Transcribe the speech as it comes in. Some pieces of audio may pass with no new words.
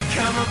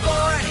Come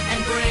aboard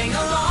and bring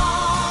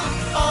along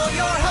all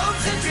your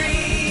hopes and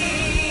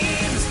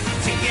dreams.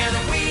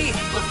 Together we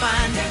will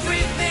find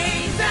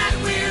everything that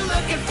we're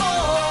looking for.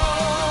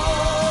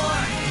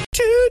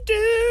 Two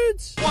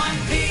dudes, One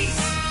Piece.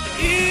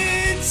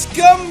 it's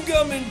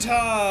gum-gumming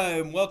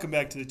time. Welcome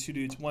back to the Two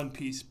Dudes, One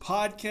Piece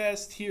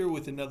podcast, here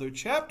with another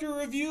chapter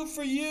review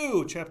for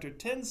you. Chapter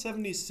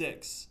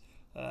 1076,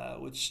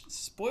 which,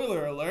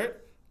 spoiler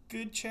alert,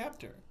 good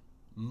chapter.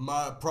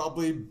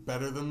 Probably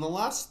better than the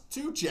last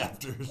two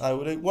chapters.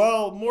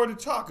 More to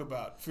talk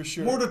about, for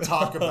sure. More to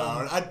talk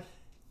about.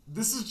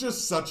 This is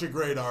just such a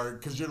great arc,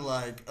 because you're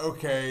like,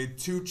 okay,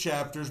 two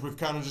chapters, we've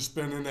kind of just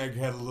been in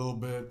Egghead a little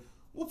bit.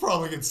 We'll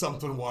probably get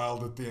something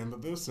wild at the end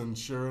of this, and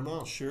sure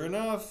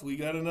enough, we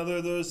got another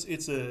of those.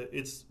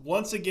 It's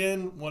once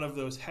again one of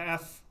those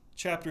half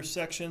chapter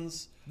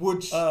sections.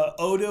 Which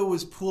Oda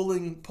was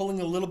pulling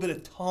a little bit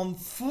of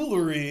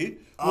tomfoolery.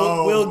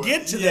 We'll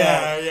get to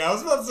that. Yeah, I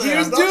was about to say, He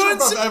was I'm not doing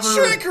sure if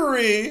some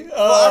trickery.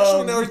 Well,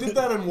 actually, no, he did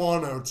that in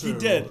Wano, too.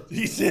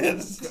 He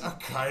did.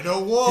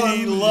 Kaido won.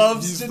 He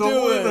loves He's to the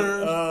do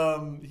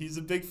winner. it. He's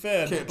a big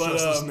fan. Can't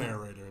trust this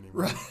narrator anymore.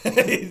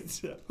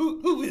 Right.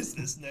 Who is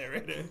this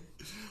narrator?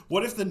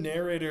 What if the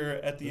narrator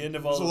at the end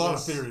of all There's of a lot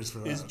this of theories for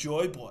that. is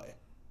Joy Boy?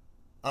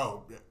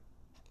 Oh, yeah.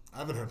 I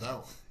haven't heard that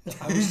one.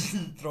 I was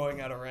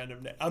throwing out a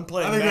random name. I'm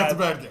playing. I think that's a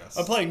bad guess.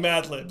 I'm playing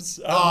Mad Libs.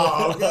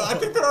 Oh, okay. I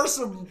think there are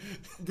some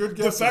good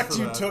guesses. The fact for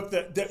you that. took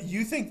that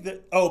you think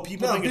that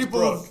people think it's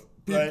Brook,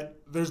 right?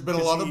 There's been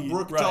a lot of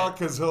Brook talk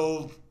because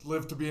he'll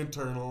live to be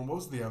eternal. What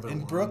was the other one?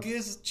 And Brook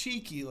is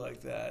cheeky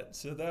like that,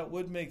 so that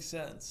would make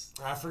sense.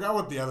 I forgot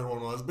what the other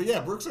one was, but yeah,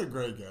 Brook's a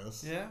great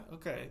guess. Yeah.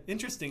 Okay.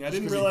 Interesting. I Just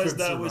didn't 'cause he realize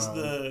could that was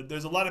survive.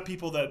 There's a lot of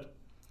people that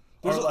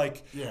There's are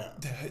like, yeah.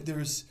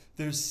 There's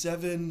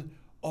 7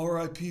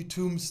 R.I.P.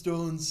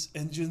 tombstones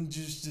and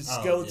just a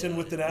skeleton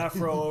with an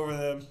afro over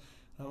them.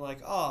 I'm like,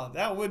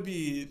 that would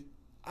be.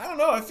 I don't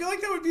know. I feel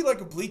like that would be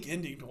like a bleak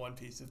ending to One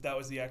Piece if that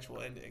was the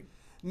actual ending.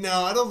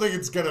 No, I don't think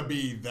it's gonna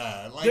be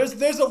that. Like,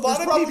 there's a lot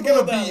of probably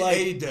people gonna that be like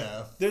a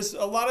death. There's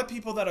a lot of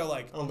people that are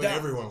like, I don't think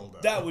everyone will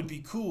die. That would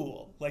be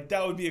cool. Like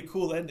that would be a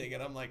cool ending,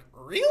 and I'm like,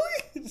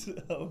 really?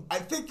 So, I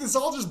think this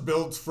all just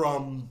builds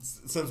from,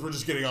 since we're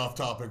just getting off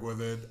topic with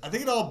it, I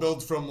think it all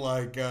builds from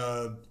like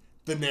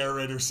the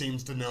narrator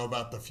seems to know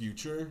about the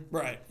future.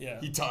 Right. Yeah.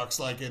 He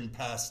talks like in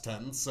past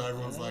tense, so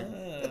everyone's like,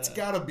 it's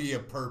got to be a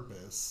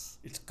purpose.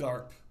 It's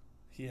Garp.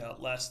 He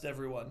outlasts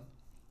everyone.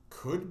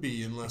 Could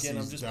be, unless Again,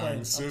 he's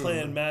dying soon. I'm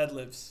playing Mad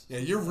Libs. Yeah,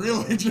 you're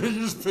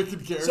just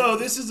picking characters. So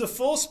this is a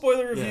full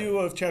spoiler review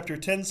of Chapter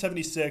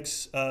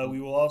 1076. We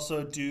will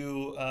also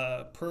do,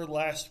 per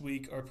last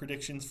week, our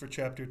predictions for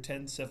Chapter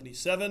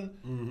 1077.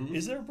 Mm-hmm.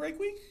 Is there a break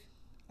week?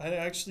 I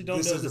actually don't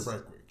know. This is a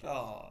break week.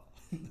 Oh.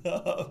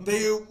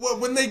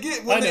 When they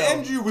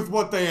end you with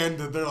what they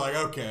ended, they're like,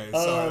 okay,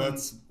 sorry,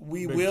 that's.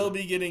 We will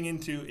be getting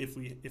into,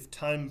 if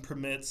time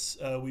permits,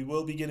 we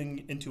will be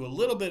getting into a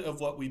little bit of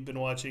what we've been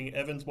watching.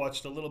 Evan's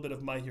watched a little bit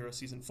of My Hero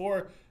Season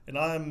 4, and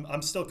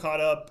I'm still caught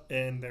up,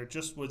 and there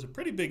just was a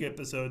pretty big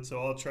episode, so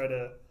I'll try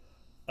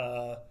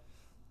to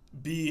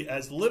be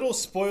as little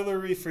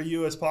spoilery for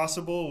you as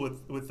possible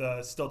with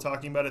still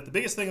talking about it. The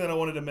biggest thing that I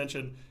wanted to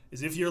mention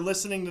is if you're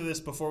listening to this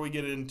before we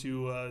get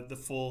into the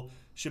full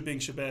shipping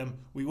shabam,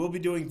 we will be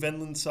doing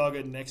Vinland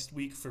Saga next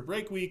week for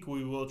break week.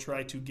 We will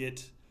try to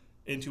get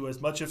into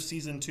as much of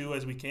season 2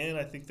 as we can.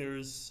 I think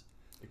there's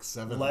like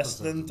 7 less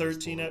than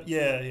 13.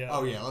 Yeah.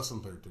 Oh yeah, less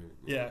than 13.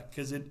 Yeah,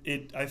 because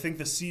I think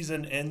the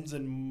season ends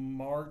in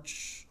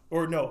March,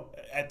 or no,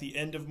 at the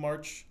end of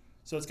March.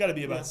 So it's got to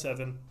be about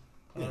 7.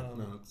 Yeah,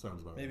 no, it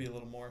sounds about maybe right. a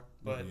little more.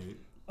 But maybe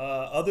 8.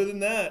 Other than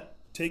that,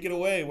 take it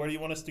away. Where do you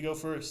want us to go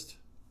first?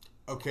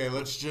 Okay,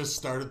 let's just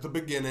start at the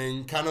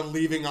beginning, kind of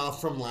leaving off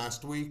from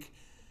last week.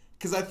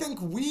 Because I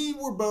think we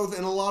were both,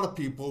 and a lot of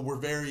people were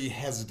very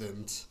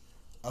hesitant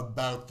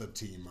about the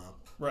team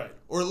up. Right.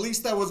 Or at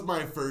least that was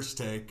my first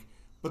take.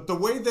 But the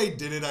way they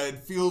did it, it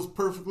feels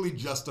perfectly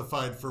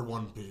justified for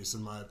One Piece,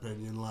 in my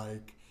opinion.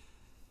 Like,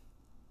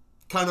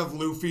 kind of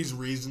Luffy's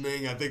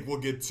reasoning. I think we'll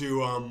get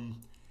to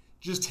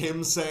just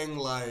him saying,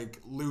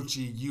 like,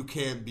 Lucci, you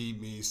can't beat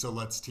me, so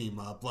let's team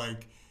up.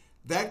 Like,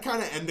 that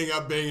kind of ending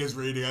up being his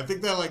reading, I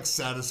think that, like,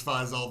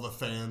 satisfies all the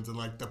fans and,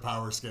 like, the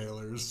power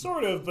scalers.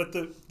 Sort of, but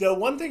the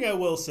one thing I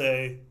will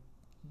say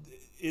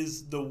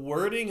is the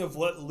wording of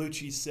what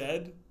Lucci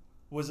said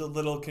was a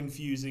little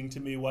confusing to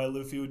me, why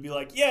Luffy would be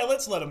like, yeah,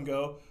 let's let him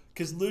go.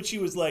 Because Lucci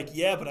was like,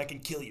 yeah, but I can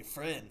kill your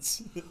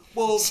friends.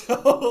 Well,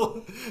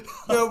 so,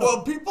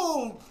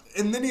 people,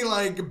 and then he,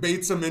 like,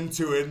 baits him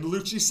into it, and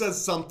Lucci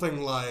says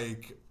something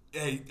like,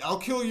 hey, I'll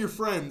kill your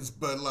friends,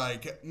 but,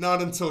 like,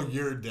 not until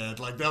you're dead.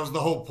 Like, that was the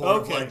whole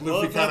point of, like,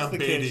 Luffy kind of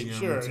baiting him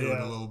into it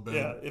a little bit.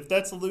 Yeah, if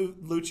that's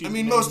Lucci's I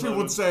mean, most people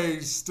would say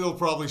still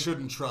probably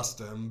shouldn't trust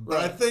him. But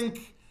I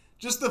think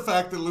just the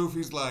fact that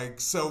Luffy's like,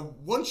 so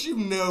once you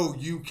know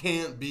you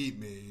can't beat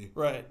me.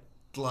 Right.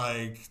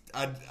 Like,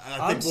 I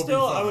think we'll be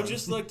fine. I would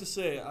just like to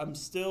say,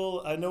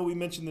 I know we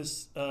mentioned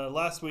this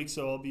last week,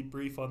 so I'll be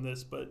brief on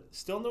this, but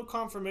still no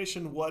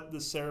confirmation what the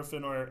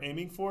Seraphim are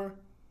aiming for.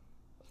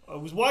 I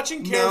was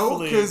watching No,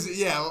 carefully. because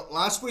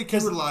last week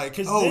you were like,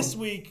 this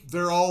week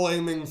they're all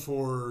aiming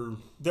for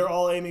the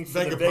Vegapunks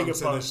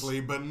Vegapunks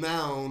initially, but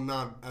now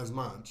not as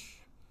much.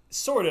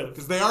 Sort of.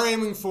 Because they are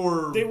aiming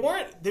for They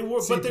were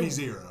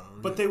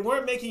CP0. But they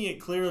weren't making it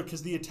clear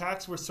because the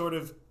attacks were sort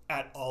of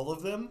at all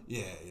of them.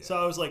 Yeah.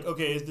 So I was like,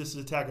 okay, is this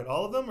an attack at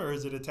all of them or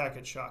is it attack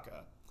at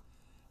Shaka?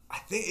 I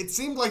think it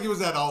seemed like it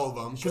was at all of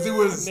them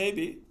because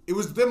maybe it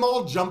was them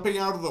all jumping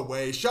out of the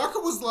way. Shaka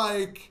was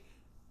like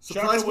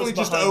surprisingly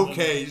just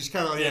okay. He just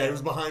kind of he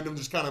was behind him,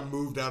 just kind of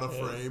moved out of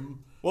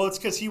frame. Well, it's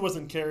because he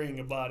wasn't carrying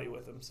a body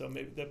with him, so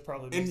maybe that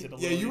probably makes it a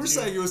little you were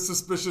easier. saying it was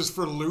suspicious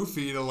for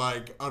Luffy to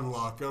like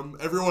unlock him.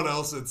 Everyone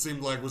else, it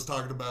seemed like, was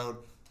talking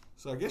about.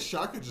 So I guess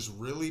Shaka just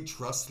really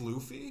trusts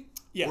Luffy.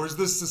 Yeah. Or is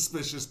this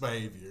suspicious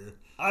behavior?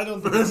 I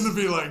don't for think him to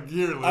be like,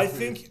 here,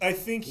 Luffy. I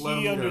think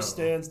he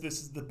understands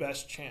this is the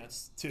best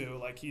chance too.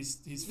 Like he's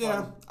fun.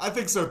 Yeah, I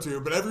think so too.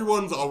 But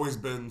everyone's always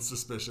been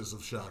suspicious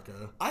of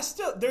Shaka.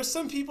 There's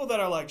some people that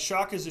are like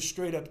Shaka's a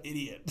straight up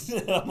idiot.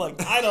 I'm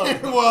like, I don't.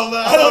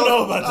 I don't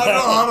know about that.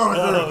 I don't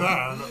agree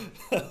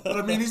with that. But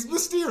I mean, he's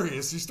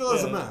mysterious. He still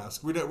has a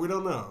mask. We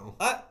don't know.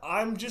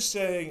 I'm just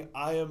saying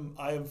I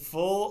am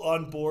full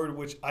on board.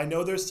 Which I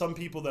know there's some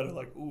people that are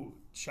like, ooh,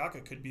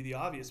 Shaka could be the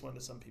obvious one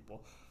to some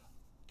people.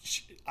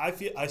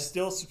 I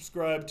still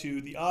subscribe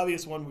to the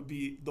obvious one would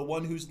be the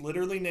one who's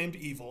literally named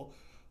Evil.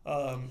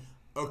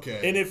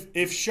 Okay. And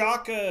if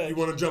Shaka, you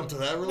want to jump to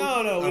that?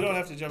 No, we don't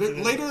have to jump to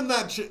this. Later in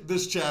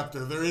this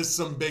chapter, there is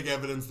some big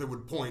evidence that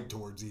would point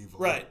towards Evil.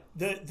 Right.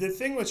 The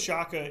thing with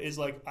Shaka is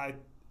like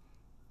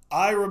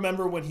I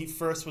remember when he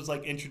first was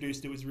like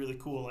introduced, it was really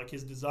cool. Like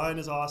his design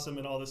is awesome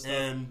and all this stuff.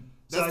 And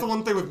that's the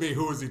one thing with me.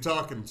 Who was he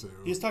talking to?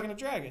 He's talking to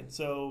Dragon.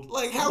 So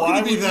like, how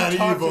can he be that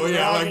evil?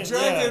 Yeah, like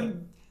Dragon.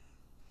 Yeah.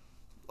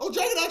 Well,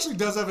 Dragon actually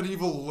does have an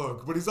evil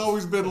look, but he's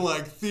always been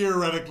like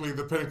theoretically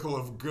the pinnacle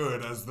of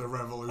good as the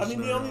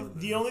revolutionary. I mean,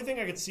 the only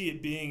thing I could see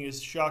it being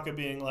is Shaka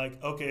being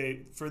like,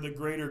 okay, for the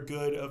greater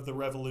good of the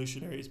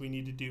revolutionaries, we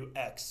need to do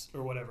X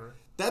or whatever.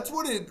 That's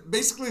what it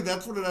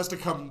has to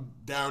come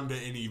down to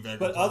any Vegapunk.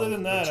 But other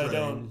than that, I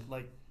don't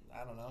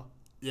know.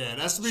 Yeah, it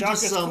has to be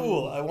Shaka's just some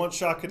cool. I want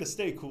Shaka to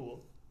stay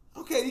cool.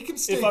 Okay, he can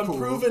stay cool. If I'm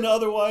proven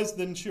otherwise,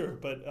 then sure.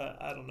 But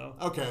I don't know.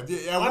 Okay,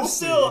 yeah, we'll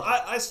see.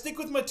 I stick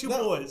with my two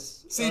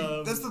boys. See,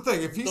 that's the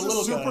thing. If he's a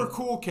super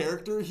cool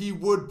character, he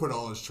would put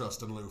all his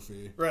trust in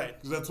Luffy. Right.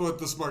 Because that's what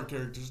the smart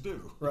characters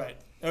do. Right.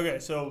 Okay,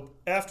 so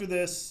after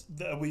this,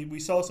 we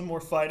saw some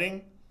more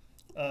fighting.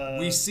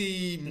 We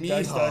see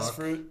Mihawk. Dice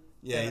fruit.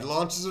 Yeah, he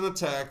launches an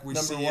attack. We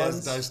see he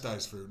has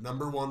dice fruit.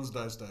 Number 1's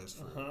dice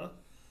fruit. Uh-huh.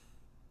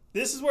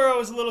 This is where I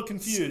was a little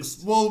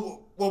confused.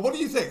 Well, what do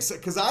you think?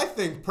 Because I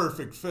think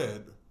perfect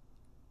fit.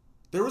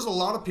 There was a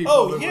lot of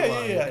people.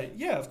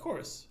 Yeah, of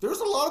course. There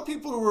was a lot of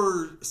people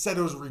who said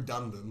it was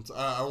redundant.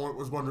 I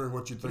was wondering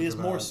what you think. But he has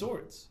more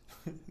swords.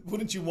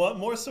 Wouldn't you want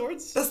more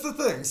swords? That's the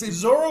thing. See,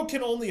 Zoro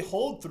can only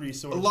hold 3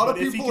 swords. A lot of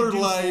people are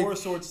like,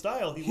 4-sword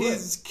style,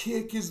 his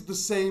kick is the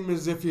same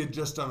as if he had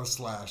just done a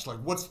slash. Like,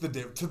 what's the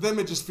difference? To them,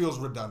 it just feels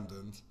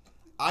redundant.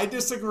 I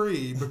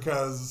disagree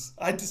because...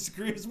 I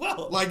disagree as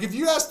well. Like, if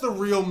you ask the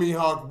real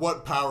Mihawk,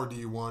 what power do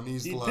you want?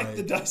 He'd pick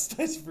the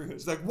dice fruit.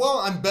 He's like, well,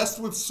 I'm best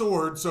with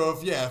swords, so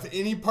if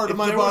any part of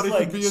my body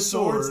could be a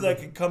sword... swords that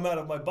could come out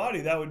of my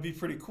body, that would be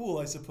pretty cool,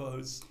 I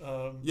suppose.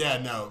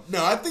 No,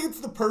 I think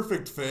it's the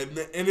perfect fit,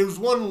 and it was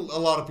one a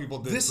lot of people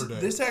did predict.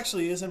 This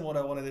actually isn't what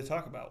I wanted to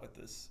talk about with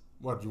this.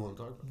 What do you want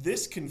to talk about?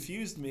 This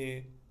confused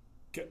me.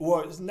 Well,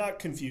 it's not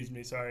confused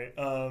me, sorry.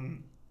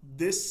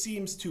 This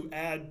seems to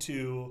add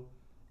to...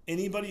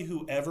 Anybody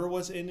who ever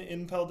was in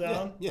Impel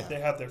Down, they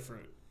have their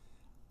fruit.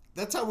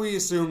 That's how we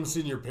assume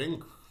Senior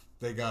Pink,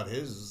 they got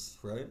his,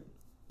 right?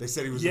 They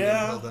said he was in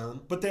Impel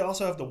Down. But they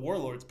also have the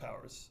Warlord's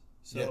powers.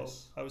 So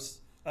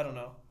I don't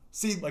know.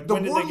 See, like, the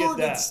Warlord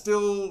is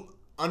still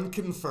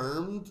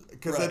unconfirmed,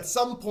 because at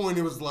some point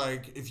it was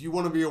like, if you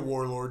want to be a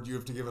Warlord, you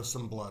have to give us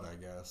some blood, I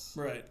guess.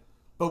 Right.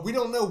 But we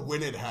don't know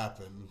when it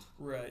happened.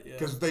 Right, yeah.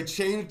 Because they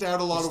changed out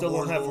a lot of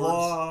warlords. Still don't have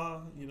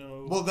law, you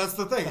know. Well, that's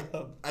the thing.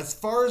 As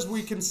far as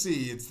we can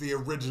see, it's the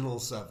original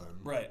 7.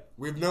 Right.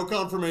 We have no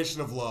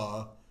confirmation of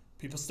law.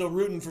 People still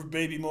rooting for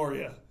Baby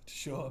Moria to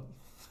show up.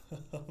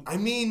 I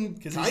mean,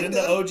 because he's in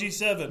the OG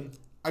 7.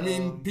 I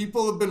mean,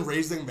 people have been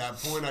raising that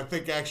point. I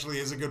think actually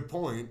is a good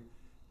point.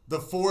 The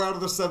 4 out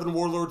of the 7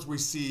 warlords we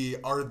see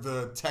are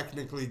the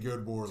technically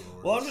good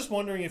warlords. Well, I'm just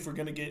wondering if we're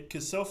going to get...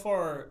 Because so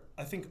far,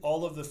 I think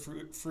all of the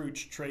fruits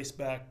trace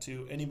back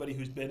to anybody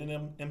who's been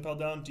in Impel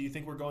Down. Do you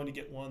think we're going to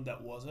get one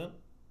that wasn't?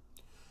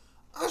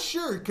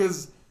 Sure,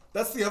 because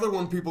that's the other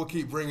one people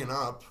keep bringing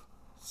up.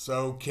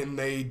 So can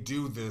they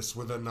do this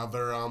with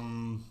another,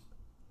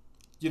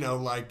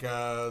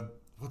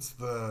 what's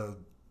the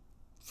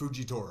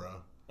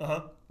Fujitora?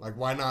 Uh-huh. Like,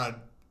 why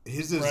not...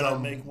 His is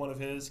make one of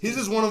his. His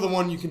is one of the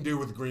one you can do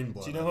with green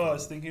blood. Do you know who I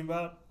was thinking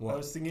about? What? I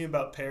was thinking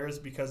about pears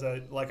because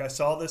I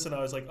saw this and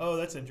I was like, oh,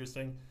 that's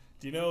interesting.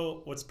 Do you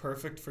know what's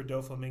perfect for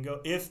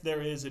Doflamingo? If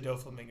there is a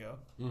Doflamingo,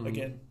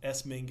 again,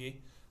 S Mingy,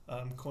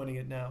 I'm coining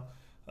it now.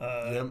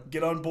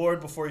 Get on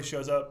board before he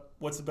shows up.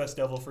 What's the best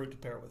devil fruit to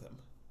pair with him?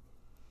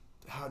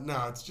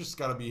 No, it's just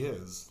got to be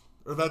his.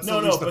 Or that's No,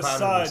 at least the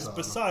pattern we saw.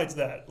 besides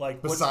that,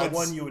 like, what's the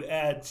one you would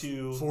add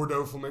to... For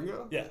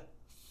Doflamingo? Yeah. Do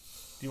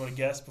you want to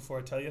guess before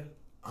I tell you?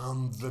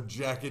 The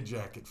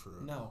jacket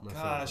fruit. No, my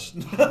gosh,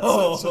 favorite.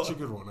 no. It's such a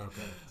good one.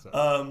 Okay.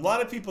 A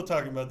lot of people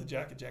talking about the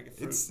jacket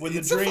fruit.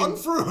 It's a fun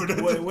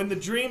fruit. when the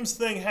dreams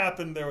thing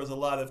happened, there was a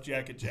lot of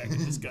jacket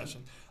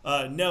discussion.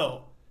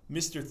 No,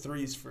 Mr.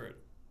 Three's fruit.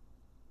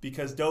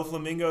 Because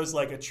Doflamingo is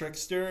like a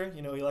trickster.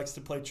 You know, he likes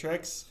to play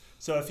tricks.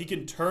 So if he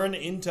can turn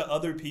into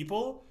other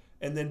people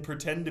and then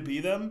pretend to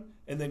be them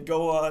and then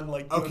go on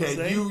like doing okay,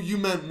 the thing. you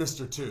meant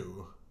Mr.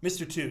 2.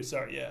 Mr. 2,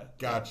 sorry, yeah.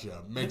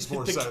 Gotcha. Makes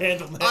more the sense.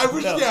 Candleman. I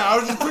was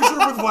just picturing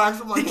with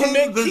wax. I'm like, He can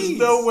make there's keys.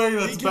 no way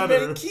that's He can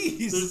better. make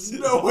keys. There's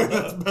no way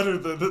that's better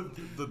than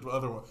the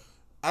other one.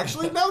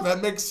 Actually, no,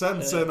 that makes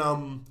sense. And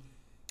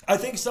I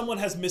think someone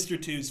has Mr.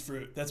 2's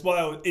fruit. That's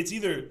why it's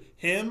either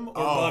him or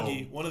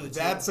Buggy, one of the two.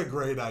 That's a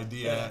great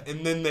idea. Yeah.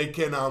 And then they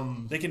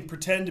can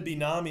pretend to be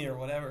Nami or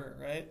whatever,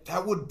 right?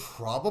 That would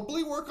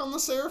probably work on the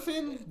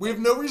Seraphine. We have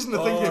no reason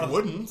to think it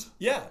wouldn't.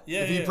 Yeah.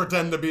 If he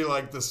pretend to be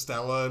like the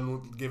Stella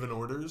and giving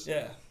orders.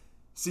 Yeah.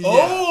 See,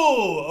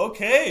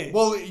 okay.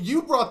 Well,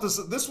 you brought this.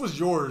 This was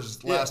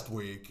yours last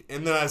week,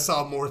 and then I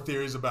saw more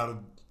theories about it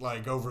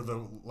like over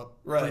the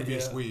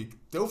previous week.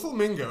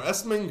 Doflamingo,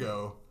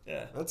 Esmingo.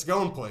 Yeah. That's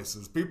going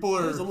places.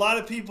 There's a lot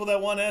of people that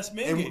want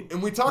Esmingo.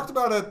 And we talked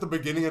about it at the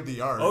beginning of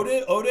the arc.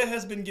 Oda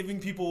has been giving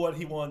people what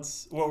he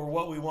wants, or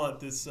what we want.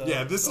 This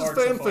is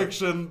fan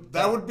fiction.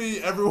 That would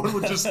be, everyone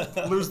would just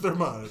lose their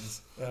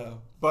minds. Yeah.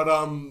 But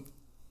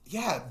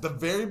the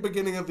very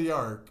beginning of the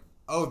arc.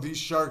 Oh, these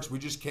sharks, we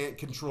just can't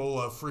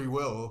control free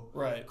will.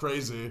 Right.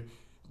 Crazy.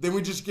 Then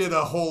we just get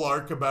a whole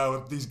arc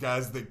about these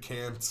guys that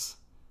can't.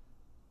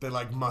 They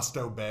like must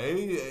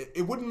obey.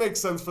 It wouldn't make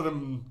sense for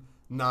them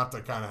not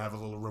to kind of have a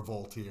little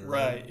revolt here.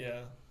 Right, yeah.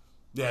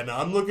 Yeah, no,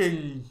 I'm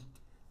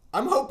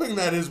hoping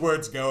that is where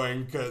it's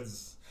going,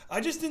 because... I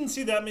just didn't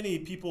see that many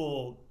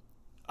people...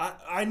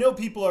 I know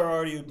people are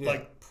already,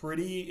 like,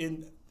 pretty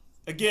in...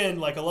 Again,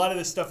 like, a lot of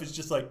this stuff is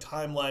just, like,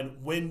 timeline.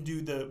 When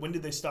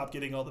did they stop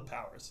getting all the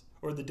powers?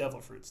 Or the devil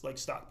fruits? Like,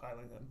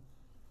 stockpiling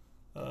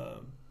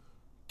them.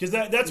 Because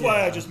that's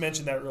why I just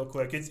mentioned that real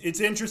quick.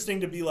 It's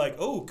interesting to be like,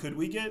 oh, could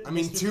we get... I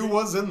mean, Mr. 2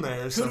 was in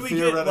there, so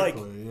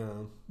theoretically, yeah.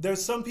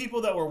 There's some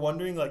people that were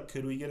wondering, like,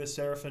 could we get a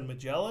Seraphim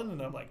Magellan?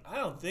 And I'm like, I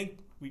don't think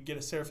we'd get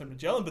a Seraphim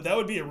Magellan, but that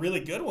would be a really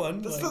good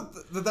one. That's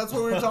what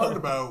we were talking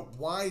about.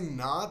 Why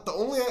not? The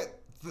only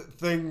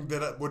thing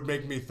that would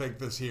make me think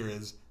this here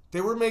is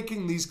they were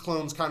making these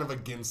clones kind of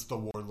against the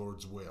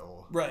Warlord's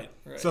will. Right.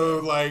 So,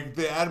 like,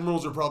 the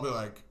Admirals are probably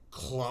like,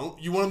 clone?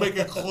 You want to make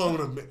a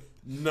clone of me?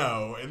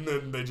 No. And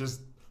then they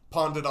just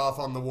pawned it off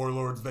on the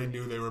Warlords they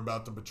knew they were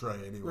about to betray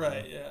anyway.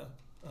 Right, yeah.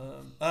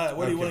 All right,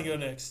 where do you want to go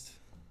next?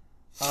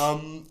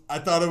 I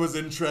thought it was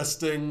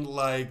interesting,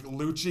 like,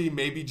 Lucci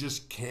maybe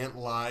just can't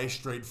lie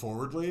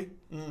straightforwardly.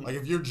 Like,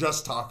 if you're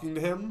just talking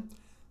to him,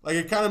 like,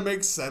 it kind of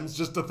makes sense,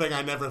 just a thing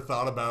I never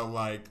thought about,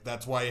 like,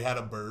 that's why he had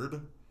a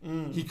bird.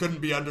 He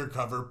couldn't be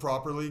undercover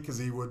properly, because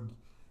he would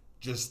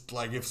just,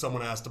 like, if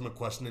someone asked him a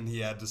question and he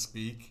had to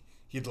speak,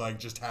 he'd, like,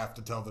 just have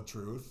to tell the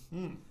truth.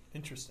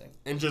 Interesting.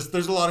 And just,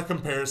 there's a lot of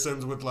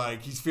comparisons with,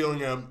 like, he's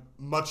feeling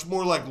much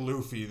more like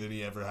Luffy than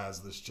he ever has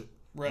this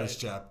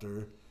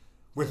chapter.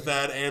 With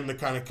that and the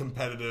kind of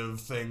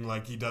competitive thing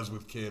like he does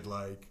with Kid,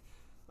 like,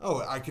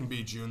 oh, I can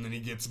beat you, and then he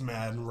gets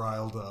mad and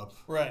riled up.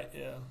 Right,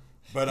 yeah.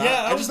 But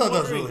yeah, I just thought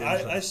that was really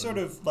interesting. I sort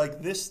of,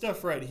 like, this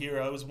stuff right here,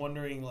 I was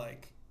wondering,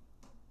 like,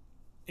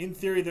 in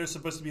theory, they're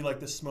supposed to be, like,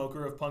 the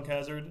smoker of Punk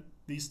Hazard,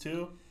 these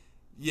two?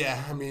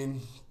 Yeah, I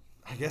mean...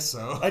 I guess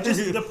so.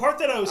 The part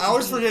that I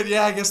always forget.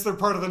 Yeah, I guess they're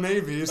part of the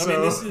Navy. So. I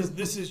mean,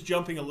 this is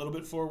jumping a little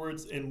bit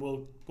forwards, and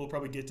we'll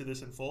probably get to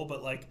this in full.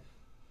 But like,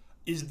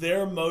 is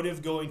their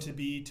motive going to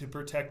be to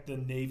protect the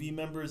Navy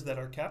members that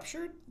are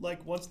captured?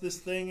 Like, once this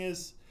thing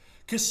is,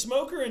 because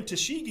Smoker and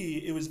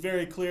Tashigi, it was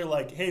very clear.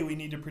 Like, hey, we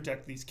need to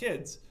protect these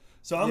kids.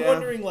 So I'm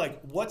wondering, like,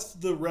 what's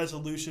the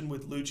resolution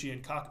with Lucci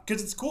and Kaka?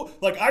 Because it's cool.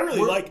 Like, I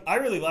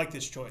really like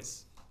this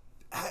choice.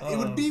 It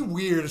would be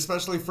weird,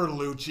 especially for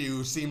Lucci,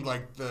 who seemed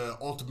like the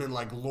ultimate,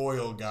 like,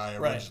 loyal guy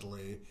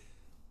originally. Right.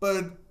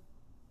 But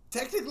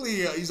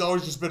technically, he's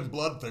always just been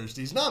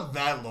bloodthirsty. He's not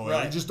that loyal.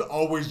 Right. He just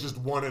always just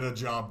wanted a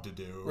job to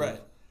do. Right.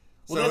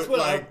 Well, so that's what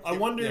like, I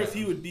wonder if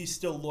he would be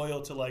still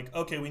loyal to, like,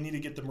 okay, we need to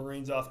get the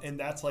Marines off, and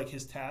that's, like,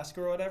 his task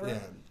or whatever. Yeah.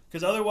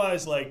 Because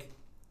otherwise, like...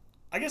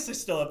 I guess they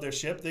still have their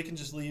ship. They can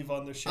just leave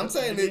on their ship. I'm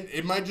saying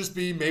it might just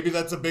be, maybe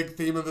that's a big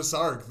theme of this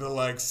arc. The,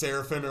 like,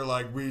 Seraphim are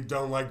like, we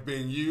don't like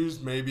being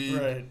used. Maybe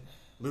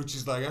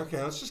Lucci's like,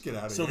 okay, let's just get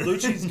out of here. So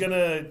Lucci's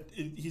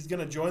he's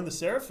gonna join the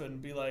Seraphim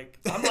and be like,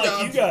 I'm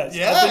like you guys.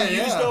 I've been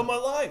used all my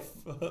life.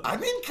 I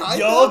mean, kind of.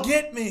 Y'all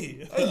get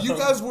me. Hey, you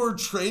guys were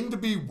trained to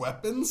be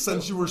weapons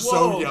since you were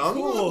so young.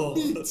 Cool.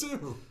 Me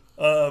too.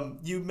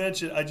 You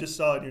mentioned, I just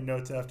saw in your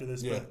notes after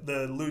this, but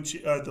the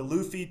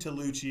Luffy to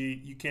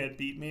Lucci, you can't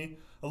beat me.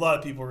 A lot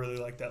of people really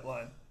like that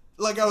line.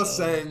 like I was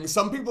saying,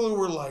 some people who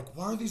were like,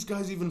 why are these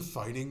guys even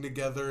fighting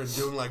together and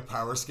doing like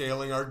power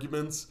scaling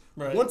arguments?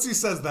 Right. Once he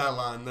says that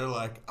line, they're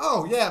like,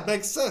 oh yeah, it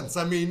makes sense.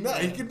 I mean, no,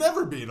 he could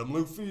never beat him.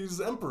 Luffy's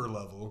emperor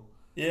level.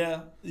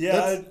 Yeah.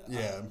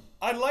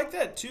 I like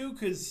that too,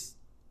 because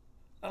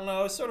I don't know,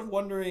 I was sort of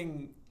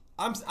wondering,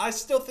 I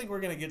still think we're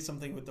going to get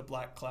something with the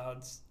Black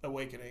Cloud's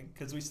awakening,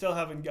 because we still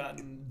haven't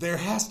gotten... There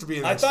has to be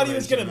an I thought he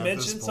was going to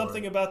explanation mention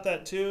something about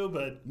that too,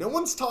 but... No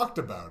one's talked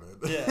about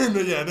it.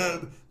 Yeah.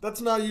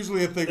 That's not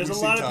usually a thing. There's we a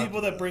see lot of talked people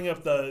about. that bring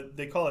up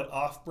they call it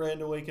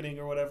off-brand awakening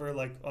or whatever,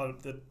 like on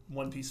the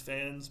One Piece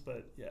fans,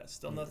 but yeah,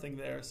 still nothing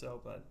there.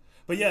 So,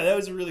 but yeah, that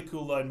was a really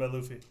cool line by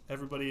Luffy.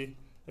 Everybody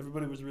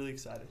was really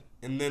excited.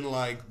 And then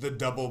like the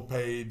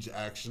double-page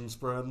action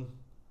spread,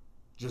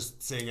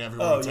 just seeing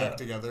everyone attack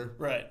together.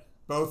 Right.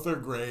 Both are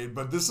great,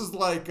 but this is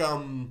like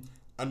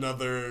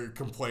another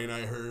complaint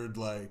I heard.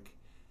 Like,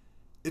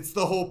 it's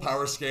the whole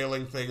power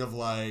scaling thing of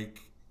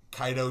like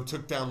Kaido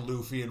took down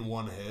Luffy in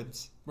one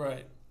hit.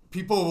 Right.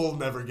 People will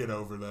never get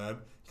over that,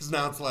 because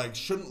now it's like,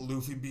 shouldn't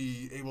Luffy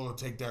be able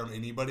to take down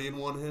anybody in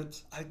one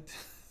hit?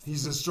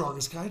 He's as strong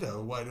as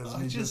Kaido. Why doesn't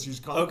he just use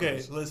conkers?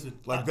 Okay, listen.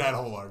 Like that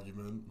whole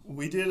argument.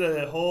 We did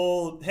a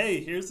whole,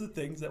 hey, here's the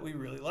things that we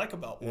really like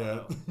about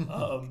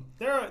Wano.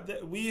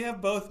 Yeah. We have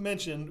both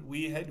mentioned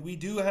we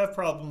do have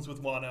problems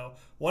with Wano.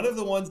 One of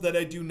the ones that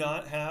I do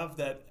not have,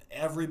 that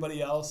everybody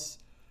else,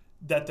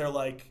 that they're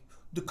like,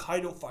 the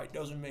Kaido fight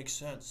doesn't make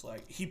sense.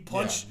 Like, he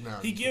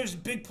gives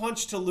big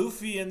punch to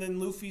Luffy, and then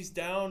Luffy's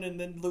down, and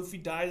then Luffy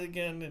dies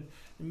again, and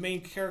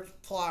main character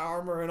plot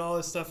armor and all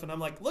this stuff. And I'm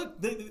like,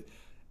 look,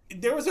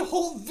 there was a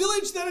whole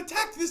village that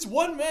attacked this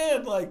one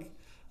man. Like,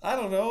 I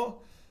don't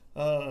know.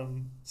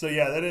 So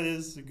yeah, that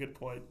is a good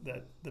point,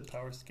 that the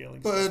power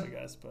scaling stuff, I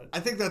guess. But I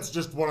think that's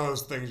just one of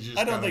those things you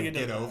just gotta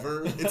get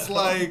over. Matter. It's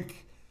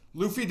like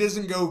Luffy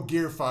doesn't go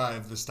Gear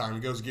 5 this time. He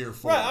goes Gear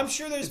 4. Right, I'm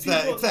sure there's it's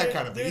people... It's that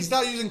kind of thing. He's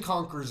not using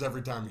Conquerors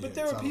every time he hits. But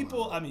there are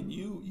people... I mean,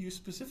 you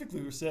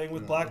specifically were saying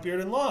with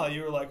Blackbeard and Law,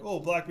 you were like, oh,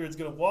 Blackbeard's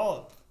going to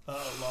wallop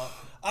Law.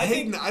 I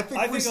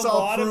think we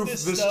saw proof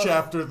this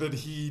chapter that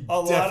he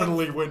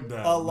definitely went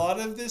down. A lot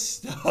of this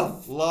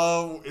stuff...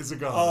 Law is a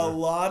goner. A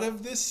lot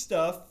of this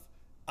stuff...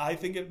 I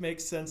think it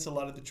makes sense, a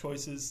lot of the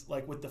choices,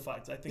 like with the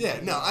fights. I think.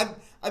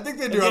 I think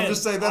they do. Again, I'm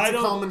just saying that's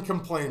a common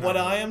complaint. What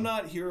I am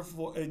not here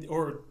for,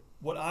 or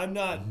what I'm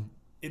not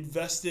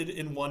invested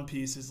in One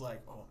Piece is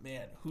like, oh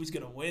man, who's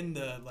gonna win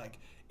the, like,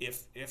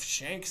 if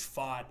Shanks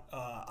fought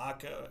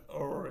Aka,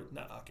 or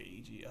not Aka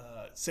Iji,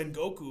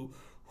 Sengoku,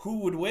 who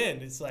would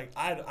win? It's like,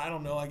 I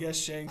don't know. I guess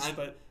Shanks,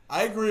 but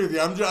I agree with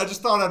you. I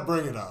just thought I'd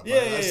bring it up.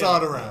 I saw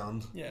it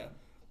around. Yeah.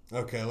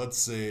 Okay, let's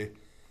see.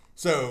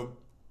 So.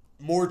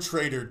 More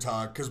traitor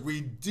talk, because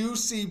we do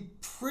see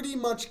pretty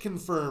much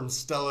confirmed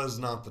Stella's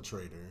not the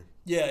traitor.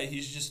 Yeah,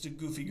 he's just a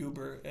goofy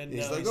goober. And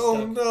he's like,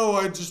 oh no,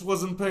 I just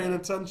wasn't paying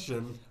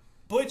attention.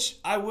 Which,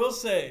 I will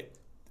say,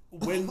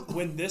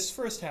 when this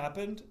first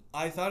happened,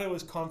 I thought it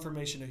was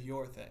confirmation of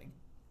your thing.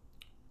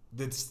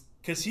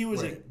 Because he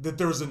was that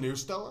there was a new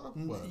Stella?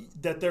 What?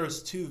 That there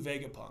was two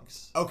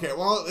Vegapunks. Okay,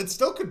 well, it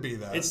still could be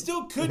that. It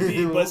still could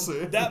be, but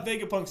that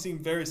Vegapunk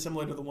seemed very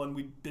similar to the one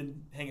we've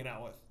been hanging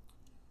out with.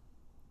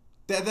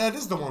 That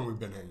is the one we've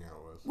been hanging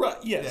out with. Right,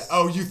 yes. Yeah.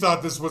 Oh, you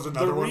thought this was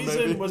another one, The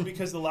reason was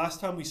because the last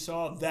time we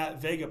saw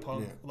that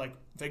Vegapunk, like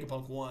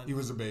Vegapunk 1... He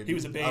was a baby.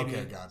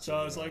 Okay, gotcha. So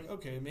I was like,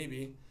 okay,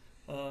 maybe.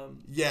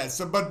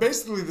 But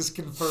basically this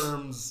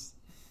confirms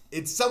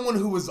it's someone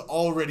who was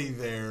already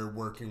there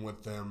working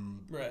with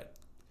them. Right.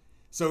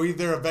 So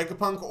either a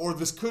Vegapunk, or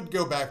this could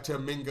go back to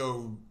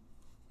Mingo,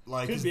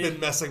 like, he's been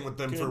messing with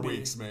them for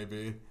weeks,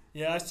 maybe.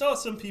 Yeah, I saw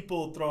some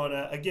people throwing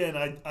out... Again,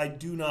 I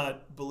do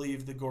not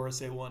believe the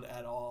Gorosei one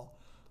at all.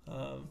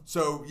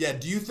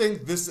 Do you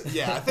think this...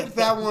 Yeah, I think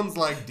that one's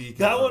like deconfirmed.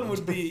 That one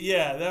would be...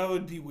 Yeah, that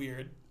would be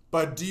weird.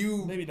 But do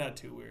you... Maybe not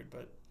too weird,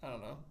 but I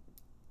don't know.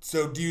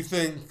 So do you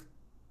think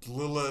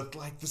Lilith...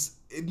 Like, this...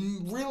 It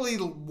really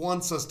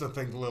wants us to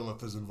think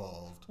Lilith is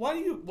involved. Why do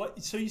you...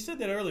 So you said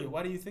that earlier.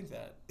 Why do you think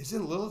that?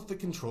 Isn't Lilith the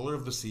controller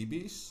of the Sea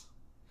Beasts?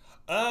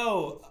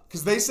 Oh.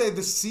 Because they say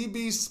the Sea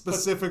Beasts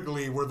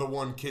specifically were the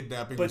one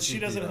kidnapping the But she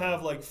doesn't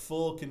have, like,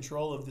 full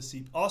control of the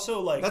Sea... Also,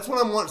 like... That's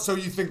what I'm wondering. So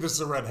you think this is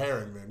a red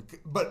herring, then?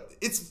 But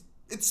it's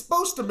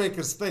supposed to make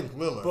us think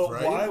Lilith,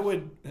 right? But why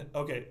would...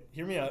 Okay,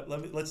 hear me out.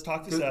 Let's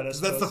talk this out.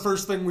 Because that's the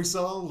first thing we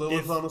saw,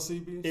 Lilith on a Sea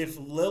Beast? If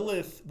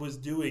Lilith was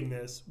doing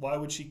this, why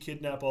would she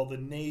kidnap all the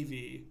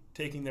Navy,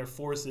 taking their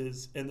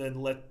forces, and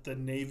then let the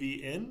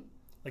Navy in?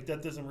 Like,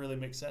 that doesn't really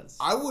make sense.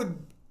 I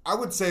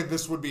would say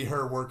this would be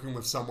her working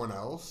with someone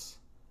else.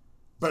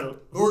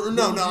 But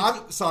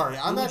I'm sorry.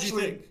 I'm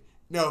actually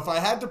no. If I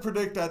had to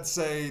predict, I'd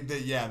say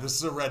that this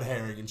is a red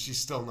herring, and she's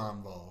still not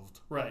involved.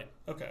 Right.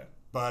 Okay.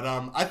 But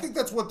I think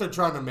that's what they're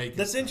trying to make.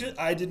 That's interesting.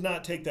 I did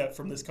not take that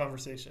from this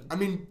conversation. I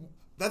mean,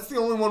 that's the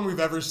only one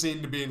we've ever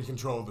seen to be in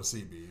control of the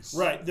Sea Beast.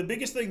 Right. The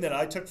biggest thing that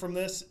I took from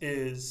this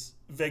is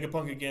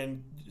Vegapunk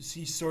again.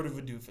 He's sort of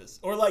a doofus,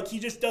 or like he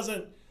just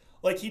doesn't.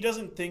 Like, he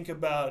doesn't think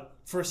about...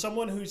 For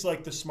someone who's,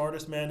 like, the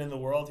smartest man in the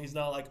world, he's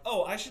not like,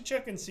 oh, I should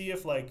check and see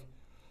if, like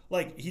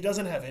like he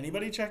doesn't have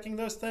anybody checking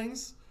those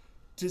things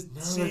to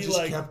see they just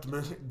like kept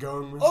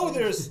going. oh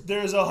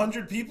there's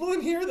 100 people in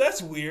here.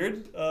 That's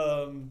weird.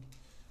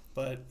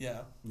 But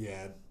yeah.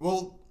 Yeah.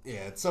 Well,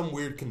 yeah, it's some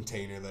weird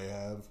container they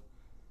have.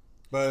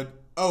 But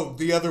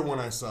the other one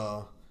I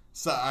saw.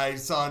 So I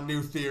saw a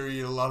new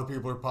theory. A lot of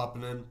people are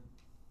popping in.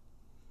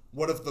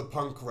 What if the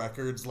Punk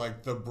Records,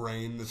 like the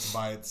brain that's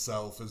by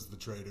itself, is the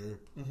traitor?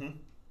 Mm-hmm.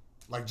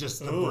 Like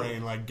just the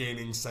brain, like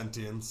gaining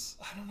sentience.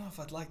 I don't know if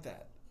I'd like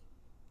that,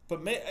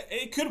 but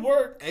it could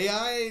work.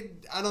 AI,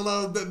 I don't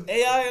know.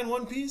 AI in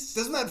One Piece,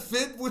 doesn't that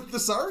fit with the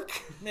Sark?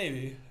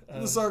 Maybe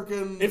The Sark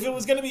and if it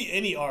was gonna be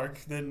any arc,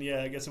 then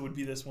yeah, I guess it would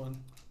be this one.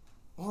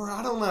 Or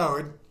I don't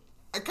know.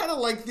 I kind of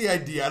like the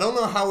idea. I don't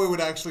know how it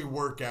would actually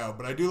work out,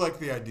 but I do like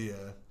the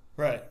idea.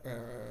 Right.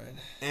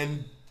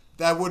 And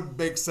that would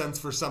make sense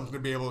for something to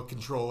be able to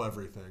control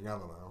everything. I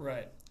don't know.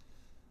 Right.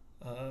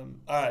 All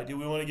right. Do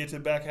we want to get to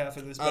the back half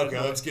of this? Okay,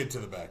 let's get to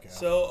the back half.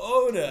 So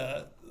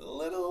Oda,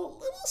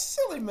 little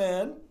silly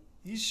man,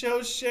 he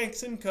shows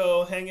Shanks and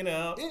Co. hanging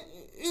out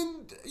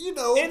in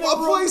a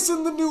place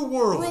in the New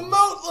World,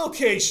 remote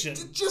location,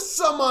 just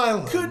some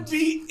island, could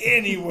be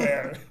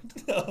anywhere.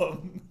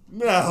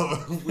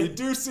 No, we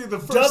do see the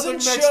first thing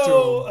next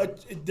to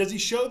him. Does he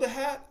show the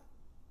hat?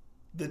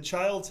 The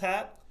child's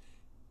hat?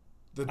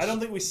 I don't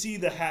think we see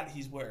the hat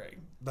he's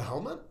wearing. The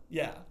helmet?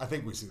 Yeah. I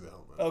think we see the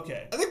helmet.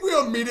 Okay. I think we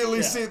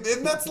immediately see it.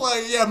 And that's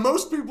like, yeah,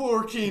 most people who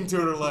are keen to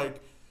it are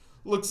like,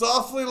 looks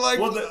awfully like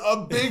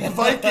a big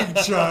Viking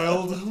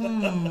child.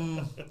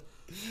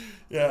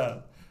 Yeah.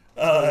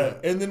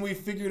 And then we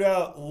figured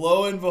out,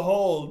 lo and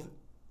behold,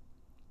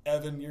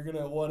 Evan, you're going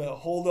to want to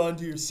hold on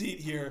to your seat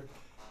here.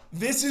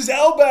 This is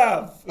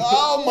Elbaf!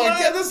 Oh my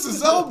god, this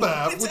is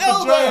Elbaf! It's with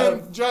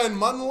Elbaf! the giant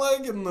mutton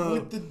leg and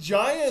the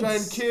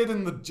giant kid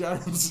and the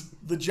giants.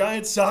 The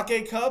giant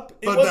sake cup.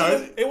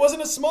 It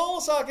wasn't a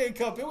small sake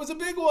cup. It was a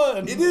big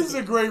one. It is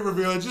a great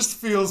reveal. It just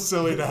feels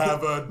silly to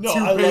have a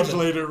 2-page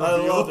later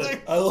reveal.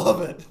 I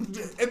love it.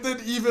 And then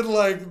even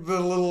like the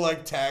little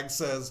like tag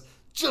says,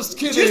 "Just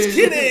kidding. Just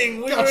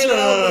kidding.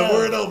 Gotcha.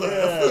 We're in Elbaf."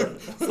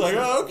 Yeah. It's like,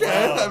 oh, okay.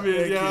 Wow, I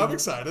mean, I'm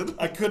excited.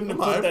 I couldn't have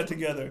put that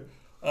together.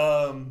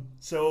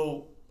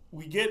 So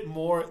we get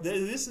more.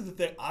 This is the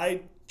thing.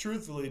 I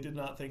truthfully did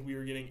not think we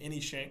were getting any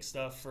Shanks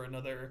stuff for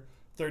another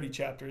 30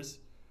 chapters.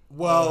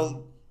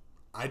 Well,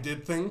 I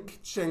did think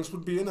Shanks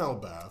would be in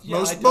Elbaf.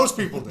 Yeah, most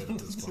people did at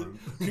this point.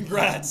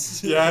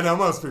 Congrats. Yeah, I know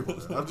most people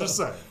did. I'm just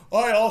saying.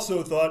 I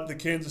also thought the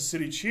Kansas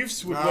City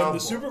Chiefs would win the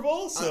Super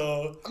Bowl,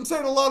 so I'm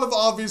saying a lot of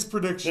obvious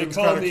predictions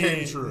kind of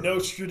came true.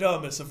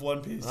 Nostradamus of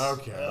One Piece.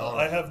 Okay,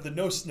 I have the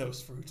nose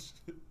fruit.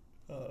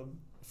 I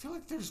feel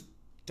like there's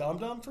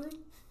Dom fruit.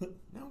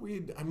 No, we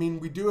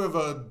do have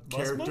a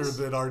character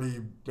that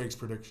already makes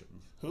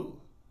predictions. Who?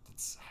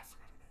 I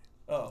forgot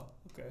her name. Oh,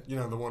 okay. You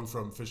know, the one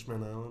from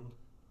Fishman Island?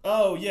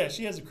 Oh, yeah,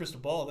 she has a crystal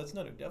ball. That's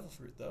not a devil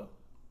fruit, though.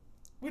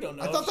 We don't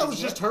know. I thought that was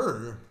just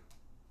her.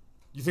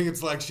 You think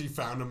it's like she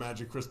found a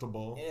magic crystal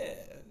ball? Yeah.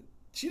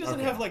 She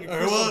doesn't have like a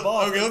crystal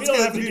ball. Okay, we don't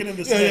have to get into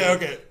this. Yeah,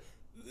 okay.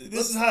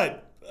 This is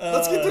hype.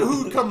 Let's get to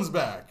who comes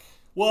back.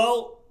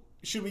 Well,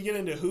 should we get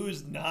into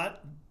who's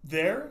not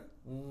there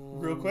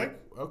real quick?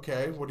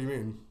 Okay, what do you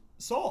mean?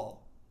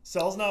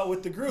 Saul's not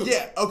with the group.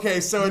 Yeah, okay,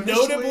 so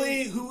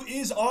notably, who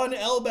is on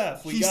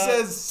Elbaf? He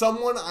says,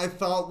 someone I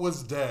thought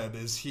was dead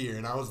is here,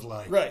 and I was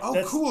like,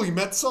 oh, cool, he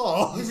met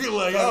Saul. You're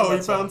like, oh,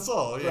 he found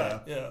Saul, yeah.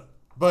 Right, yeah.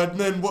 But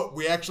then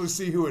we actually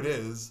see who it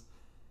is.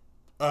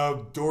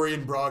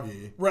 Dorian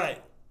Broggy.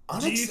 Right.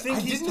 Do you think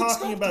he's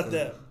talking about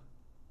them?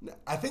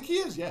 I think he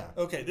is, yeah.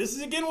 Okay, this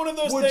is again one of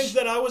those things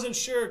that I wasn't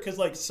sure, because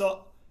like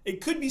Saul... It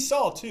could be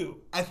Saul,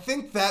 too. I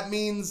think that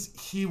means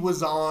he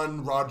was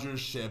on Roger's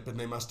ship, and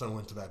they must have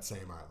went to that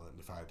same island,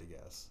 if I had to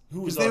guess.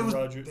 Who was on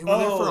Roger? They were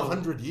there for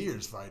 100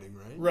 years fighting,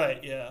 right?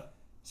 Right, yeah.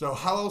 So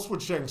how else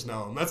would Shanks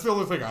know him? That's the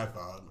only thing I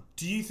thought.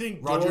 Do you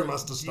think Roger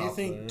must have stopped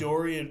Do you think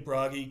Dory and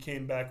Broggy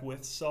came back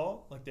with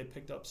Saul? Like they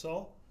picked up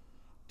Saul?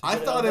 I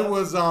thought it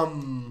was,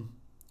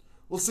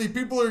 well, see,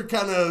 people are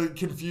kind of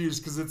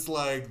confused, because it's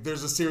like,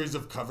 there's a series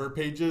of cover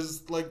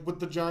pages, like,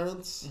 with the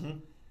Giants. Mm-hmm.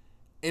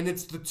 And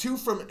it's the two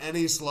from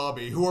Ennis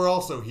Lobby, who are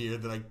also here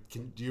that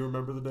do you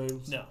remember the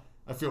names? No.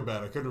 I feel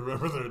bad. I couldn't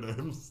remember their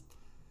names.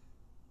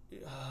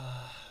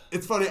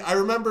 It's funny. I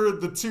remember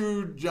the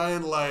two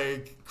giant,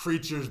 like,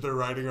 creatures they're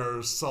riding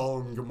are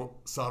Sodom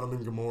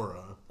and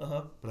Gomorrah.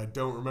 Uh-huh. But I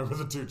don't remember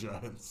the two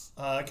giants.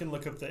 I can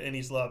look up the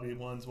Ennis Lobby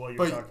ones while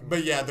you're talking.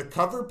 But yeah, the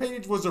cover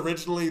page was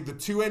originally, the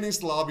two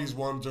Ennis Lobbies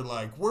ones are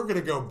like, we're going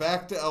to go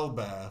back to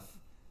Elbaf.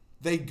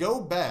 They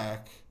go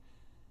back...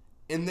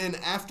 And then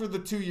after the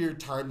 2-year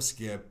time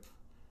skip,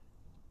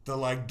 the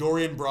like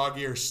Dorian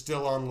Broggy are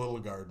still on Little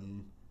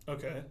Garden.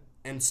 Okay.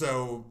 And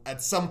so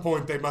at some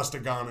point they must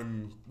have gone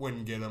and went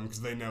and get them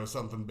because they know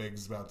something big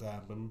is about to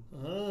happen.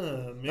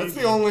 Maybe. That's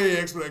the only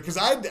explanation. Because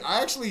I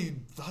actually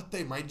thought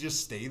they might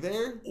just stay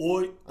there.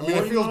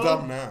 I feel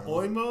dumb now.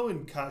 Oimo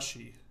and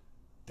Kashi.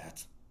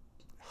 That's...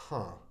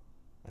 Huh.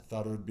 I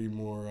thought it would be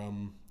more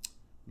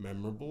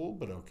memorable,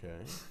 but okay.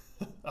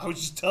 I was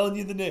just telling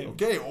you the name.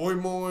 Okay,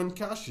 Oimo and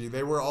Kashi,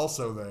 they were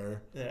also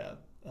there. Yeah.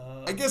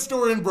 I guess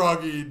Dory and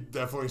Broggy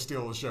definitely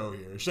steal the show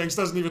here. Shanks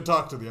doesn't even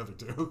talk to the other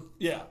two.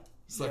 Yeah.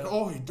 It's like,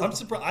 oh, he don't. I'm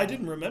surprised. I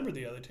didn't remember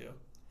the other two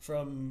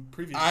from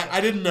previous. I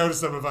didn't notice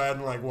them if I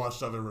hadn't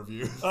watched other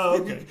reviews.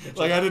 Oh, okay.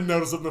 I didn't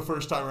notice them the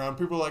first time around.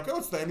 People were like, oh,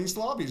 it's the Annie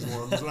Slobbies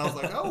ones. And I was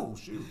like, oh,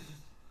 shoot.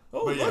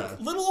 Oh, but look,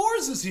 Little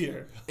Oars is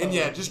here. And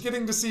just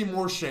getting to see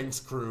more Shanks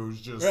crew is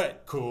just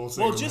cool.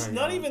 Well, just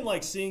not even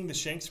seeing the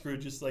Shanks crew,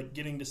 just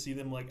getting to see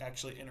them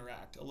actually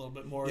interact a little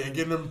bit more. Yeah,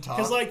 getting them talk.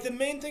 Because the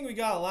main thing we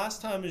got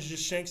last time is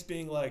just Shanks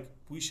being like,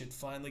 we should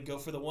finally go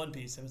for the One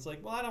Piece. And it's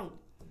like, well, I don't.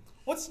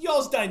 What's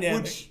y'all's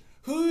dynamic?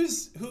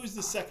 Who's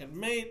the second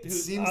mate?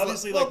 Who's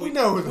obviously we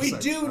know who the we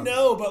second do mate.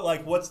 know,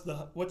 but what's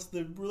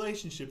the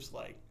relationships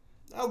like?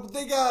 Oh,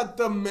 they got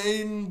the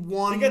main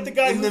one. They got the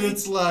guy and who then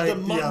eats it's like the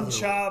mutton other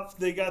chop.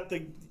 They got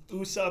the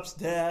Usopp's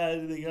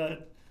dad. They got.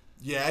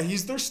 Yeah,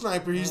 he's their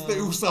sniper. He's the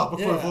Usopp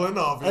equivalent,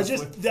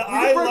 obviously.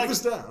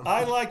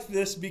 I like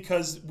this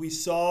because we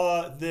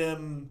saw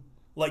them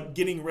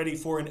getting ready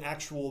for an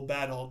actual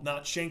battle,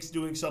 not Shanks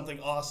doing something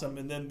awesome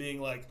and then being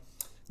like,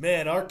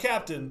 "Man, our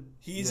captain,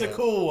 he's a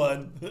cool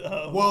one."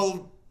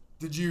 Well,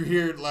 did you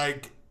hear?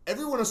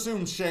 Everyone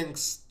assumed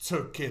Shanks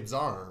took Kid's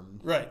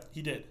arm. Right,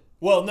 he did.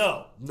 Well,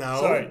 no.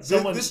 Sorry,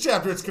 this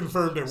chapter it's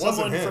confirmed it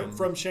wasn't him. Someone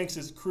from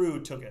Shanks' crew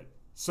took it.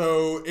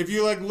 So if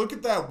you look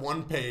at that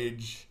one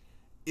page,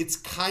 it's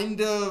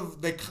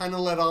they kind of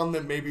let on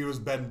that maybe it was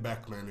Ben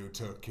Beckman who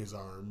took his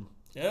arm.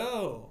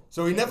 Oh.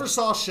 So he never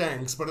saw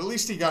Shanks, but at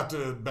least he got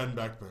to Ben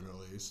Beckman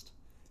at least.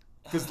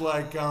 Because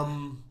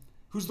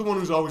who's the one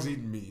who's always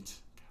eating meat?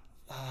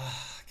 God.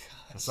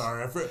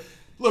 Sorry,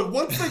 look,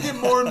 once they get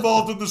more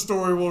involved in the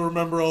story, we'll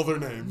remember all their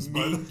names.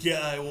 Meat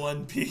guy,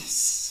 One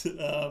Piece.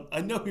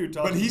 I know who you're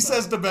talking about. But he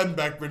says to Ben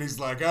Beckman, he's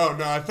like, oh,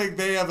 no, I think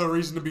they have a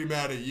reason to be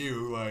mad at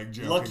you,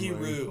 jokingly. Lucky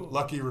Roo.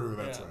 Lucky Roo,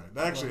 that's right.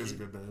 That actually is a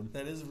good name.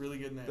 That is a really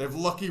good name. They have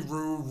Lucky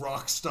Roo,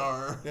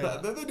 Rockstar. Yeah.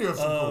 they do have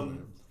some cool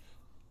names.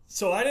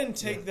 So I didn't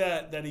take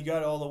that he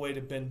got all the way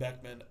to Ben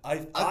Beckman. I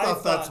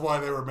thought that's why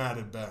they were mad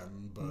at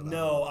Ben. But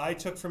no, I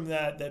took from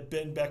that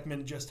Ben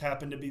Beckman just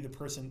happened to be the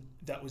person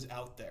that was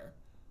out there.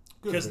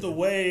 Because the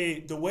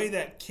way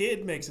that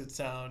Kid makes it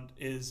sound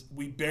is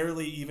we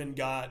barely even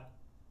got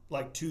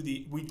to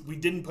the we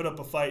didn't put up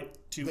a fight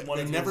to one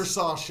of they never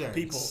saw Shanks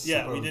people.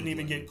 Yeah, we didn't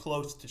even get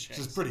close to Shanks.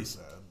 Which is pretty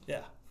sad.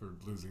 Yeah, for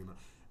losing him,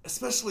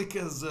 especially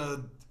because.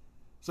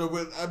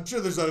 I'm sure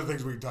there's other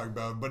things we can talk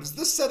about, but is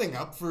this setting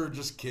up for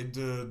just Kid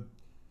to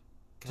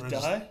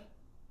die?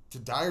 To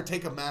die or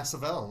take a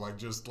massive L?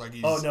 He's.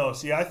 Oh no!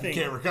 See, I think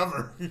he can't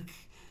recover.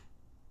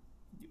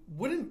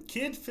 Wouldn't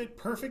Kid fit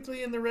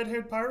perfectly in the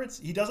Red-Haired Pirates?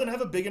 He doesn't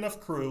have a big enough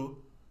crew.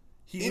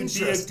 He would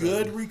be a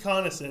good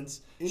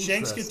reconnaissance.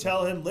 Shanks could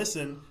tell him,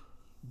 listen,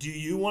 do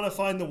you want to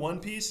find the One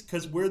Piece?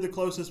 Because we're the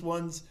closest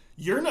ones.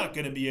 You're not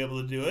going to be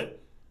able to do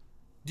it.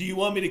 Do you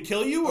want me to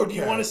kill you, or do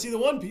you want to see the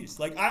One Piece?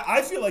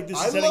 I feel like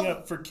this is setting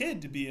up for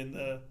Kid to be in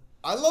the...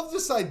 I love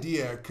this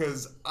idea,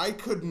 because I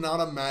could not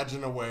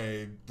imagine a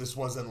way this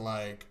wasn't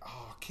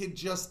Kid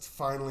just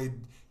finally...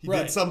 He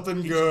did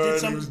something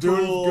good. He was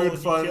doing good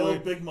finally. He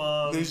killed Big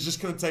Mom. Then he's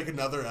just going to take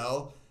another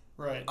L.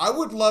 Right. I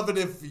would love it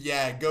if,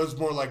 it goes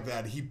more like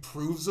that. He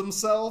proves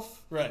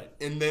himself. Right.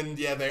 And then,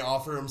 they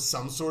offer him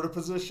some sort of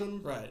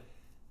position. Right.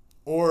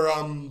 Or,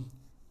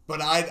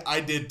 but I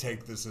did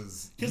take this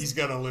as he's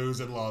going to lose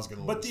and Law's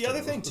going to lose. But the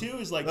other thing, too,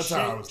 is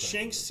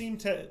Shanks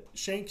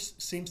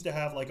seems to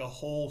have a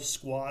whole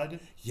squad on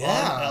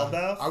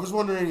Elbaf. I was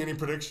wondering, any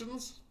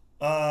predictions?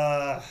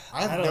 I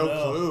have no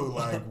clue.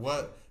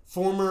 What...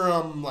 Former,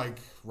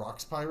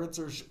 Rocks Pirates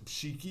or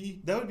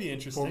Shiki? That would be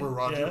interesting. Former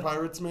Roger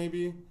Pirates,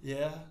 maybe?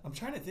 Yeah. I'm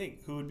trying to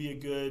think who would be a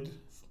good...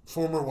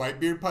 Former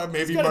Whitebeard Pirate?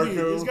 Maybe Marco?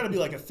 There's got to be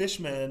a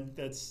fishman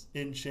that's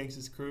in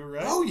Shanks' crew,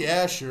 right? Oh,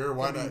 yeah, sure.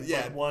 Why not?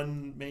 Yeah.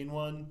 One main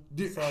one.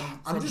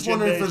 I'm just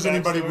wondering if there's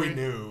anybody we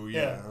knew.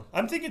 Yeah.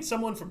 I'm thinking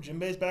someone from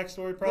Jinbei's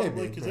backstory,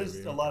 probably, because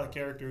there's a lot of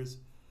characters.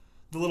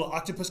 The little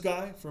octopus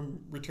guy from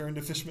Return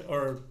to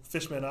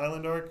Fishman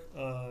Island arc.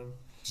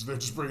 They're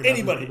just bringing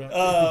anybody.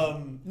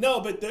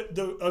 No, but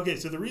okay.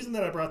 So the reason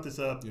that I brought this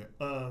up,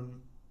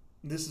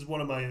 this is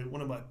one of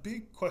my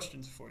big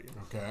questions for you.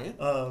 Okay.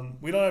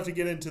 We don't have to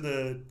get into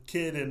the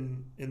kid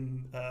and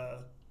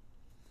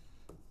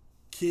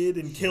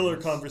killer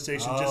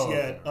conversation just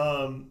yet.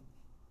 Okay.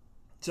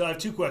 So I have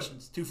two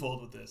questions,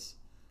 twofold with this.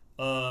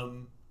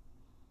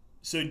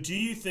 So do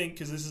you think,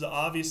 because this is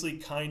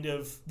obviously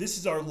this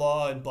is our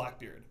Law and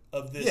Blackbeard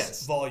of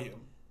this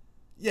volume.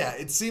 Yeah,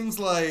 it seems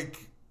like.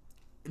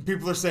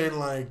 People are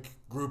saying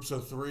groups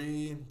of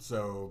 3,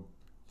 so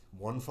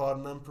one fought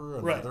an emperor,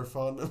 another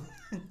fought an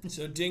emperor.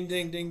 So ding,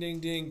 ding, ding, ding,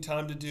 ding,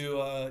 time to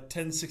do a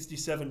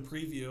 1067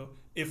 preview.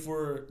 If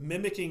we're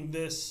mimicking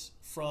this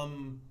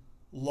from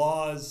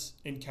Law's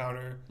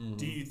encounter,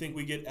 do you think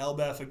we get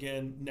Elbaf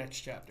again next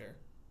chapter?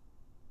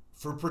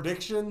 For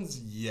predictions,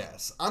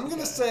 yes. I'm going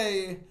to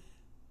say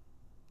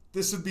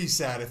this would be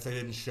sad if they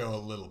didn't show a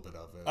little bit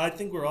of it. I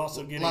think we're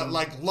also getting...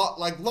 Like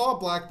Law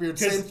Blackbeard,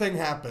 same thing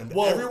happened.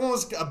 Well, everyone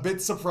was a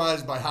bit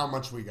surprised by how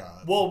much we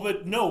got. Well,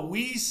 but no,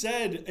 we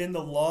said in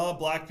the Law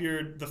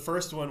Blackbeard, the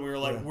first one, we were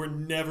like, we're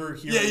never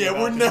hearing about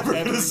we're this never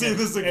ever going to see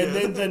this again. And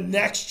then the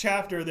next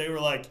chapter, they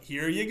were like,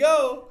 here you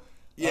go.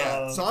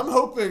 Yeah, so I'm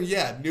hoping,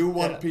 new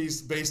One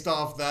Piece based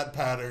off that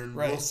pattern.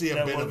 Right. We'll see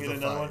a bit of the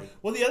fight. One.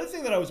 Well, the other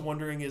thing that I was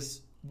wondering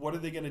is, what are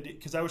they going to do?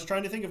 Because I was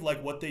trying to think of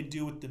like what they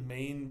do with the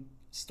main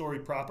story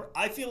proper.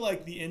 I feel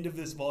like the end of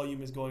this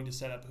volume is going to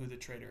set up who the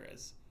traitor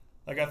is.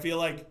 Like, I feel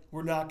like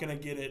we're not going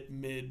to get it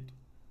mid.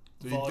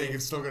 Do you think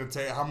it's still going to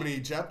take... How many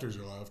chapters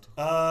are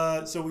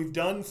left? So we've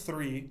done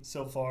 3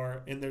 so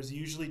far, and there's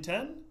usually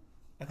 10.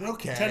 I think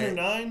okay. 10 or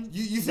 9.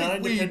 You think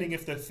 9, depending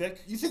if they're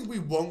thick. You think we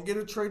won't get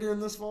a traitor in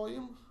this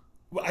volume?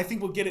 Well, I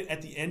think we'll get it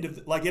at the end of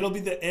it'll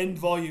be the end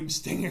volume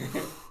stinger.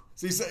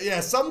 See,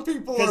 some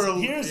people are...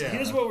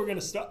 Here's what we're going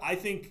to start. I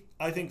think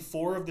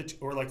 4 of the...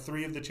 Or like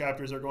 3 of the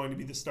chapters are going to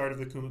be the start of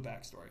the Kuma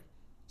backstory.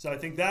 So I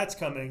think that's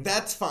coming.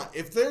 That's fine.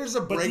 If there's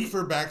a break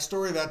for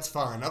backstory, that's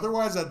fine.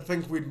 Otherwise, I'd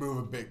think we'd move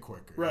a bit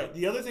quicker. Right.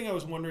 The other thing I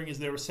was wondering is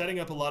they were setting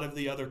up a lot of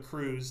the other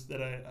crews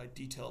that I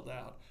detailed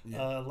out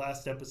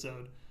last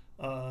episode.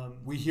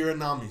 We hear a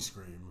Nami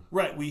scream.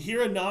 Right. We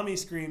hear a Nami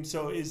scream.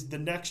 So is the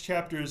next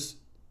chapter's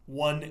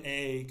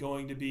 1A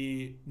going to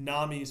be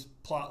Nami's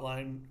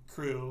plotline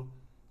crew,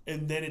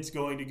 and then it's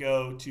going to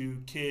go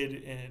to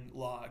Kid and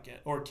Law again,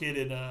 or Kid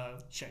and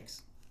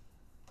Shanks?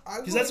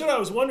 Because that's what I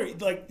was wondering.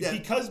 Like,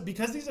 because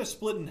these are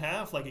split in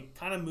half, like it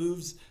kind of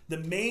moves. The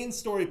main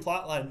story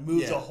plotline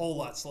moves a whole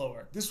lot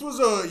slower. This was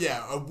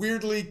a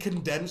weirdly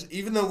condensed,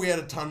 even though we had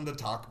a ton to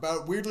talk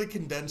about. Weirdly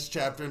condensed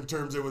chapter in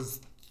terms it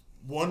was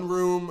one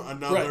room,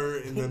 another,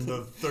 and then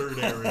the third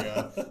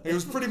area. It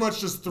was pretty much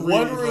just 3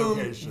 one room,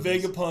 locations.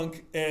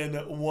 Vegapunk, and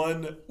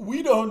one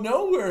we don't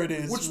know where it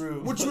is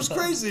room. Which was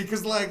crazy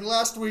because like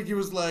last week it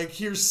was like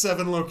here's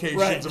 7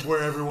 locations of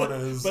where everyone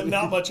is, but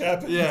not much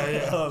happened.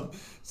 Yeah.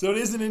 So it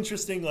is an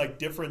interesting like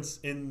difference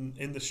in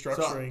the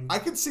structuring. So I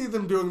could see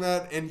them doing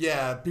that, and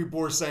people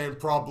were saying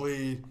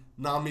probably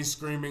Nami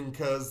screaming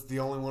because the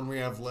only one we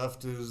have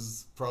left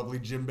is probably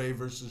Jinbei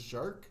versus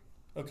Shark.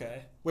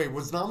 Okay. Wait,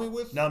 was Nami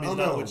with? Nami's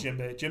not with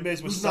Jinbei.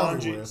 Jinbei's with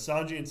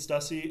Sanji and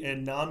Stussy,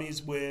 and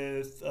Nami's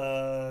with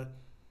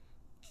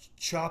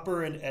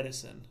Chopper and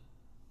Edison.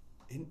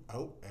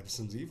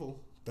 Edison's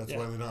evil. That's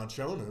why they're not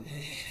showing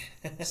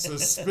it.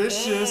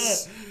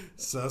 Suspicious.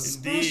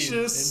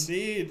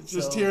 Indeed.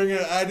 Just hearing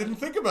it, I didn't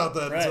think about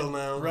that until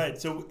now. Right.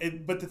 So,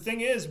 but the thing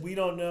is, we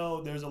don't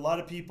know. There's a lot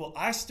of people.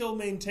 I still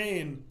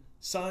maintain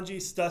Sanji,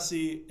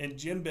 Stussy, and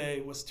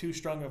Jinbei was too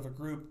strong of a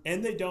group,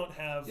 and they don't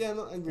have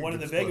one of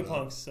the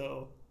Vegapunks.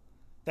 So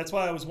that's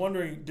why I was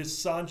wondering: does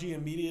Sanji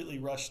immediately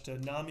rush to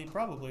Nami?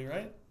 Probably,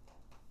 right?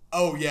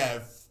 Oh yeah.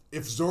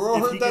 If Zoro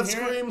heard that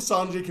scream,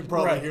 Sanji can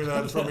probably hear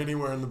that from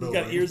anywhere in the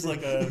building. He's got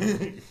ears like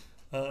a...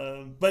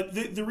 But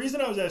the reason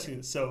I was asking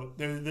this, so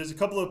there's a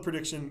couple of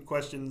prediction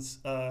questions.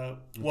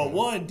 Well,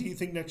 one, do you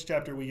think next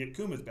chapter we get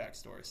Kuma's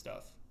backstory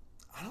stuff?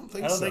 I don't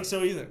think so. I don't think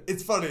so either.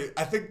 It's funny.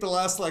 I think the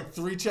last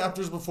 3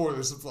 chapters before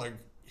this, it's like,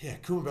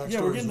 Kuma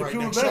backstory we're getting the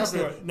Kuma next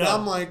backstory. chapter. No. Now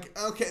I'm like,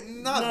 okay,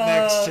 not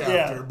next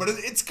chapter, but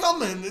it's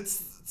coming.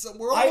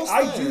 We're almost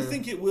there. I do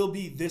think it will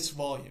be this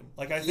volume.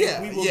 Like, I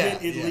think we will get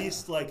at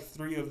least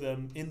 3 of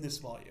them in this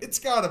volume. It's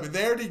gotta be.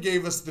 They already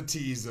gave us the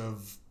tease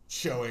of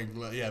showing,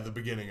 the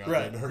beginning of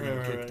it, and her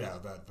getting kicked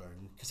out, that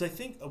thing. Because I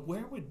think,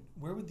 where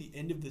would the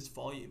end of this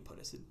volume put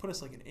us? It put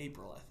us in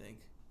April, I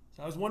think.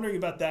 So I was wondering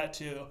about that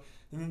too.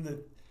 And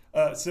then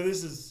so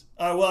this is,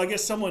 I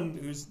guess someone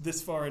who's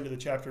this far into the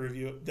chapter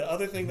review, the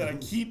other thing that I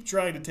keep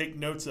trying to take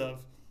notes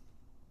of,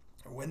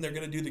 are when they're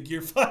going to do the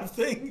Gear 5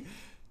 thing.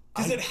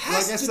 Because it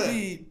has to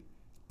be...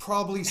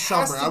 Probably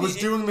summer. I was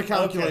doing the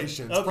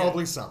calculations. Okay.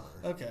 Probably summer.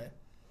 Okay.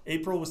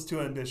 April was too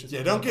ambitious.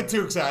 Yeah, don't get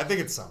too excited. I think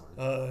it's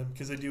summer.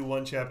 Because they do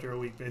 1 chapter a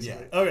week,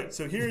 basically. Yeah. Okay,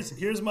 so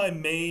here's my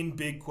main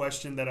big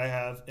question that I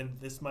have, and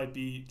this might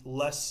be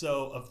less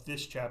so of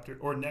this chapter,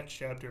 or next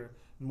chapter,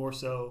 more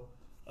so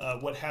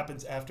what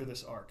happens after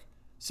this arc.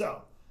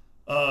 So,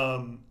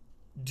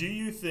 do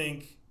you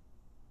think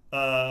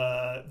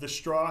the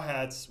Straw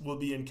Hats will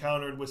be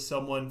encountered with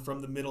someone from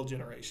the middle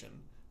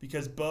generation?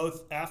 Because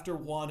both after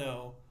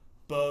Wano,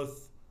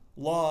 both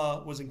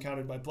Law was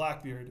encountered by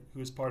Blackbeard, who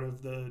is part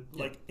of the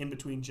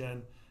in-between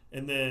gen,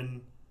 and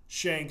then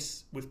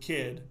Shanks with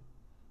Kid.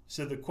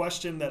 So the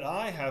question that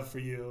I have for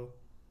you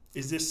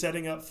is this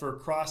setting up for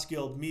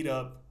cross-guild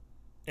meetup,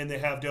 and they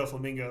have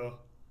Doflamingo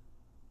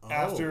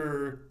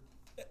after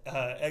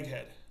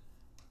Egghead?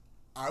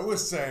 I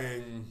was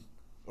saying,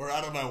 or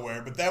I don't know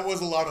where, but that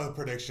was a lot of the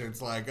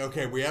predictions.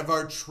 Okay, we have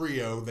our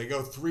trio. They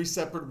go 3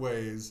 separate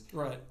ways.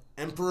 Right.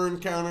 Emperor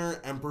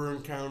encounter.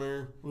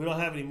 We don't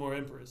have any more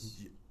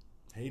Emperors.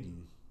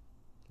 Hayden.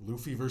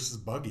 Luffy versus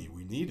Buggy.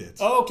 We need it.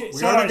 Oh, okay.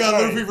 We already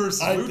got Luffy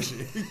versus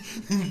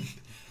Lucci.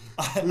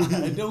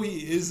 I know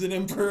he is an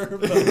Emperor,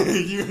 but...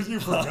 you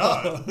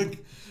forgot.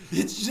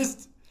 It's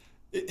just...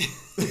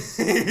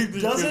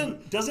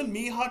 Doesn't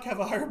Mihawk have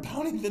a higher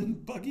bounty than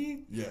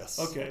Buggy? Yes.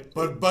 Okay.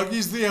 But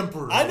Buggy's the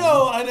emperor. I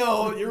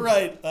know. You're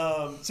right.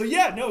 So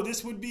yeah, no,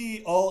 this would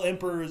be all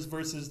emperors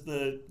versus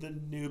the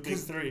new big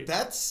three.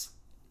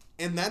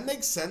 And that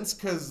makes sense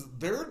because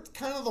they're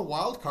kind of the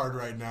wild card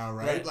right now,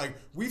 right? Like,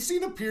 we've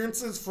seen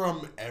appearances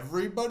from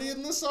everybody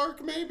in this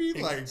arc, maybe.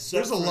 Like,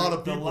 there's a lot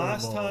of people The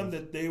last involved. time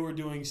that they were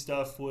doing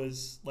stuff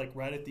was, like,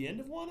 right at the end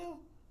of Wano?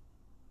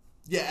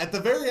 Yeah, at the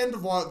very end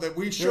of Wano, that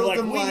we showed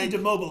them, we need to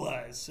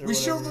mobilize. We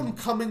showed them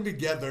coming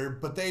together,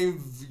 but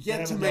they've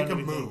yet to make a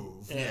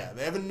move. Yeah,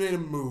 they haven't made a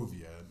move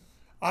yet.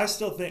 I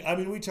still think,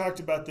 we talked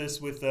about this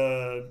with,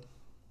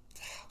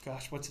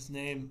 what's his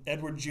name?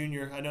 Edward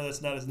Jr. I know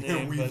that's not his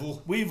name.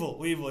 Weevil. But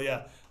Weevil,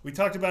 yeah. We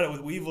talked about it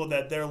with Weevil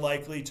that they're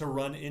likely to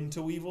run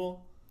into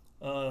Weevil.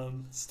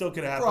 Still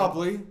could happen.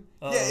 Probably.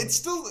 Yeah, it's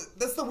still,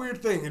 that's the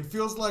weird thing. It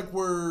feels like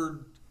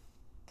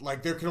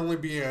there can only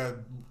be a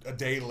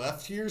day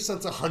left here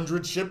since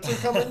 100 ships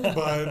are coming,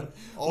 but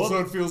also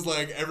it feels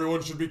like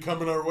everyone should be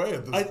coming our way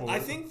at this point. I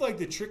think like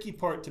the tricky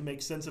part to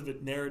make sense of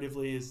it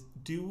narratively is,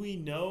 do we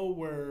know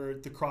where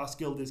the Cross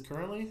Guild is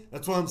currently?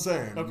 That's what I'm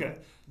saying. Okay.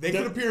 They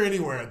could appear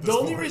anywhere at this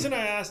point. The only reason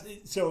I asked,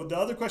 so the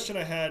other question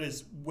I had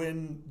is,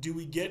 when do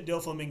we get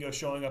Doflamingo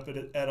showing up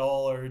at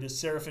all, or does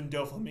Seraphin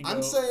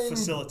Doflamingo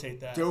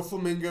facilitate that?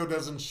 Doflamingo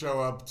doesn't show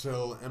up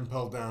till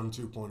Impel Down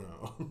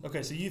 2.0.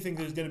 Okay, so you think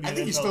there's going to be I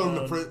think he's still in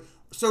the prison.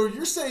 So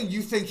you're saying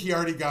you think he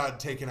already got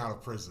taken out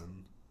of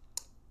prison?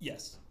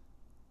 Yes.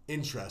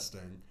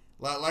 Interesting.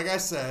 Like I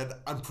said,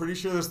 I'm pretty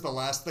sure this is the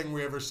last thing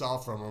we ever saw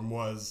from him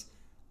was,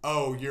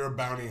 oh, you're a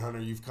bounty hunter,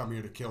 you've come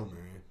here to kill me.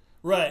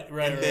 Right.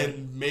 And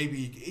then maybe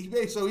he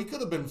could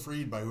have been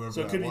freed by whoever that was.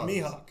 So it could be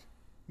Mihawk.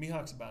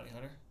 Mihawk's a bounty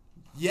hunter.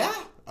 Yeah.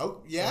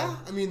 Oh, yeah.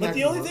 So, but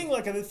the only thing,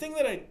 the thing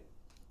that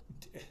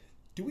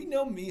do we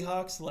know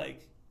Mihawk's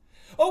like?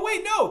 Oh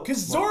wait, no, because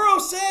Zoro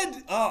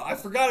said. Oh, I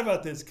forgot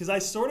about this because I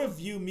sort of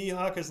view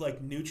Mihawk as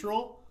like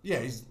neutral. Yeah,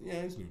 he's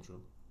neutral.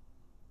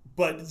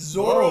 But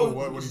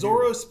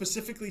Zoro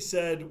specifically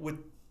said with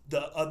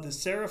the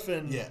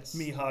Seraphin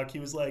Mihawk, he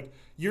was like,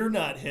 "You're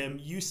not him.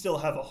 You still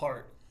have a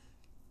heart."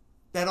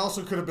 That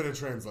also could have been a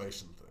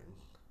translation thing.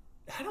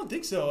 I don't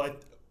think so.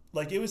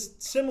 It was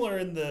similar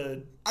in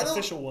the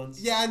official ones.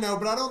 Yeah, I know,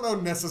 but I don't know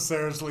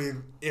necessarily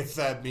if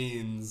that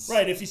means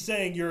right. If he's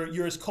saying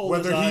you're as cold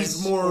whether as ice,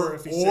 he's more,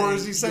 or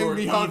is he saying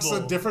Mihawk's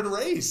evil. a different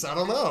race? I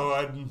don't know.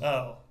 I don't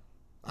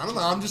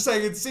know. I'm just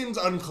saying it seems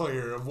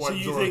unclear of what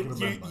Zoro could have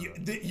meant by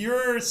that.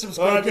 You're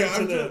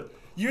subscribing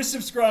You're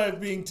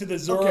subscribing to the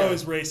Zoro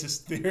is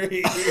racist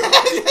theory.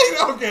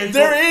 Okay.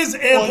 There is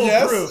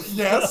ample proof.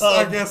 Yes,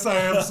 I guess I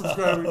am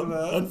subscribing to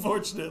that.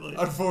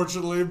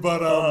 Unfortunately,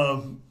 but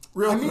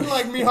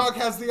like Mihawk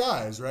has the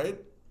eyes, right?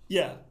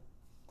 Yeah.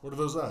 What are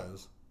those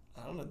eyes?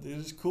 I don't know. They're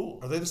just cool.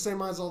 Are they the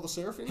same eyes as all the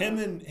Seraphim? Him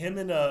and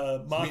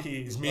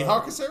Maki. Is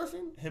Mihawk a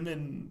Seraphim? Him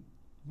and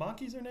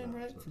Maki's her name,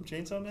 right? From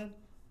Chainsaw Man.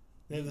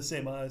 They have the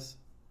same eyes.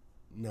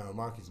 No,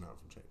 Maki's not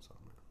from Chainsaw Man.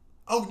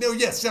 Oh no!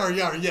 Yes, sorry.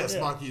 Yes,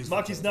 yeah.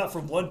 Maki's not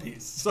from One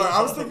Piece. Sorry,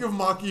 I was thinking of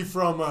Maki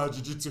from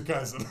Jujutsu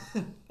Kaisen.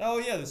 Oh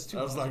yeah, there's two.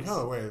 I was like,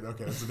 oh wait,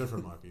 okay, it's a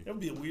different Maki. That would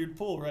be a weird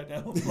pull right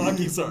now.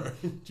 Maki, sorry,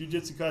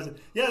 Jujutsu Kaisen.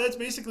 Yeah, that's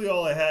basically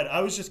all I had.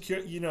 I was just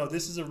curious.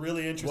 This is a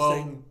really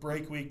interesting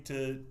break week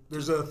to.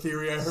 There's a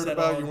theory I heard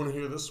about. You want to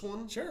hear this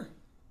one? Sure.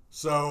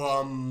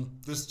 So,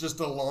 this is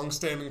just a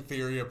long-standing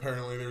theory.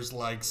 Apparently, there's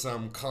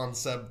some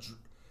concept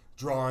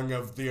drawing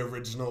of the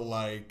original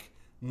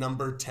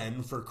number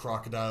 10 for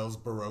Crocodile's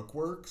Baroque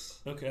works.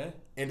 Okay.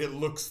 And it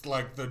looks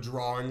like the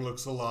drawing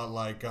looks a lot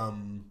like, oh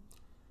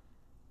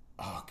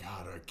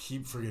God, I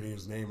keep forgetting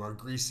his name. Our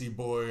greasy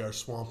boy, our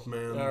swamp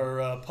man.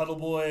 Our puddle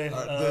boy.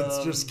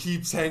 That just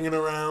keeps hanging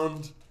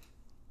around.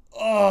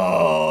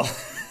 Oh.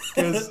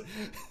 Because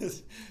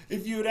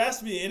if you had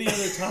asked me any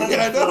other time,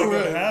 I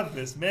would have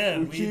this.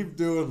 Man, we keep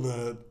doing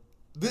that.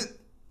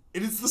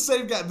 It is the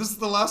same guy. This is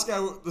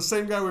the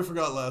same guy we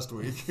forgot last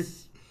week.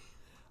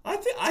 I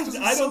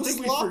don't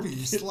think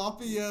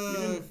sloppy.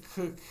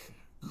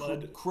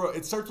 Mud.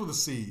 It starts with a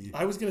C.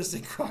 I was gonna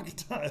say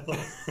crocodile.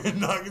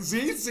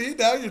 See,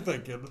 now you're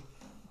thinking.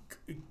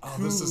 Oh,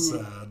 this is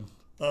sad.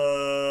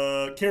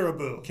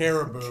 Caribou.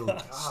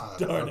 God,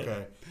 darn okay.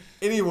 it.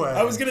 Anyway,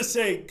 I was gonna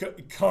say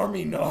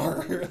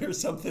Carminar or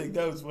something.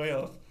 That was way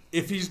off.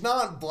 If he's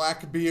not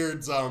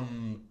Blackbeard's,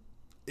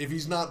 if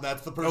he's not,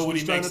 that's the person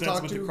he's trying to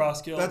talk to. The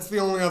Cross Guild? That's the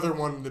only other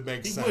one that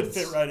makes sense. He would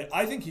fit right in.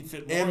 I think he'd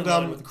fit more in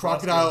line with the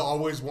Crocodile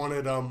always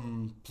wanted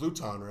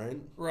Pluton, right?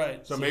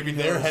 Right. So maybe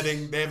they're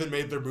heading. They haven't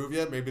made their move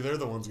yet. Maybe they're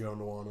the ones going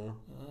to Wano.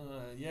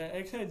 Yeah,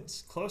 actually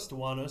it's close to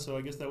Wano, so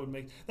I guess that would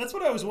make. That's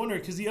what I was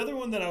wondering, because the other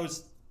one that I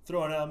was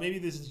throwing out, maybe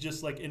this is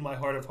just in my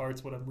heart of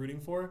hearts what I'm rooting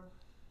for,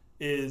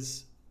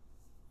 is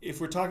if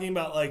we're talking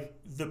about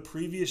the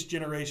previous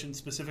generation,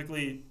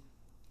 specifically,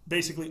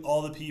 basically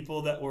all the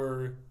people that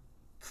were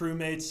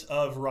crewmates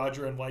of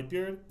Roger and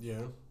Whitebeard,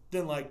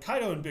 then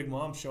Kaido and Big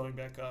Mom showing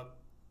back up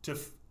to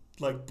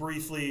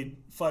briefly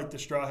fight the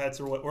Straw Hats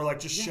or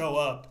just show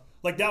up.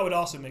 Like, that would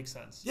also make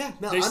sense. Yeah,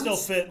 no, they still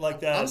fit like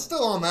that. I'm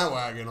still on that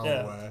wagon all the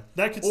way.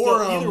 That could still,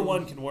 either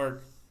one can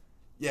work.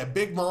 Yeah,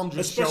 Big Mom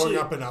just Especially,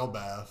 showing up in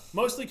Elbath.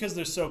 Mostly because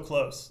they're so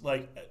close.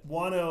 Like,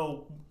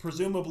 Wano,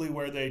 presumably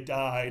where they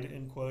died,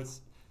 in quotes,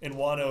 and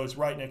Wano is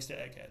right next to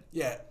Egghead.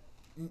 Yeah.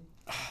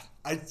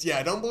 I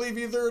don't believe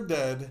either are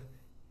dead.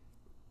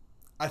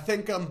 I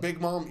think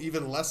Big Mom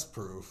even less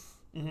proof.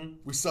 Mm-hmm.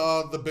 We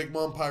saw the Big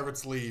Mom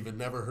pirates leave and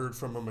never heard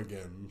from them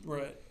again.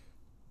 Right.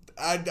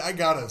 I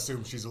gotta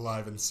assume she's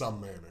alive in some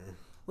manner.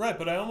 Right,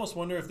 but I almost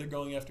wonder if they're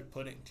going after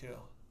Pudding, too.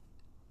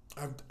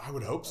 I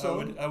would hope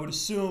so. I would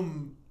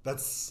assume...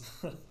 That's...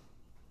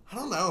 I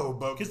don't know,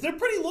 but... Because they're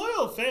pretty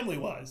loyal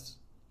family-wise.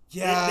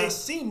 Yeah. They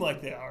seem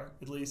like they are,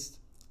 at least.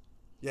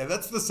 Yeah,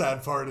 that's the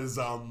sad part is,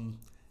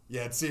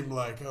 it seemed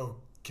like,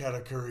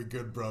 Katakuri,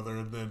 good brother,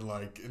 and then,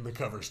 like, in the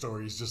cover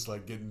story, he's just,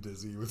 like, getting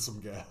dizzy with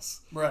some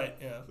gas. Right,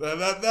 yeah.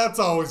 That's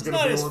always going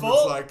to be one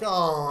that's like,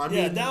 I mean...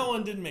 Yeah, that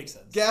one didn't make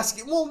sense.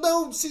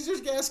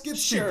 Caesar's gas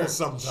gets people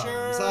sometimes.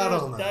 Sure, I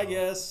don't know. I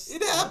guess.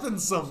 It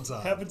happens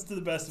sometimes. Happens to the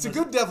best of us. It's a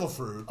good devil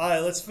fruit. All right,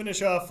 let's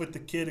finish off with the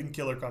kid and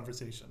killer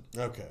conversation.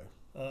 Okay.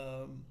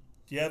 Do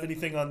you have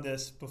anything on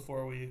this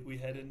before we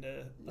head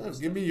into...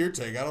 give me your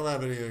take. I don't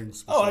have anything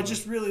specific. Oh, I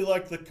just really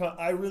like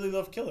I really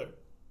love Killer.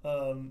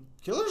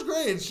 Killer's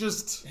great. It's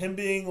just him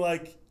being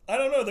like, I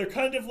don't know, they're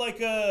kind of like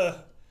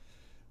a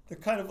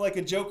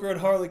Joker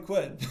and Harley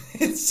Quinn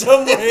in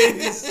some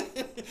ways.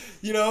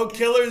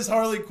 Killer's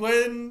Harley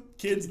Quinn,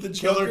 kid's the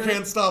Joker. Killer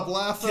can't stop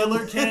laughing.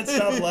 Killer can't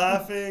stop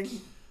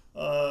laughing.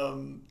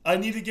 I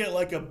need to get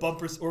like a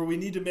bumper, or we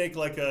need to make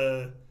like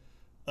a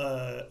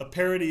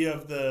parody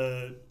of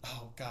the,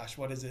 oh gosh,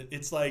 what is it?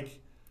 It's like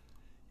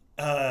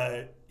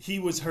he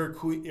was her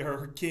queen,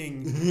 her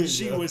king.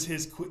 She was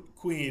his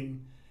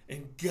queen.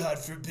 And God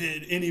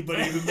forbid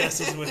anybody who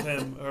messes with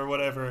him or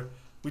whatever.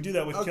 We do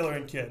that with Killer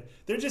and Kid.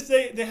 They're just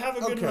they have a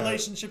good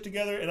relationship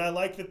together, and I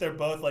like that they're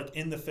both like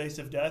in the face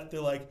of death.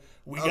 They're like,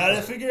 we gotta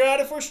figure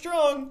out if we're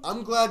strong.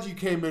 I'm glad you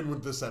came in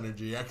with this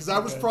energy, because I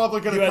was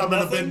probably gonna come in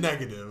a bit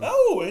negative.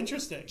 Oh,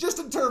 interesting. Just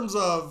in terms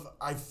of,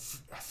 I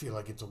feel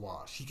like it's a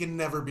wash. He can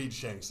never beat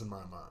Shanks in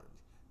my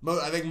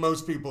mind. I think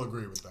most people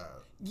agree with that.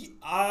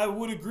 I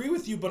would agree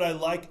with you, but I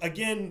like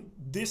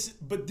this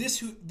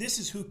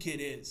is who Kid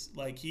is.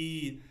 Like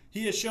he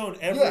has shown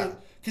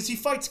because he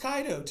fights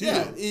Kaido too.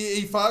 Yeah,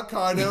 he fought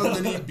Kaido and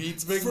then he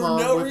beats Big Mom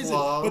for no with reason.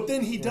 love. But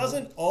then he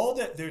doesn't. All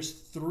that there's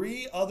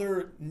 3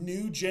 other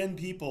new gen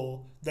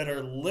people that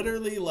are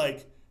literally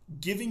like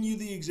giving you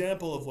the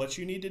example of what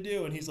you need to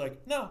do, and he's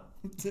like, no,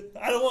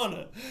 I don't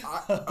want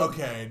to.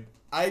 Okay.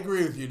 I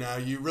agree with you now.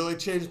 You really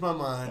changed my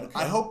mind. Okay.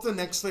 I hope the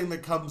next thing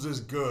that comes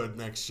is good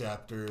next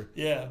chapter.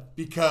 Yeah.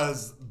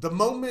 Because the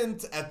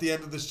moment at the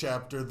end of this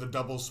chapter, the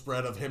double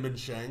spread of him and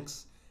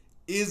Shanks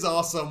is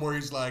awesome, where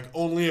he's like,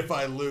 only if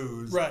I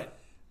lose. Right.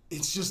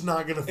 It's just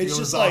not going to feel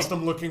as like,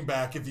 awesome looking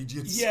back if he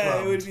gets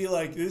scrubbed. It would be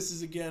like, this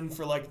is again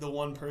for like the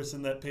one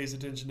person that pays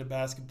attention to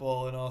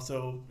basketball and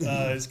also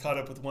is caught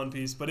up with One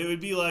Piece. But it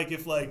would be like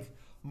if like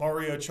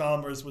Mario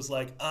Chalmers was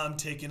like, I'm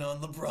taking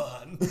on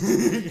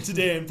LeBron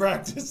today in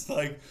practice.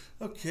 Like,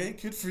 okay,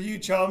 good for you,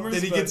 Chalmers.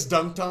 Then he gets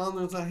dunked on,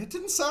 and it's like, it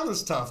didn't sound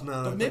as tough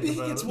now. But maybe he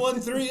gets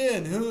 1-3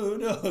 in. Who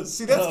knows?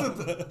 See,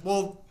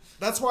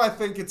 that's why I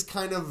think it's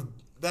kind of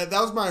that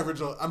was my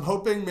original. I'm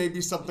hoping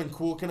maybe something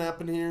cool can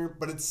happen here,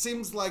 but it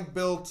seems like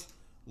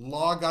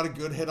Law got a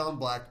good hit on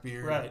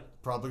Blackbeard. Right.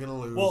 Probably gonna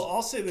lose. Well,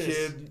 I'll say this.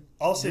 Kid,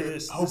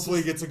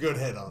 Hopefully gets a good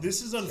hit on.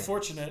 This is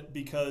unfortunate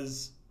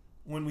because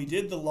when we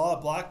did the Law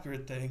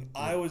Blackbeard thing,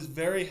 I was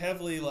very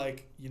heavily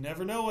like, you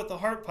never know what the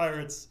Heart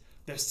Pirates,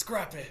 they're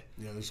scrappy.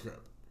 Yeah, they're scrappy.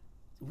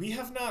 We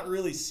have not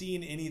really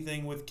seen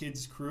anything with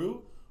Kid's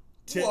crew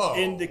to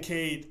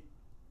indicate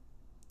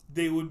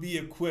they would be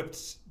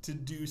equipped to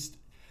do...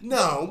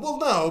 No,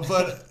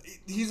 but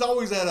he's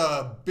always had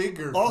a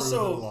bigger crew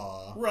than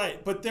Law.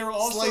 Right, but they're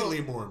also...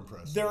 Slightly more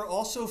impressive. They're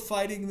also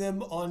fighting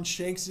them on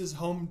Shanks'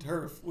 home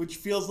turf, which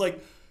feels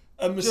like...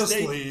 A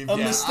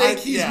mistake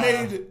he's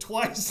made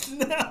twice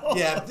now.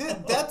 Yeah,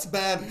 that's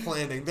bad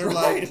planning. They're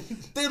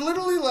they're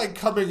literally like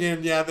coming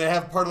in. Yeah, they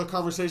have part of the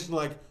conversation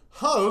like,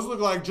 those look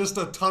like just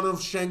a ton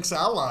of Shanks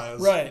allies.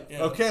 Right.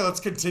 Yeah. Okay, let's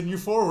continue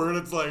forward.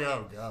 It's like,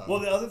 oh god. Well,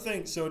 the other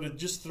thing, so to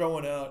just throw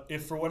it out,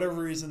 if for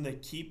whatever reason they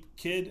keep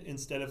Kid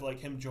instead of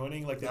like him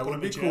joining, like they put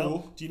him in jail.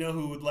 Cool. Do you know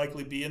who would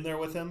likely be in there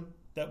with him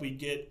that we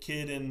get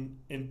Kid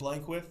in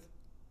blank with?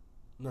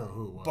 No,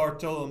 who? What?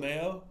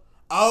 Bartolomeo.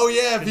 Oh,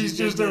 yeah, if he's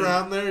just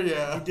around there,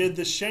 yeah. He did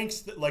the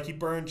Shanks, like he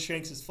burned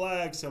Shanks'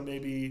 flag, so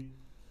maybe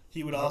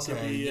he would also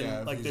be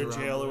in like their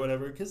jail or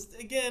whatever. Because,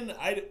 again,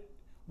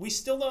 we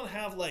still don't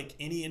have like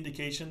any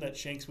indication that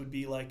Shanks would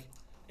be like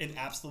an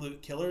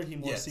absolute killer. He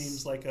more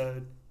seems like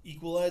a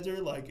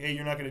equalizer, like, hey,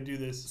 you're not going to do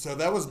this. So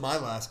that was my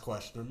last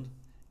question.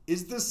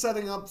 Is this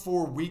setting up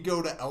for we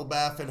go to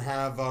Elbath and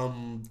have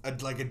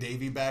a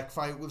Davy back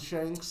fight with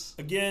Shanks?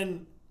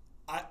 Again...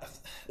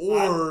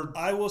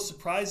 I will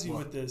surprise you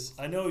with this.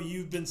 I know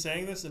you've been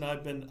saying this, and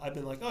I've been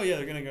like, oh yeah,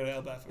 they're gonna go to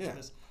Elbath after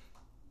this.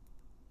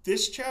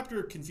 This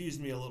chapter confused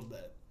me a little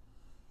bit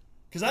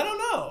Because I don't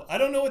know. I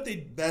don't know what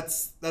they...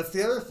 That's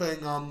the other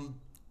thing.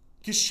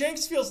 Because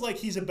Shanks feels like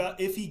he's about...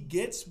 If he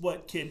gets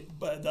what kid...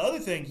 But the other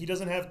thing, he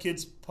doesn't have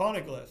Kid's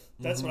poneglyph.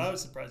 That's what I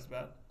was surprised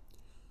about.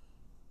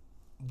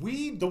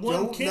 We the one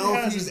don't Kid know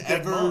if has he's is Big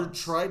ever Mom.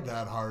 tried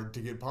that hard to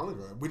get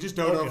poneglyph. We just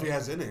don't know if he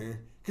has any.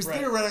 Because Right.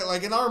 theoretically,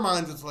 like in our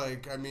minds, it's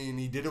like, I mean,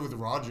 he did it with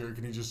Roger.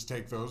 Can he just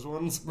take those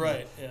ones?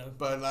 Right, yeah.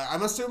 But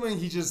I'm assuming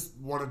he just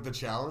wanted the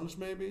challenge,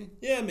 maybe?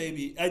 Yeah,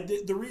 maybe.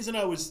 The reason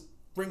I was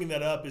bringing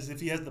that up is if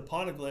he has the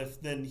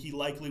poneglyph, then he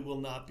likely will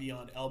not be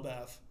on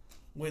Elbaf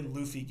when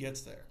Luffy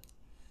gets there.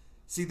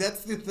 See,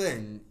 that's the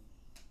thing.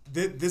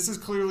 This is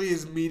clearly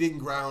his meeting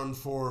ground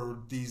for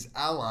these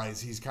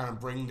allies he's kind of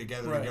bringing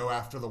together to go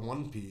after the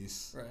One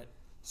Piece. Right.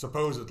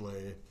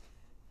 Supposedly.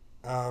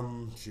 What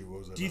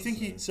was I Do you about think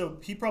to say? so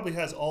he probably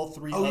has all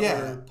three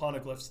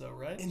poneglyphs though,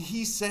 right? And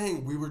he's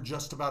saying we were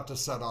just about to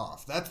set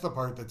off. That's the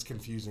part that's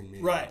confusing me.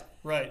 Right.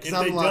 If they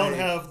I'm don't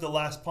have the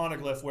last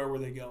poneglyph, where were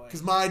they going?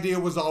 Because my idea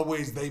was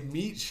always they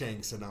meet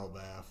Shanks in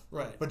Elbaf.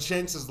 Right. But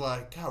Shanks is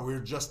like, God, we were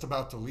just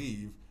about to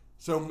leave.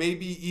 So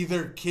maybe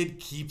either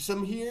Kid keeps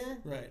him here.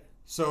 Right.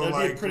 So That'd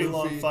like be a pretty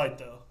Luffy, long fight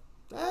though.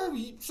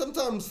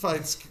 Sometimes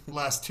fights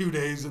last 2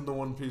 days in the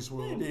One Piece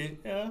world. Maybe,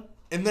 yeah.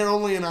 And they're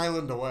only an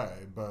island away,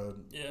 but...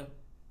 Yeah.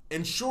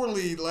 And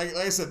surely, like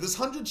I said, this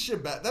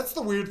 100-ship battle... That's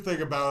the weird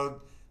thing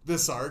about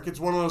this arc. It's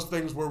one of those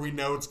things where we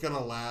know it's going to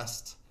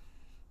last...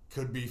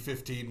 Could be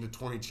 15 to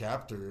 20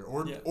 chapter.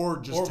 Or just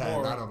or 10.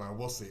 more. I don't know.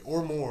 We'll see.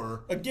 Or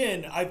more.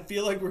 Again, I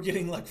feel like we're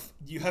getting like...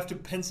 You have to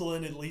pencil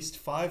in at least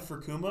 5 for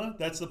Kuma.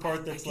 That's the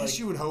part that's I guess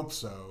you would hope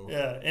so.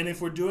 Yeah, and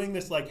if we're doing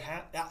this like...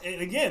 And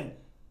again...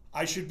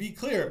 I should be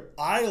clear.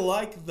 I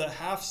like the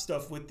half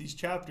stuff with these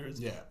chapters.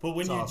 Yeah, but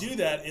when you do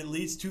that, it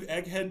leads to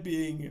Egghead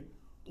being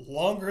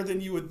longer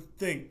than you would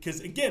think.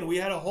 Because again, we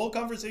had a whole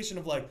conversation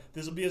of like,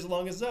 this will be as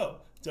long as Zoe.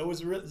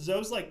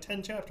 Zoe's like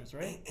 10 chapters,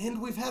 right?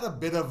 And we've had a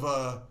bit of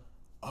a...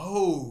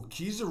 Oh,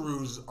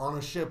 Kizaru's on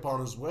a ship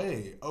on his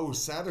way. Oh,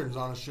 Saturn's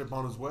on a ship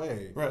on his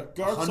way. Right.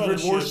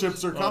 100 more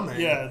ships are coming.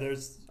 Yeah,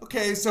 there's...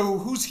 Okay, so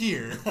who's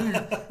here?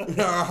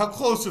 How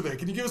close are they?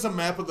 Can you give us a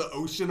map of the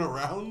ocean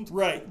around?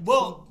 Right.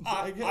 Well,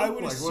 I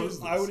would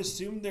like,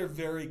 assume they're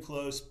very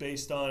close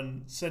based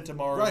on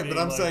Sentomaru. Right, but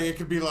I'm like, saying it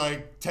could be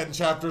like 10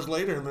 chapters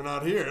later and they're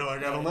not here.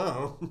 Like, I don't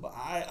know.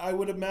 I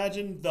would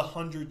imagine the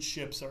 100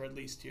 ships are at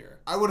least here.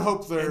 I would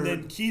hope they're... And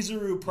then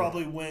Kizaru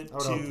probably went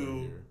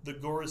to the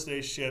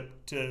Gorosei ship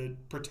to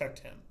protect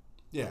him.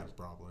 Yeah,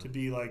 probably. To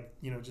be like,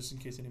 just in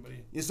case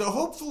anybody... Yeah, so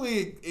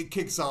hopefully it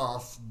kicks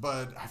off,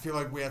 but I feel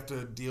like we have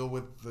to deal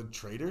with the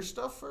traitor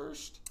stuff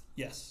first?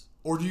 Yes.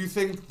 Or do you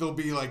think there'll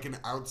be like an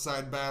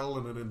outside battle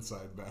and an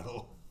inside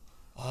battle?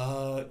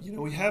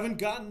 We haven't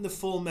gotten the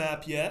full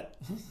map yet.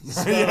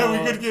 So, yeah,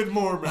 we could get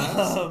more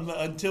maps.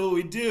 Until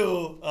we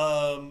do,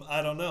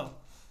 I don't know.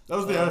 That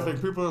was the other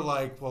thing. People are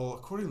like, well,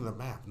 according to the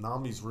map,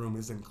 Nami's room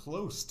isn't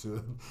close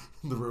to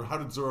the room. How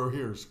did Zoro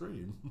hear her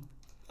scream?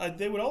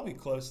 They would all be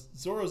close.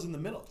 Zoro's in the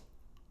middle.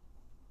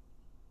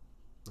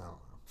 I don't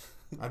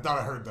know. I thought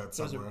I heard that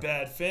somewhere. Those are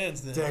bad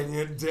fans then. Dang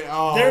it.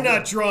 They're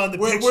not drawing the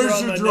picture where's on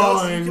your my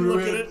drawing? notes. You can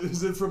look at it.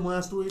 Is it from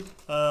last week?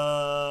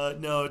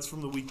 No, it's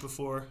from the week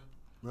before.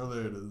 No,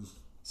 there it is.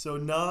 So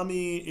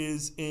Nami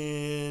is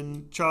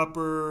in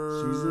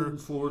Chopper. She's in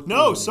fourth.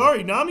 No,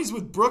 sorry. Nami's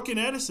with Brooke and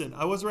Edison.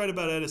 I was right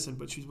about Edison,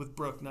 but she's with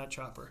Brooke, not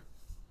Chopper.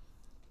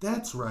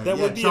 That's right. That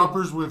would be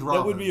Chopper's with Robin.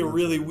 That would be a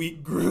really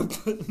weak group.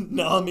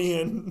 Nami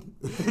and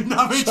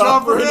Nami,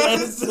 Chopper, and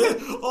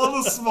Edison.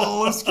 All the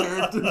smallest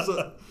characters.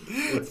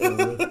 That's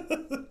funny.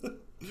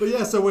 But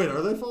yeah, so wait,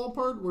 are they fall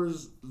apart?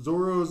 Where's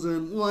Zoro's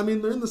in? Well, I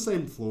mean, they're in the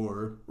same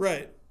floor.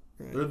 Right.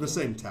 They're in the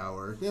same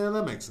tower. Yeah,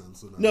 that makes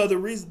sense. No, the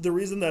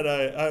reason that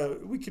I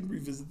we can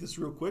revisit this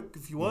real quick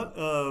if you want.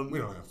 We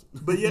don't have to.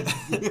 But yeah,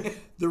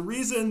 the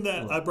reason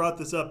that I brought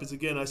this up is,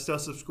 again, I still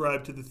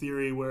subscribe to the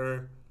theory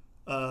where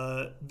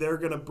they're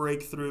going to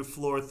break through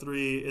floor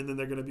 3 and then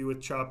they're going to be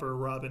with Chopper,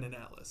 Robin, and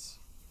Atlas.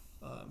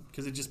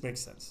 Because it just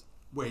makes sense.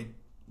 Wait,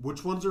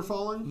 which ones are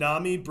falling?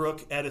 Nami,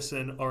 Brooke,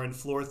 Edison are in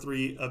floor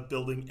 3 of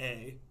building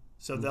A.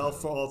 So they'll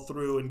fall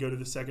through and go to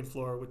the second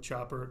floor with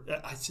Chopper.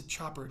 I said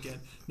Chopper again.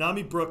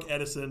 Nami, Brooke,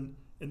 Edison,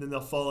 and then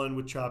they'll fall in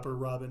with Chopper,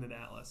 Robin, and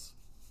Atlas.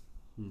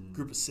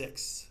 Group of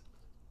 6.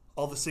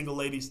 All the single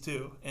ladies,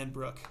 too, and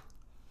Brooke.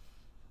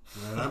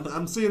 Right,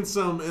 I'm seeing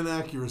some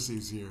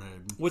inaccuracies here,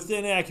 Hayden. What's the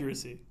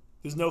inaccuracy?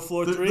 There's no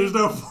floor 3? There's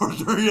no floor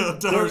 3 on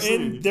Tower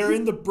C. They're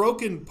in the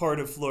broken part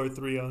of floor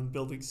 3 on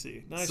building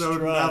C. Nice so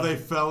try. now they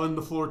fell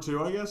into floor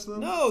 2, I guess, then?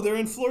 No, they're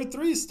in floor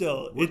 3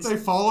 still. Weren't they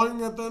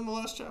falling at the end of the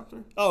last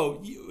chapter?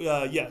 Oh,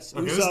 yes.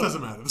 Okay, this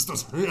doesn't matter.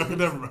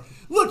 Never mind.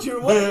 Look,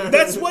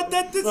 that's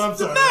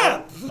the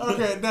map.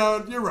 Okay,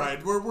 no, you're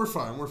right. We're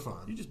fine. We're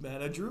fine. You're just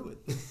mad I drew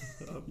it.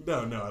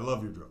 No, I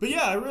love your drawing. But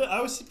yeah,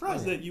 I was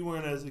surprised that you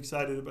weren't as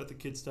excited about the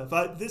kid stuff.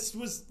 This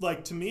was,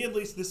 like, to me at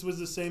least, this was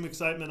the same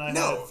excitement I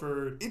had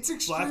for it's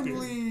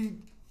extremely...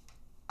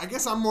 I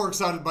guess I'm more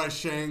excited by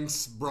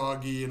Shanks,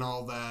 Broggy, and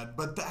all that,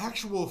 but the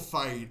actual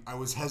fight I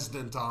was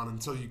hesitant on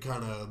until you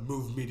kind of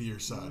moved me to your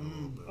side a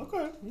little bit.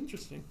 Okay,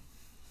 interesting.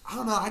 I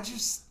don't know,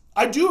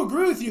 I do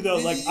agree with you though.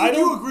 Like You I do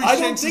don't agree I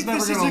don't Shanks think is never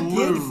this is a gonna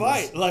good lose.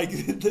 fight. Like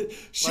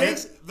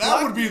Shanks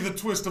that would be the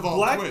twist of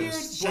all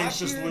twists. Shanks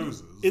just Blackbeard,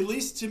 loses. At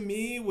least to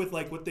me, with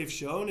like what they've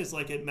shown, is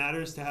like it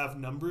matters to have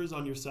numbers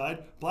on your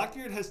side.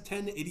 Blackbeard has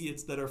 10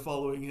 idiots that are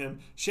following him.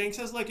 Shanks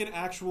has like an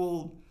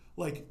actual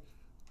like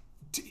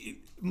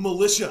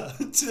militia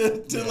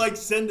to like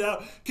send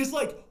out, because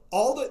like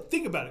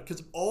think about it,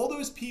 because all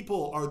those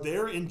people are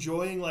there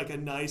enjoying like a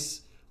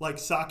nice like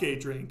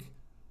sake drink.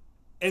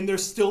 And they're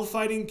still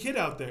fighting Kid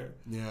out there.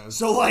 Yeah.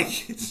 So, like,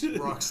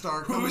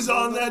 Rockstar who's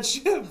on that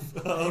ship?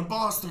 Hey,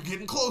 boss, they're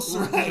getting closer.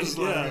 Right, Just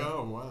like,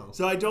 oh, wow.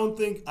 So I don't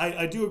think...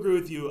 I do agree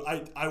with you.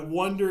 I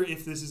wonder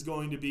if this is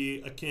going to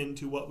be akin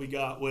to what we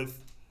got with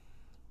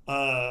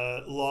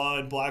Law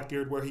and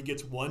Blackbeard, where he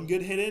gets one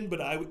good hit in, but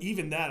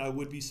even that, I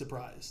would be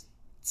surprised.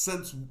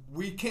 Since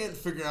we can't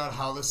figure out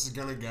how this is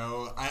going to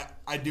go,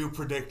 I do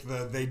predict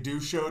that they do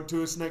show it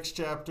to us next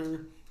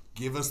chapter,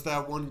 give us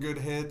that one good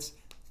hit,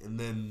 and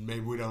then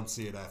maybe we don't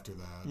see it after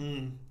that.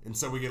 And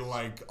so we get,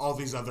 like, all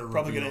these other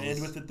Probably reveals. going to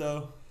end with it,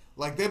 though.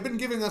 Like, they've been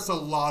giving us a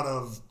lot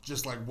of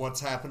just, like, what's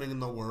happening in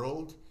the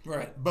world.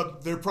 Right.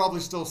 But they're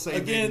probably still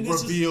saving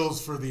reveals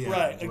for the end.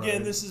 Right.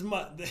 Again, this is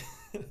my...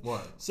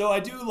 What? So I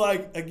do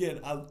like, again,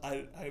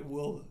 I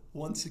will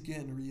once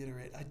again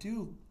reiterate, I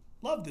do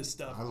love this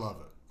stuff. I love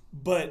it.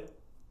 But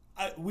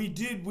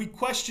we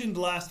questioned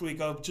last week.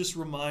 I'll just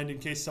remind in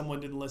case someone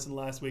didn't listen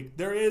last week.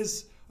 There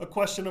is a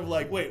question of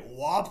like, wait,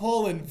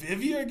 Walpole and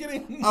Vivi are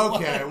getting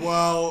Okay,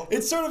 well,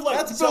 it's sort of like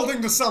that's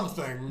building to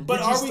something.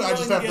 But are we going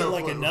to get no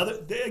like clue. another?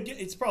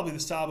 It's probably the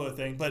Sabo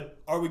thing. But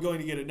are we going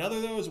to get another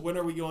of those? When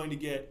are we going to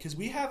get? Because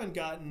we haven't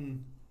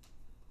gotten.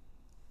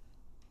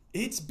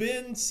 It's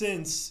been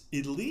since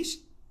at least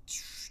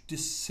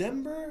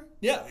December.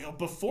 Yeah,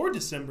 before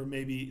December,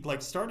 maybe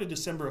like start of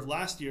December of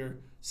last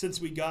year.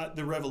 Since we got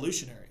the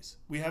Revolutionaries,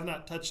 we have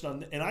not touched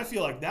on, and I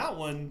feel like that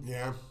one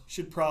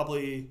should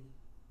probably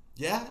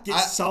get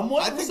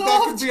somewhat I think resolved.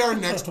 that could be our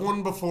next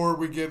one before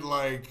we get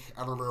like,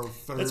 I don't know,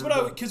 third. That's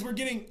what because we're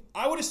getting.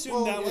 I would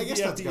assume that would be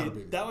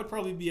be that would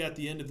probably be at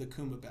the end of the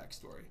Kuma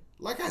backstory.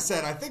 Like I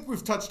said, I think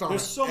we've touched on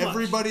so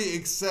everybody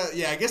except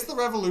I guess the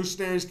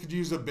Revolutionaries could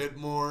use a bit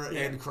more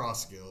and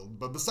Cross Guild,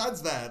 but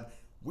besides that,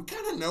 we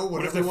kind of know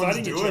what if they're everyone's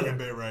fighting each doing other? a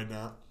bit right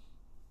now.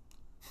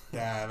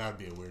 Yeah, that'd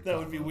be a weird. That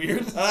would be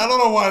weird. I don't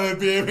know why they'd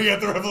be aiming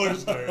at the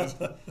Revolutionaries.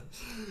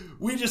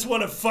 We just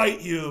want to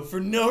fight you for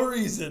no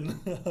reason.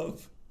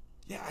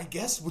 Yeah, I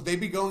guess would they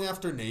be going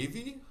after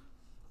Navy?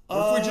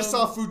 Or if we just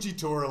saw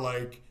Fujitora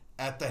like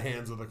at the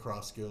hands of the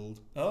Cross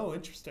Guild? Oh,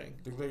 interesting.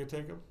 Think they could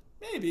take him?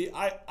 Maybe.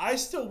 I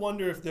still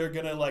wonder if they're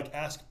gonna like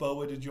ask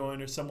Boa to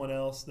join or someone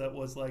else that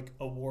was like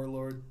a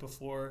warlord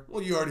before.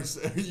 Well, you already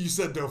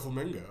said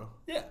Doflamingo.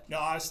 Yeah. No,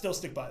 I still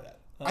stick by that.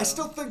 I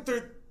still think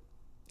they're.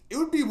 It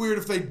would be weird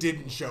if they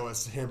didn't show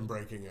us him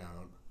breaking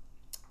out.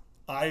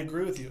 I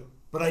agree with you.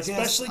 But I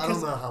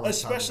don't know how much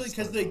especially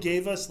because they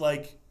gave us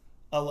like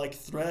a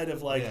thread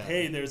of like,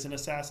 hey, there's an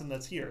assassin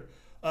that's here.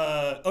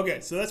 Okay,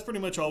 so that's pretty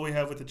much all we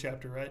have with the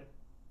chapter, right?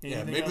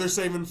 Anything maybe else? they're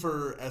saving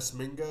for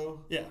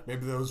Esmingo. Yeah.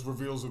 Maybe those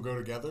reveals will go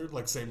together,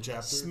 like same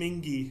chapter.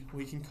 Smingy,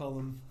 we can call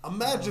him.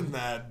 Imagine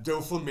that.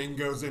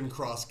 Doflamingo's in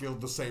Cross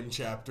Guild the same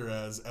chapter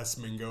as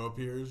Esmingo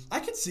appears. I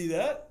could see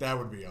that. That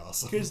would be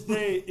awesome. Because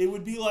it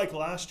would be like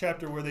last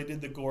chapter where they did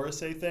the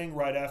Gorosei thing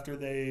right after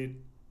they...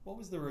 What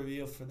was the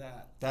reveal for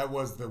that? That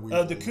was the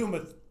weevil. The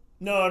Kuma...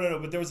 No,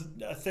 but there was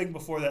a thing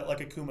before that,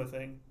 like a Kuma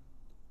thing.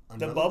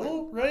 Another the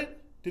bubble, right?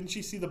 Didn't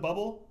she see the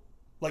bubble?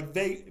 Like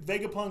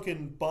Vegapunk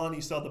and Bonnie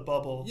saw the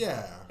bubble.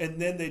 Yeah.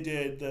 And then they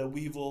did the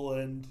Weevil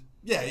and...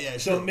 Yeah,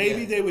 So sure.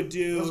 maybe they would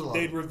do...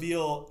 They'd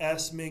reveal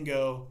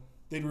Esmingo.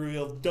 They'd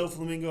reveal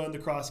Doflamingo and the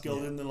Cross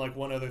Guild and then like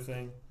one other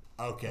thing.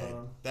 Okay.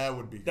 That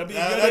would be...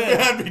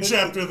 That'd be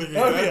chapter of the year.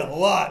 That would be a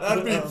lot.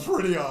 That'd be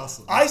pretty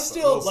awesome. I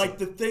still... like,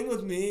 the thing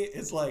with me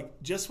is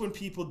like, just when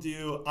people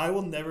do... I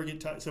will never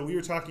get tired. So we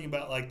were talking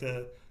about like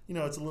the...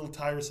 it's a little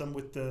tiresome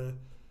with the...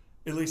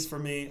 At least for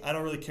me, I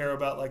don't really care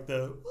about like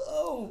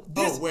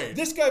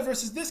this guy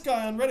versus this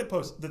guy on Reddit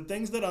posts. The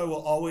things that I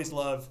will always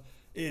love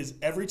is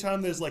every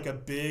time there's like a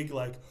big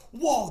like,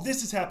 whoa,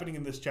 this is happening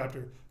in this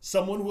chapter.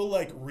 Someone will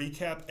like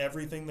recap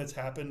everything that's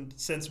happened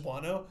since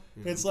Wano.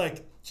 And it's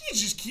like, you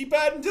just keep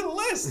adding to the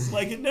list.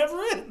 Like it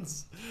never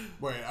ends.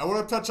 Wait, I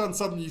want to touch on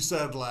something you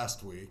said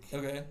last week.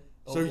 Okay.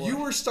 So you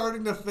were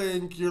starting to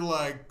think, you're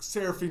like,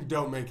 Seraphine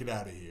don't make it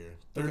out of here.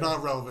 They're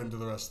not relevant to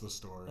the rest of the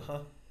story. Uh-huh.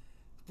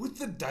 With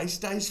the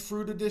Dice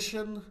Fruit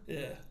edition,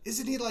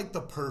 isn't he like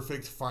the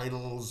perfect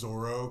final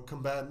Zoro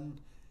combatant?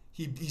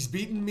 He's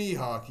beaten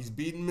Mihawk, he's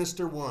beaten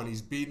Mr. One,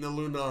 he's beaten a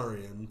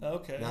Lunarian.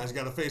 Okay. Now he's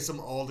got to face them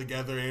all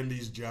together and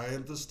he's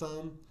giant this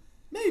time?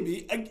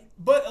 Maybe.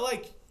 But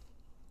like,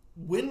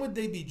 when would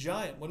they be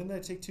giant? Wouldn't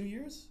that take 2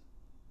 years?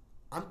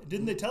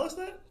 Didn't they tell us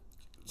that?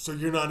 So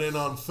you're not in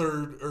on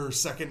third or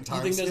second time?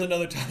 You think there's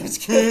another time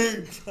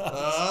skip?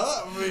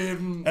 I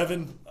mean...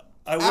 Evan...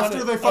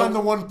 After they find the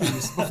One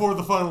Piece, before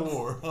the final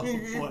war. Oh,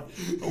 boy.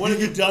 I want to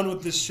get done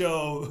with this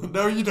show.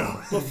 No, you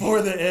don't.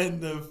 Before the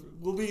end of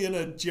we'll be in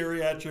a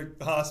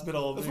geriatric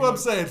hospital. That's what I'm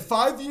saying.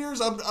 5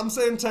 years? I'm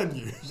saying 10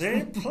 years.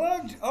 They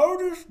plugged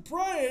Otis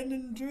brain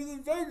into the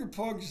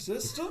Vegapunk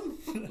system,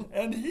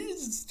 and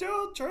he's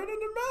still turning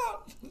him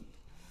out.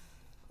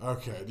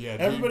 Okay, yeah.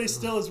 Everybody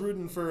still is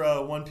rooting for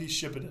One Piece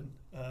Shippuden.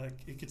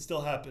 It could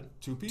still happen.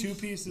 Two Piece? 2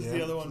 Piece is Yeah,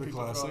 the other one. the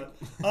People call classic.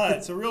 it. All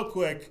right, so real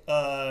quick,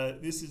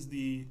 this is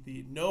the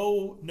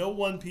no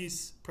One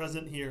Piece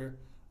present here.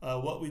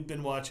 What we've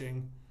been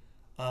watching.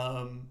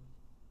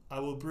 I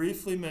will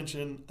briefly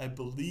mention, I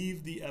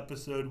believe the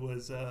episode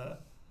was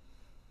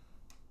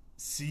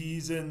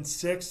Season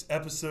 6,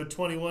 Episode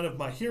 21 of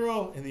My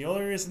Hero. And the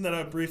only reason that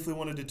I briefly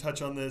wanted to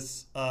touch on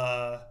this,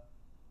 I've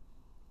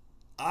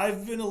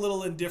been a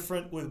little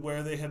indifferent with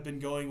where they have been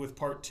going with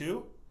Part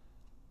 2.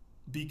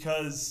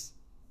 Because,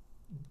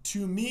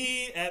 to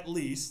me at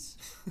least,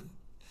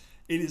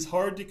 it is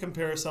hard to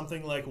compare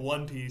something like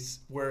One Piece,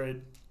 where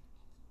it,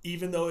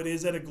 even though it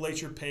is at a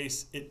glacier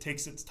pace, it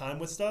takes its time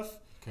with stuff.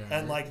 Okay.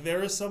 And like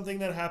there is something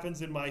that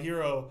happens in My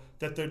Hero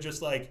that they're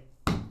just like,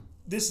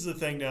 this is the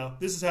thing now.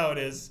 This is how it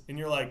is. And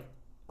you're like,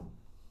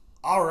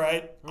 all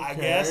right,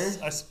 Okay.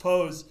 I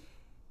suppose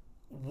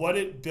what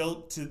it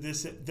built to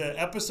this, the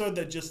episode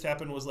that just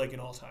happened was like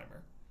an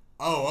all-timer.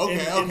 Oh, okay,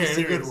 in the in a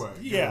series. good way.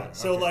 Yeah.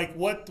 So okay. like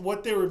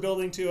what they were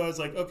building to, I was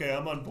like, okay,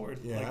 I'm on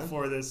board. Yeah. Like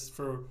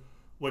for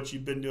what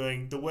you've been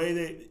doing. The way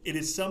it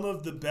is some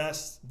of the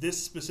best,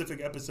 this specific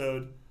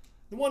episode.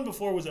 The one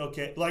before was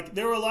okay. Like,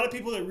 there were a lot of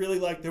people that really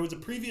liked... There was a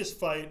previous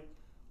fight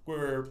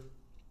where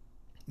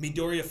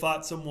Midoriya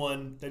fought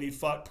someone that he'd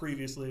fought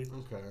previously.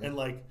 Okay. And,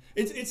 like...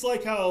 It's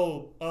like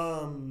how...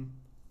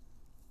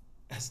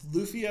 has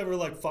Luffy ever,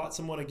 like, fought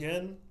someone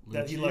again?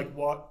 That he, like,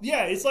 walked...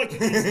 Yeah, it's like...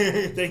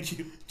 thank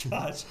you,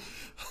 Josh.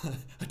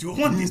 I do a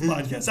One Piece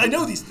podcast. I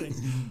know these things.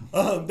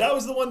 That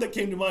was the one that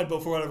came to mind,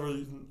 but for whatever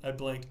reason, I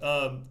blanked.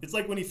 It's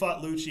like when he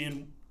fought Lucci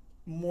and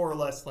more or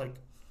less, like...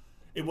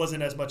 It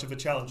wasn't as much of a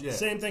challenge. Yeah.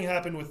 Same thing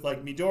happened with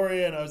like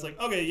Midoriya, and I was like,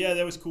 okay, yeah,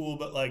 that was cool,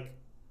 but like,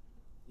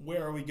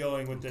 where are we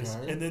going with this?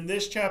 Okay. And then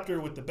this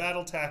chapter with the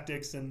battle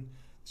tactics and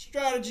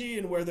strategy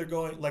and where they're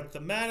going, like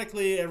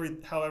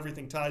thematically, how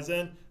everything ties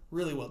in,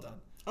 really well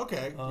done.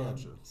 Okay,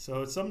 gotcha.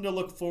 So it's something to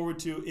look forward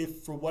to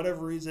if for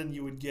whatever reason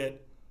you would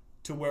get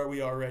to where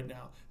we are right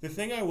now. The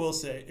thing I will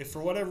say, if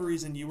for whatever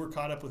reason you were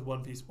caught up with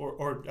One Piece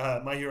or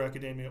My Hero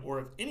Academia,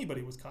 or if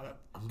anybody was caught up,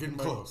 I'm getting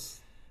close.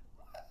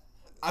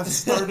 I've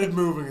started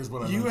moving is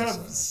what I you meant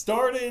have to say.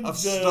 started. I've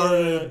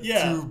started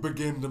yeah. to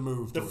begin to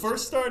move. The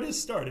first start is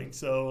starting,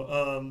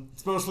 so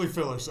it's mostly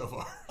filler so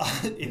far.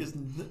 it is.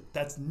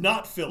 That's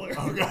not filler.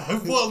 Okay.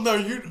 Well, no,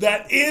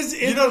 That is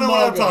in you don't the know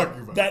manga. what I'm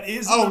talking about. That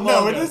is. Oh in the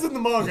no, manga. it is in the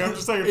manga. I'm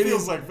just saying it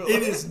feels like filler.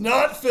 It is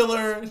not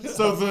filler.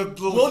 So the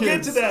little we'll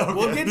kids, get to that. Okay.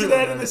 We'll get to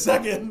that in a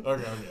second.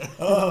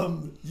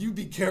 Okay. You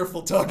be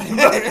careful talking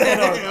about that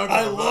arc. Okay,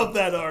 I love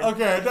that arc.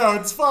 Okay, no,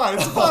 it's fine.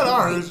 It's a fun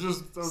art. It's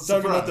just I was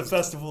Talking about the surprised.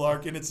 festival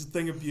arc, and it's a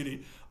thing of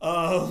beauty.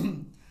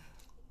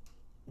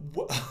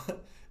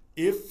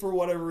 If for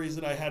whatever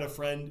reason I had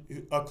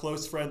a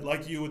close friend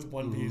like you with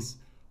One Piece,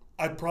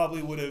 I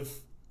probably would have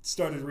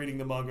started reading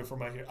the manga for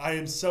My Hero. I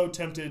am so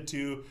tempted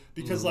to,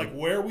 because like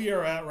where we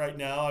are at right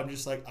now, I'm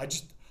just like,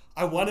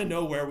 I want to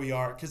know where we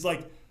are. Because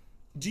like,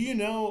 do you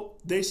know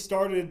they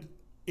started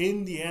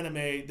in the anime,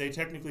 they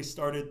technically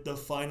started the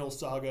final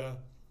saga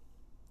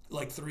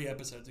like 3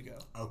 episodes ago.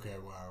 Okay,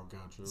 wow,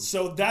 gotcha.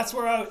 So that's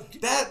where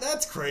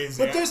That's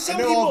crazy. But there's some I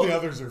know people. all the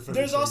others are finishing.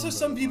 There's also but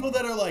some people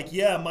wow. that are like,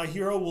 yeah, My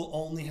Hero will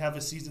only have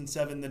a season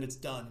 7, then it's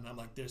done, and I'm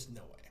like, there's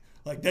no way.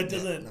 Like that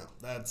doesn't. No,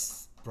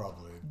 that's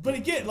probably. But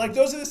again, like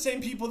those are the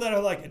same people that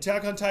are like,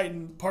 Attack on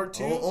Titan Part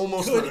 2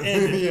 almost could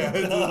end.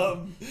 Yeah.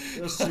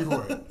 Just you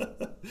wait.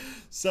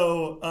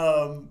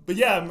 So, but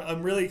yeah,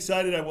 I'm really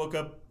excited. I woke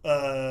up.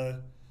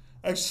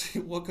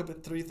 Actually, woke up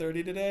at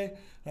 3:30 today.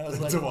 I was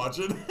like, to watch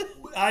it.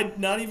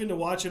 Not even to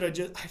watch it.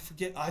 I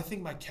forget. I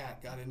think my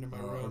cat got into my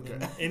room. okay.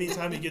 And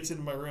anytime he gets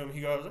into my room,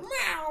 he goes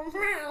meow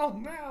meow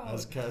meow.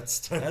 As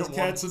cats tend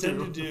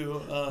to do.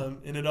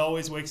 And it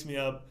always wakes me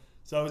up.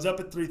 So I was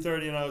up at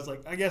 3:30, and I was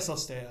like, I guess I'll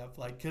stay up,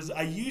 like, because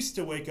I used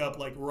to wake up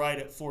like right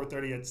at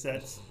 4:30 at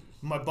sets.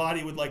 My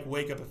body would like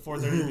wake up at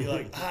 4:30 and be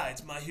like,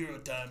 it's My Hero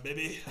time,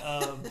 baby.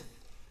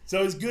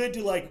 So it's good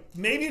to like,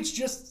 maybe it's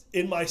just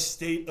in my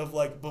state of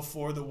like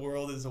before the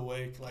world is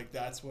awake. Like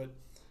that's what,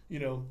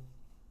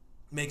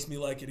 makes me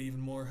like it even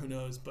more. Who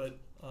knows? But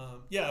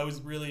yeah, I was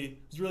really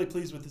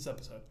pleased with this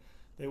episode.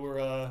 They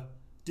were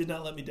did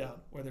not let me down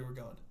where they were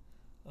going.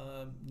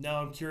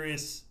 Now I'm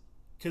curious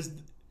because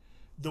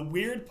the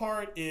weird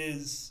part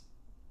is,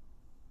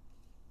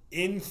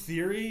 in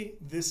theory,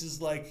 this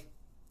is like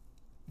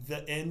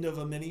the end of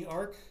a mini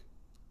arc.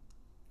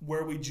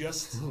 Where we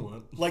just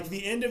like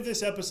the end of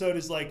this episode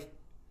is like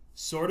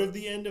sort of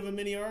the end of a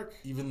mini arc,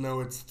 even though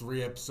it's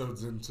 3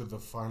 episodes into the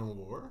final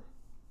war.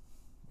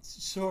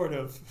 Sort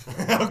of.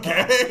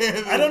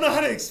 Okay. I don't know how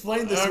to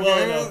explain this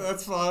well enough.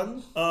 That's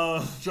fun.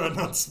 Try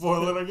not to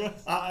spoil it, I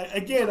guess.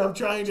 Again, I'm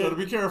trying to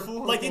be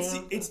careful. Like it's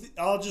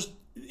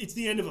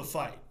the end of a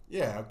fight.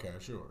 Yeah. Okay.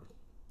 Sure.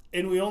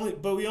 And we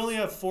only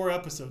have 4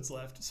 episodes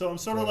left, so I'm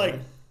sort of like,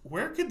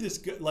 where could this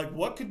go? Like,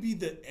 what could be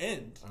the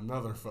end?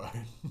 Another fight.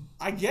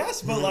 I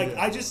guess, but like,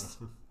 Yeah.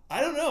 I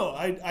don't know.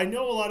 I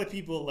know a lot of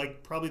people,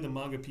 like probably the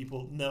manga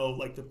people know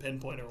like the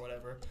pinpoint or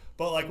whatever,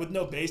 but like with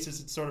no basis,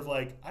 it's sort of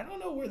like, I don't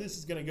know where this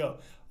is going to go.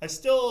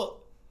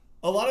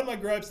 A lot of my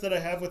gripes that I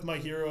have with My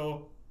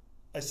Hero,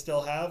 I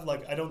still have.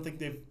 Like, I don't think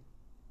they've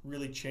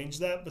really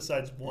changed that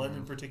besides one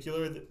in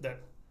particular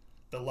that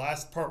the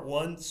last part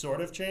 1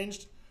 sort of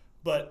changed.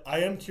 But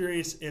I am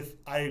curious if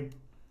I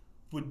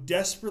would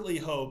desperately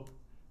hope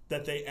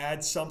that they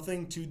add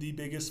something to the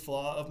biggest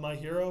flaw of My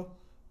Hero.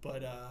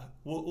 But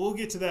we'll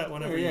get to that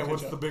whenever you catch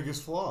what's up. the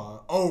biggest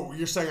flaw? Oh,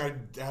 you're saying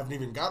I haven't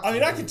even got to I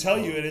mean, the I can biggest tell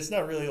flaw. you it. It's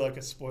not really like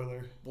a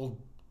spoiler. Well,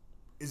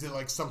 is it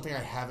like something I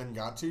haven't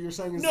got to? You're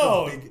saying it's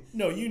No, the big...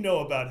 no, you know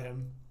about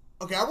him.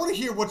 Okay, I want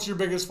to hear what's your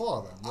biggest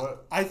flaw then.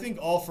 What? I think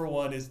All for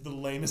One is the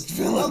lamest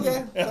villain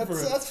Okay, ever.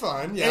 that's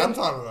fine. Yeah, I'm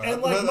fine with that.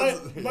 And like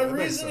my that makes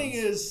reasoning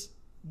sense. is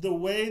the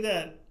way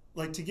that,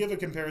 like, to give a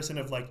comparison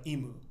of like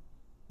Emu.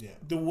 Yeah.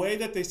 The way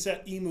that they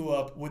set Emu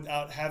up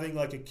without having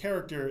like a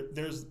character,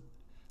 there's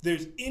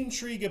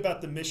intrigue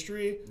about the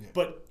mystery,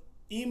 but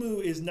Emu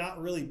is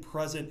not really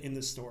present in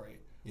the story.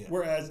 Yeah.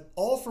 Whereas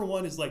All for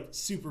One is like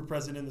super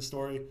present in the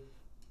story,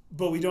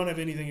 but we don't have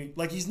anything,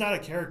 like, he's not a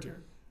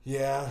character.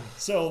 Yeah.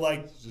 So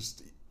like,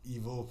 Just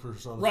evil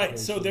personification. right.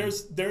 So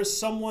there's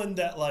someone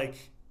that like,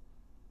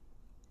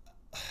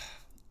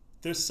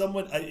 there's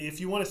someone, if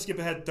you want to skip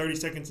ahead 30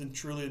 seconds and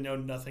truly know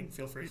nothing,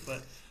 feel free.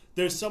 But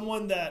there's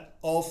someone that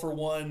All for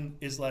One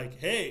is like,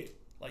 hey,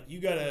 like, you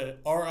gotta,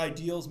 our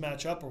ideals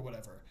match up or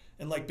whatever.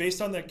 And like,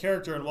 based on that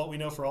character and what we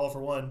know for All for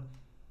One,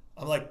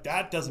 I'm like,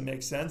 that doesn't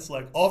make sense.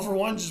 Like, All for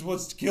One just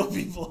wants to kill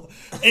people.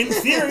 In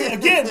theory,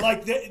 again,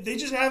 like, they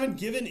just haven't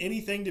given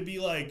anything to be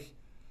like,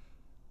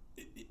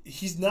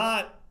 he's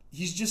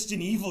just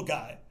an evil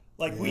guy.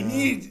 Like, we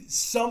need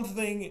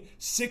something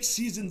 6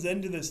 seasons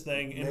into this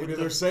thing. And Maybe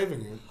they're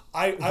saving it.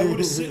 I would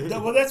assume,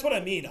 well, that's what I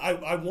mean.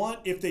 I want,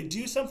 if they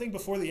do something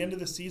before the end of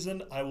the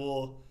season, I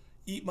will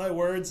eat my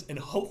words, and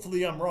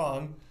hopefully I'm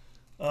wrong.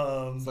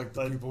 It's like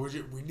the people,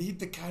 we need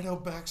the Kaido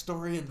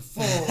backstory in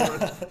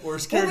full, or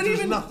his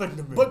character's nothing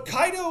to me. But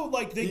Kaido,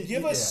 like, they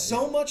give us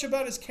so much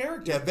about his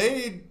character. Yeah,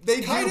 they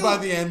Kaido, do by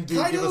the end do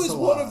Kaido give us is a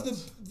one lot.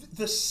 of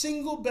the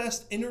single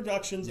best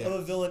introductions of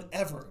a villain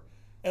ever.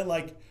 And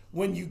like,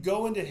 when you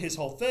go into his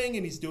whole thing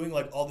and he's doing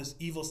like all this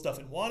evil stuff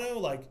in Wano,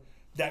 like,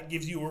 that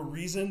gives you a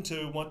reason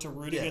to want to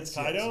root against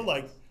Kaido. Yes.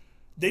 Like,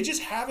 they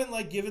just haven't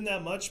like given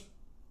that much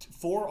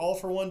for All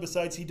for One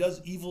besides he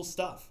does evil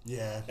stuff.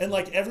 Yeah. And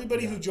like,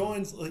 everybody who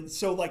joins, like,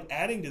 so like,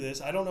 adding to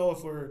this, I don't know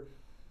if we're,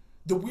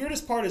 the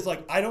weirdest part is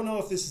like, I don't know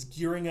if this is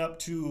gearing up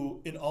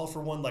to an All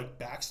for One like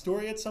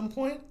backstory at some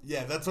point.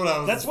 Yeah, that's what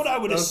I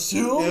would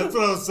assume. Yeah, that's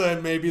what I was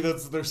saying. Maybe they're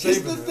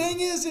saving Because the it.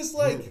 thing is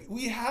like,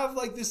 we have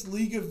like this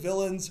league of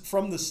villains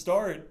from the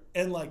start,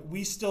 and like,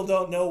 we still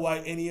don't know why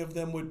any of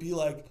them would be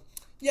like,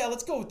 yeah,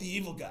 let's go with the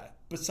evil guy.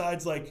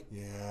 Besides like,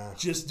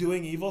 just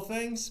doing evil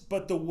things.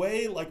 But the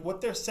way, like,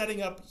 what they're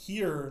setting up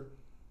here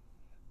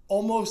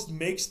almost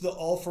makes the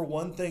All for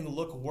One thing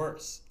look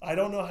worse. I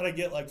don't know how to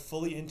get like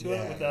fully into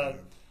it without,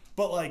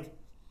 but like,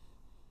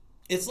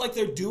 it's like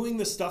they're doing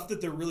the stuff that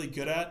they're really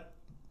good at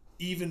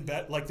even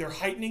better. Like, they're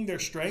heightening their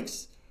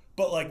strengths,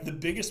 but like, the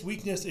biggest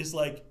weakness is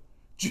like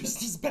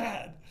just as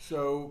bad.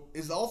 So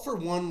is All for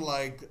One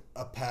like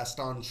a passed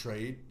on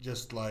trait,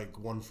 just like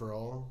One for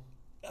All?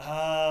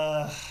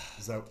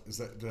 Is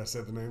that did I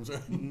say the names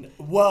right?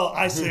 Well,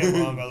 I say it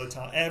wrong all the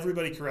time.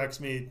 Everybody corrects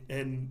me,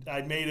 and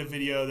I made a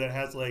video that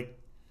has like,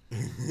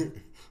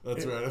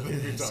 that's right. I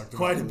think we talked about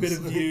quite a bit this.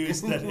 of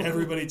views that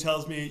everybody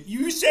tells me,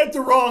 you said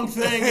the wrong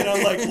thing. And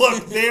I'm like,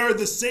 look, they are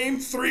the same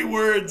 3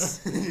 words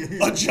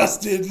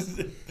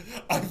adjusted.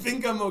 I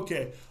think I'm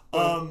okay.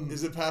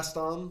 Is it passed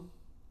on?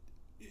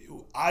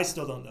 I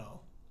still don't know.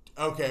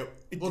 Okay.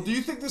 Well, do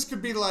you think this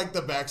could be like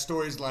the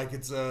backstories, like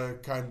it's a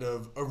kind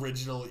of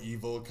original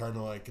evil, kind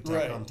of like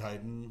Attack on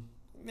Titan?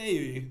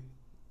 Maybe.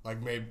 Like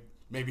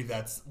maybe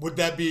that's would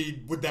that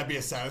be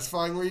a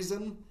satisfying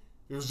reason?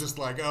 It was just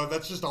like, oh,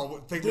 that's just all.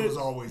 Think it was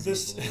always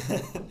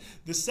evil.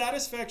 The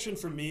satisfaction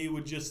for me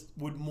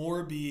would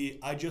more be,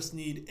 I just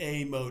need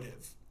a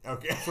motive.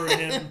 Okay. For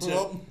him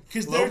to,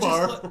 because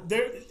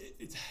they're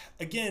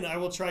again, I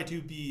will try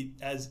to be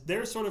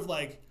they're sort of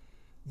like,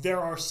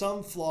 there are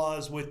some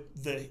flaws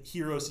with the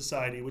Hero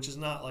Society, which is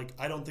not like,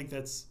 I don't think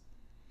that's,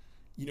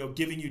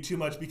 giving you too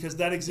much, because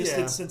that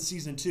existed since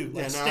season 2.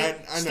 Like, I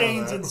know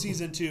Stains that. in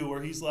season 2,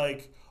 where he's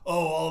like,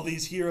 oh, all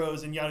these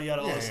heroes and yada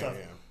yada, all this stuff.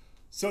 Yeah.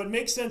 So it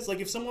makes sense. Like,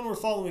 if someone were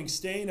following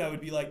Stain, I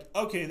would be like,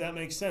 okay, that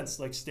makes sense.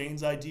 Like,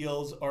 Stain's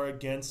ideals are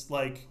against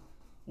like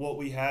what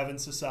we have in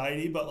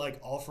society, but like,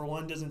 All for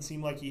One doesn't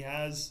seem like he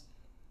has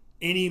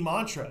any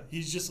mantra.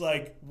 He's just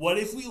like, what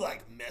if we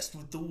like messed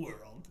with the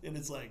world? And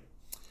it's like,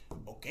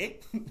 okay.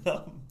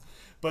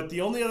 But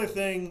the only other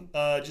thing,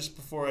 just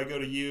before I go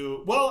to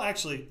you, well,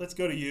 actually, let's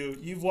go to you.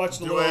 You've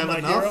watched a little of My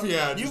Hero.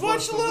 Yeah, you've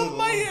watched a little of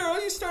My Hero.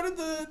 You started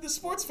the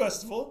sports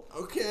festival.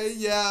 Okay,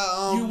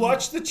 yeah. You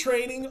watched the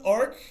training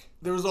arc.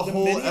 There was a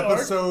whole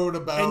episode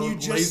about and you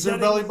just Laser said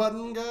Belly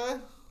Button guy.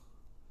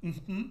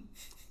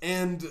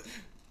 And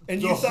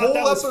And the you thought whole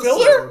that was episode-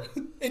 filler?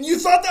 And you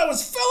thought that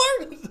was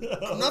filler?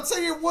 I'm not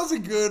saying it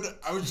wasn't good.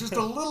 I was just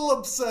a little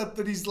upset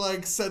that he's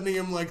like sending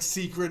him like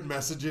secret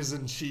messages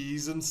and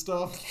cheese and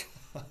stuff.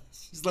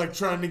 He's like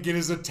trying to get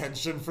his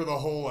attention for the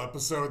whole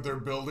episode they're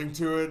building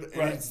to it. And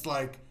Right. it's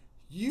like,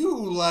 you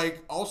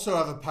like also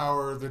have a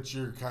power that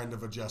you're kind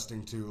of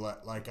adjusting to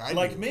like I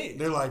Like do. me.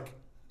 They're like,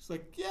 it's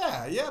like,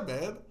 yeah,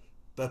 man.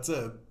 That's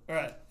it. All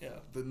right, yeah.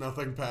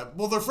 Nothing Pat.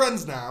 Well, they're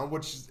friends now,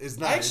 which is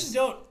nice. I actually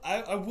don't.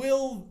 I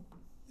will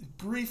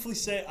briefly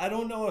say I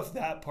don't know if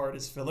that part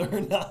is filler or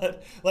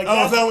not. Like,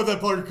 Oh, is that what that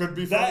part could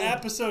be? that for you?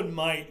 episode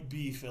might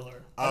be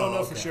filler. I don't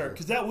know for okay. sure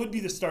because that would be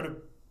the start of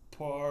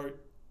part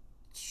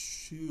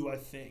 2, I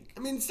think. I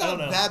mean, it's I not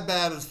don't know. that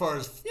bad as far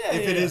as Yeah,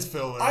 if yeah, it yeah. is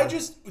filler. I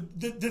just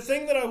the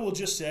thing that I will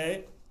just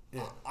say,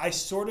 Yeah. I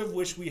sort of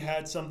wish we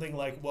had something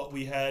like what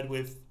we had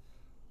with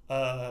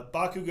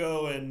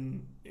Bakugo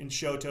and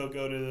Shoto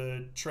go to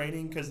the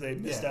training because they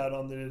missed Yeah. out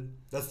on the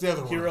That's the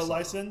other one. hero I saw.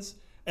 license.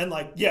 And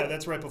like, yeah,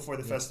 that's right before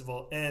the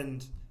festival.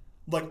 And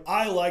like,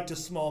 I liked a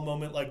small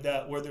moment like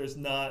that where there's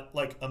not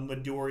like a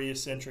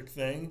Midoriya-centric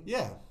thing.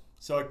 Yeah,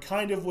 So I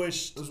kind of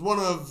wished. it was one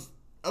of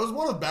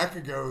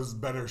Bakugo's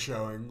better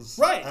showings.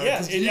 Right, yeah.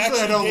 'cause It usually actually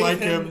I don't gave like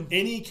him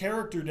any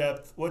character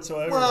depth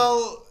whatsoever.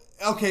 Well,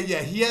 okay,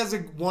 yeah, he has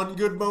one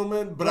good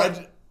moment, but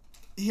Right.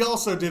 he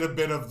also did a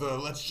bit of the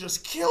let's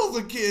just kill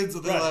the kids,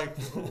 and they're Right.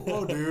 like,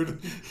 "Whoa,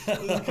 dude,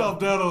 let's calm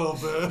down a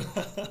little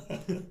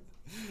bit."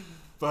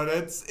 But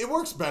it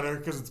works better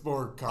because it's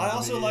more comedy. I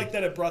also like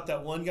that it brought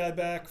that one guy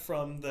back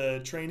from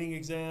the training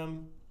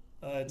exam.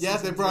 Yeah,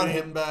 season they brought 3.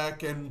 him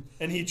back, and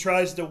And he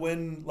tries to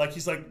win. Like,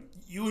 he's like,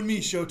 you and me,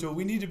 Shoto,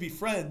 we need to be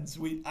friends.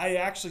 I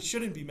actually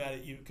shouldn't be mad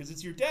at you because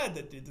it's your dad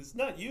that did this,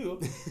 not you.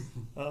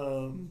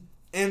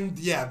 and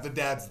yeah, the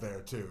dad's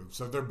there too,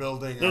 so they're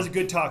building. There's a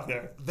good talk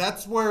there.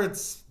 That's where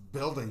it's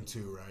building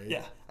to, right?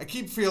 Yeah. I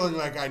keep feeling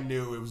like I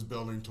knew it was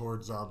building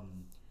towards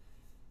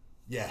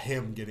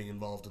him getting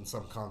involved in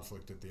some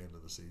conflict at the end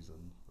of the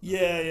season.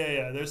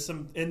 Yeah. There's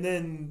some, and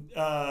then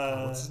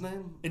What's his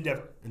name?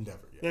 Endeavor.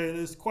 Endeavor. Yeah.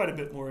 There's quite a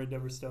bit more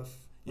Endeavor stuff.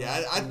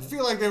 Yeah, I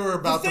feel like they were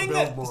about to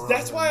build more.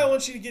 That's on why him. I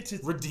want you to get to.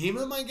 Redeem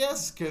him, I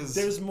guess, because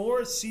There's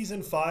more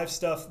season 5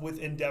 stuff with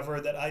Endeavor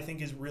that I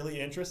think is really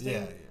interesting.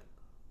 yeah.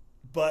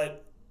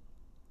 But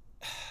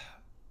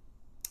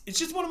it's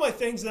just one of my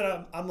things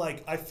that I'm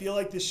like, I feel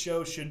like this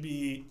show should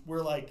be,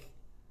 we're like,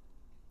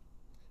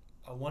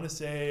 I want to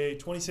say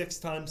 26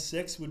 times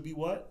 6 would be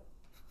what?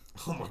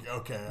 Oh my god.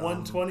 Okay.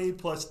 120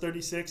 plus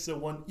 36, so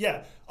one.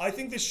 Yeah, I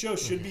think this show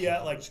should be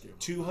at like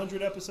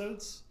 200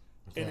 episodes,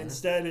 and Okay.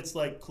 instead it's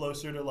like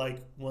closer to like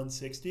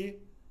 160.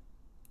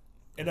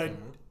 And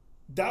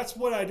that's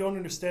what I don't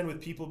understand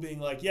with people being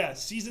like, yeah,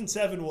 season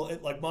 7 will,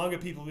 like manga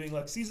people being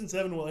like, season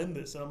 7 will end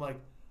this, and I'm like,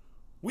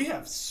 we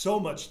have so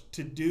much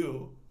to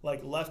do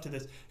like left to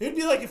this. It'd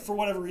be like if for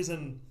whatever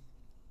reason,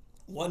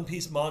 One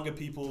Piece manga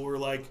people were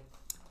like,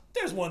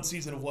 there's one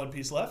season of One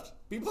Piece left.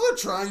 People are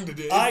trying to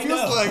do. It I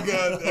feels know.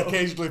 like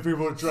occasionally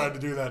people are trying to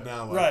do that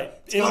now. Like, Right.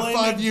 It's got It'll end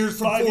 5 years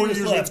from 5 4 years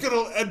years. left. It's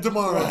gonna end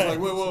tomorrow. Right. It's like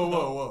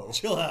whoa.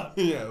 Chill out.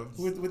 Yeah.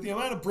 With the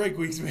amount of break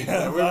weeks we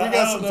have, we got I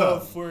don't some know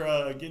time. if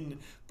we're getting.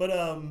 But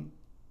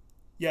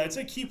yeah, I'd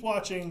say keep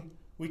watching.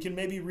 We can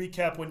maybe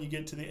recap when you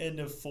get to the end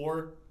of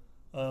 4.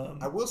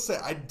 I will say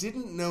I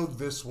didn't know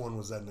this one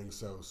was ending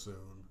so soon.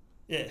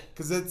 Yeah.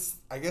 Because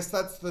I guess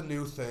that's the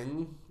new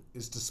thing,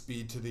 is to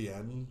speed to the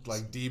end.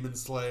 Like Demon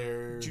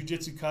Slayer.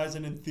 Jujutsu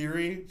Kaisen in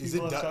theory. Is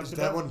people it have done? talked Is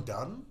that about. one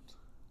done?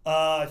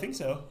 I think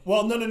so.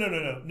 Well,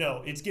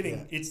 no. It's getting.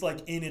 Yeah. It's like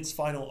in its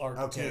final arc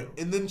Okay. too.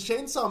 And then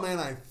Chainsaw Man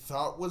I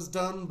thought was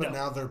done, but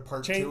No. now they're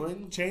part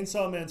 2ing.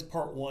 Chainsaw Man's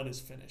part 1 is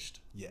finished.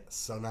 Yes,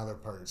 so now they're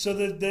part. So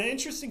the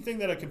interesting thing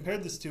that I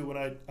compared this to when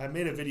I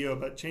made a video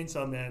about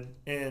Chainsaw Man,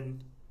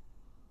 and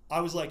I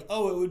was like,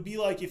 oh, it would be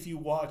like if you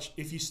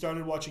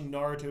started watching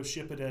Naruto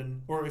Shippuden,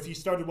 or if you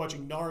started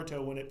watching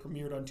Naruto when it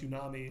premiered on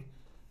Toonami.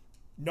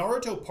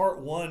 Naruto Part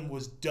 1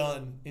 was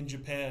done in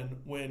Japan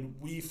when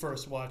we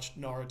first watched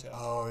Naruto.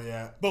 Oh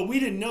yeah. But we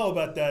didn't know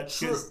about that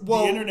Sure. because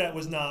Well, the internet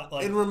was not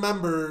like... And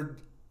remember,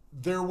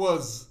 there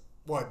was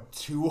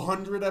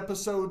 200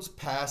 episodes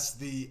past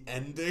the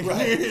ending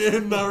Right.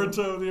 in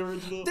Naruto the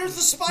original. There's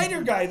the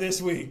spider guy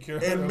this week.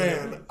 And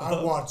man,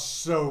 I watched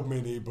so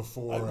many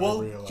before I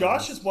realized.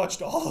 Josh has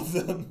watched all of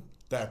them.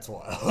 That's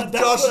wild. That's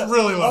Josh what-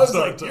 really I loves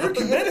was like, Naruto. you're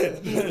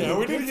committed. Yeah,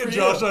 we need Good to get for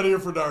Josh you. out of here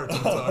for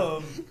Naruto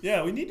talk.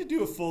 Yeah, we need to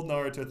do a full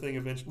Naruto thing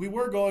eventually. We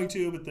were going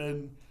to, but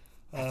then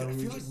I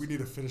feel like we need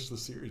to finish the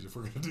series if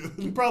we're going to do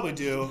we this. probably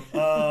do.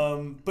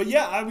 But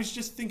yeah, I was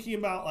just thinking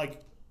about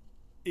like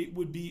it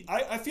would be.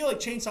 I feel like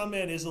Chainsaw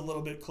Man is a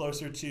little bit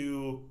closer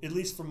to, at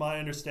least from my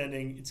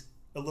understanding, it's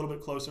a little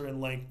bit closer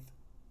in length.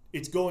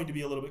 It's going to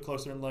be a little bit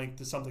closer in length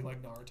to something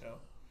like Naruto.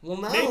 Well,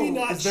 now, Maybe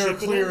not is there a Shippuden.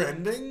 clear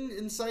ending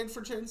in sight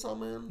for Chainsaw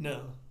Man?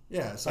 No,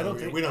 Yeah, so I don't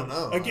think we don't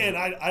know. Again,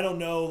 I don't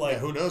know. Like, yeah,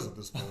 who knows at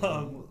this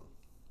point?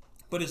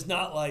 but it's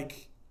not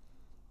like.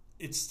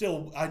 It's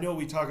still. I know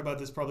we talk about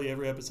this probably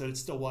every episode. It's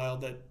still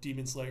wild that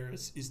Demon Slayer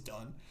is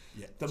done.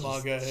 Yeah, The it's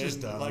manga just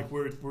and done. like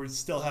we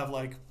still have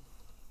like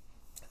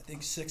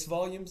think 6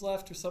 volumes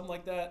left or something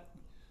like that.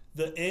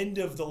 The end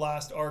of the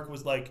last arc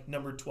was like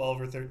number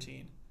 12 or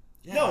 13.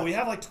 Yeah. No, we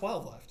have like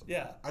 12 left.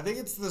 Yeah. I think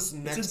it's this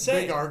next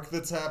insane. big arc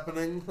that's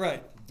happening.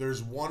 Right.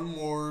 There's one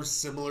more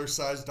similar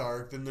sized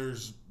arc, then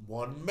there's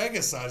one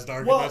mega sized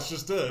arc, Well, and that's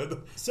just it.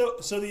 So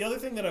the other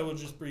thing that I will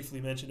just briefly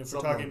mention, if we're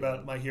talking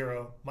about My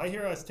Hero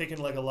has taken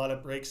like a lot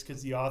of breaks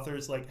because the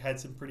authors like had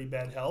some pretty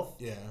bad health.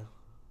 Yeah.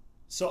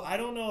 So I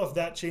don't know if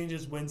that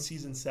changes when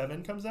season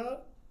 7 comes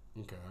out.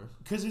 Okay.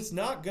 Because it's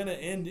not going to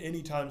end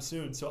anytime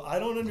soon. So I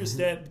don't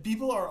understand.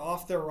 People are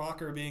off their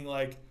rocker being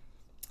like,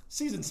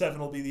 season 7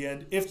 will be the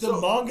end. If the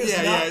manga's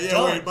not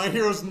done. Wait, My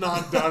Hero's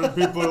not done. And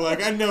people are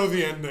like, I know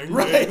the ending.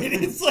 Right.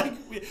 It's like,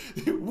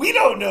 we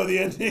don't know the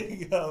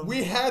ending.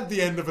 We had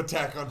the end of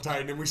Attack on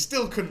Titan, and we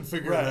still couldn't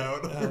figure it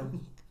out.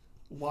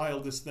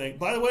 Wildest thing.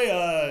 By the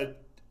way,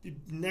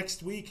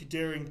 next week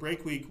during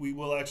break week, we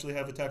will actually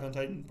have Attack on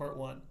Titan Part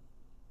 1.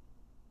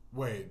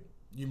 Wait.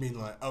 You mean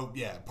like,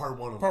 part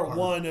 1 of Part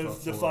 1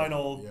 of the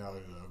final. Yeah,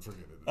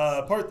 forget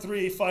it. Part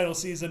 3, final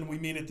season. We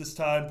meet at this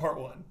time. Part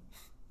 1.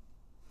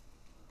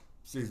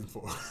 Season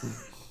 4.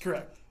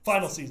 Correct.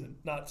 Final season,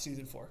 not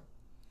season 4.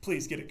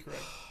 Please get it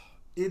correct.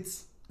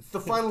 It's the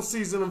final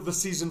season of the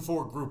season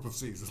 4 group of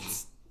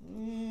seasons.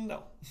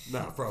 No. No,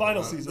 probably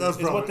Final not. season That's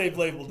is probably, what they've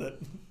labeled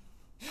it.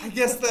 I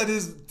guess that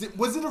is.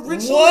 Was it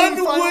originally One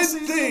final would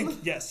season?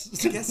 think.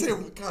 Yes. I guess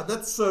it. God,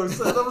 that's so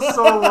sad. That was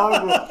so long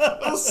ago.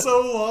 That was so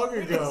long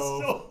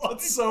ago.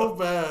 That's so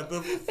bad.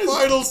 The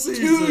final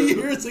season. 2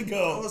 years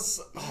ago.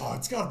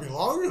 It's got to be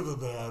longer than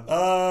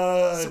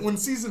that. So when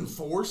season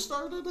 4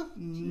 started?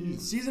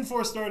 Season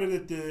 4 started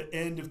at the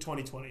end of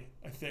 2020,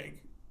 I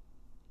think.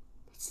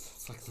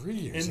 It's like 3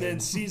 years.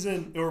 And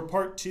then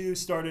part 2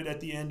 started at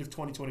the end of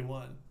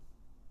 2021.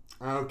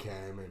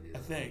 Okay, maybe. I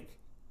think.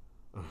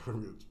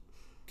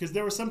 Because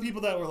there were some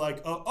people that were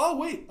like,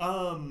 wait,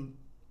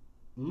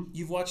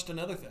 you've watched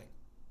another thing.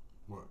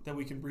 What? That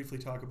we can briefly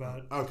talk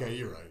about. Okay,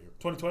 you're right.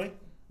 2020?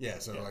 Yeah,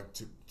 so like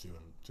two and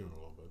a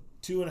little bit.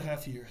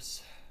 2.5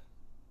 years.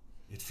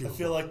 I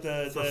feel like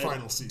the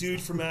final season.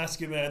 Dude from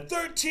Azkaban,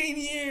 13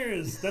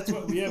 years. That's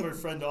what we have. Our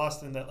friend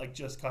Austin that like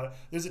just caught up.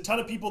 There's a ton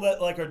of people that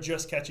like are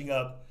just catching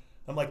up.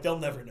 I'm like, they'll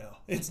never know.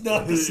 It's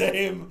not the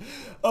same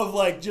of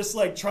like just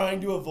like trying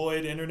to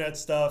avoid internet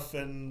stuff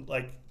and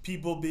like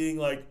people being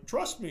like,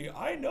 trust me,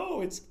 I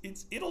know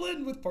it'll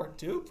end with part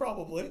 2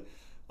 probably.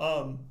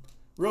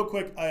 Real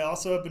quick, I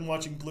also have been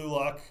watching Blue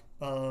Lock.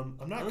 I'm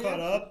not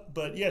caught up,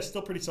 but yeah,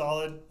 still pretty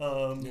solid.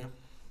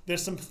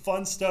 There's some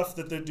fun stuff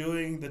that they're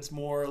doing that's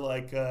more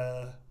like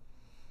they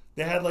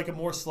had like a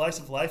more slice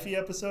of lifey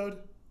episode.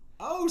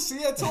 Oh, see,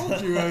 I told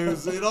you.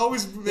 It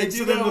always makes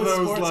it into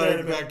those like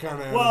anime. That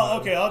kind of. Well,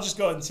 okay, I'll just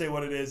go ahead and say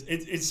what it is.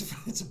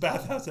 It's a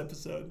bathhouse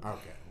episode.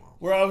 Okay. Well.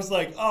 Where I was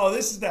like, oh,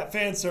 this is that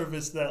fan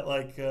service that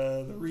like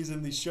the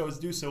reason these shows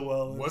do so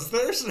well. Was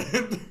there?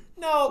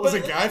 No, was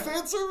it guy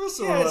fan service?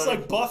 Or yeah, it's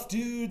like buff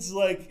dudes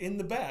like in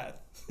the bath.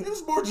 It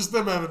was more just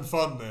them having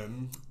fun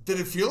then. Did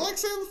it feel like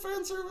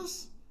fan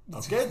service?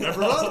 Okay,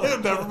 never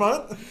mind. Never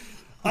mind.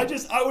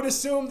 I would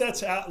assume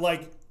that's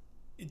like.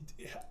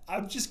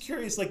 I'm just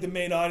curious, like the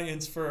main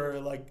audience for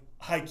like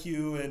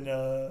Haikyuu and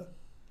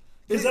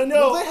because I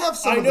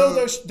know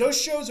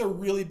those shows are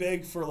really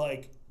big for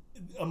like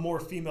a more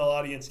female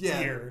audience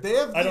here. They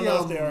have I don't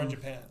know if they are in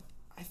Japan.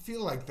 I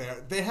feel like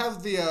they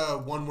have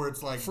the one where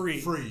it's like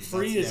free.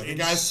 Free is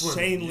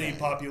insanely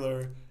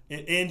popular,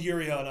 and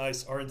Yuri on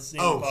Ice are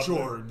insanely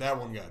popular. Oh, sure, that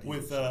one got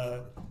with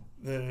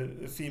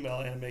the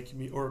female anime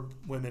community or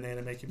women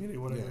anime community,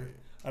 whatever. Yeah.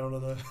 I don't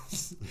know the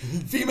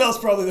female's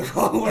probably the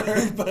wrong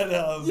word, but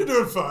you're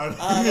doing fine.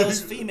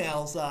 Those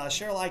females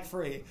sure like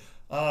free.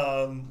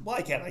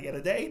 Why can't I get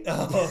a date?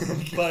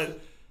 But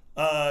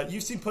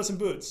you've seen Puss in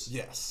Boots.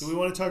 Yes. Do we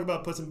want to talk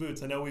about Puss in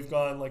Boots? I know we've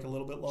gone like a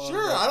little bit long.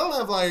 Sure. I don't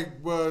have like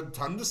a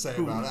ton to say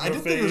about it. I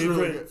did think it was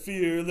really good.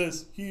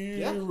 Fearless hero.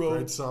 Yeah,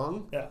 great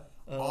song. Yeah.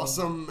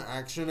 Awesome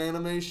action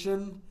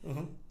animation.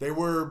 Mm-hmm. They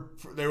were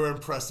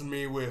impressing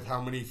me with how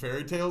many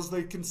fairy tales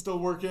they can still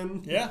work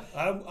in. Yeah.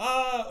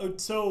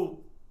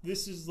 So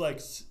this is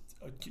like,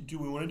 do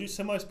we want to do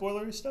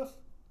semi-spoilery stuff?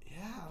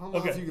 Yeah, I don't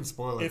know if you can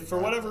spoil it. If for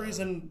whatever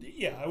reason,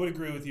 yeah, I would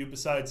agree with you.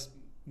 Besides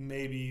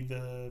maybe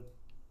the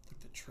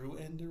true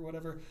end or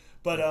whatever,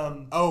 but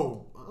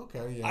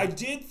okay, yeah. I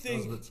did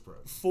think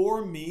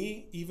for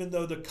me, even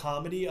though the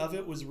comedy of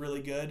it was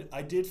really good,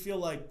 I did feel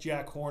like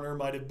Jack Horner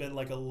might have been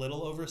like a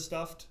little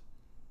overstuffed.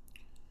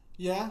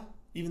 Yeah,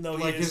 even though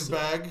like he is, his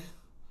bag.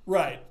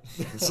 Right.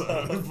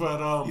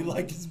 But you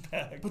like his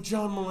bag. But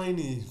John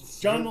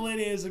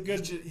Mulaney is a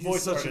good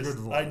voice artist. A good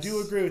voice. I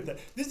do agree with that.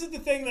 This is the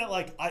thing that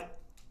like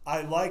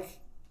I like.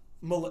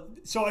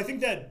 So I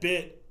think that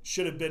bit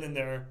should have been in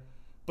there,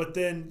 but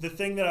then the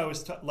thing that I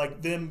was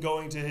like them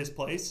going to his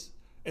place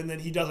and then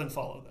he doesn't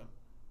follow them.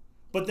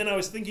 But then I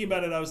was thinking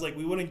about it. I was like,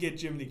 we wouldn't get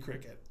Jiminy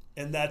Cricket,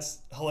 and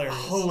that's hilarious.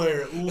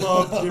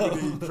 Love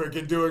Jiminy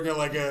Cricket doing it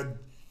like a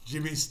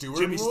Jimmy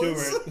Stewart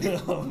voice.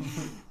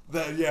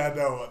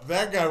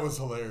 That guy was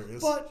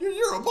hilarious. But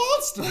you're a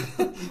monster.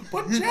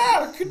 But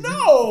Jack,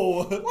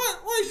 no.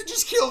 What? You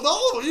just killed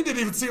all of them. You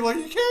didn't even seem like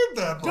you cared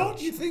that much.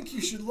 Don't you think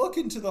you should look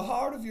into the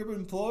heart of your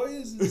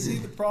employees and see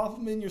the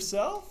problem in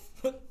yourself?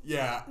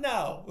 Yeah.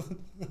 No.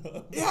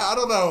 Yeah, I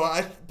don't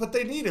know. But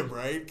they need him,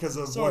 right? Because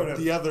of Sort of.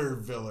 the other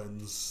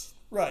villains.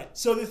 Right.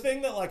 So the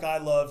thing that I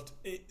loved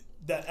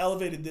that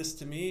elevated this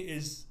to me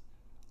is,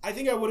 I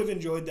think I would have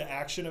enjoyed the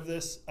action of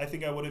this. I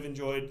think I would have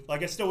enjoyed,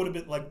 I still would have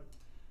been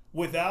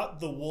without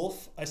the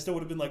wolf, I still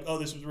would have been oh,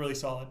 this was really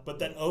solid. But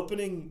that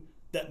opening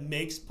that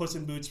makes Puss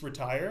in Boots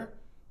retire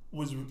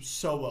was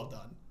so well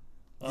done.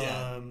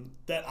 Yeah.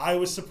 That I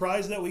was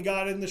surprised that we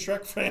got in the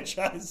Shrek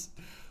franchise.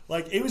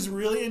 It was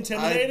really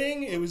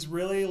intimidating. It was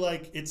really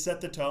it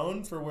set the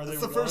tone for where they were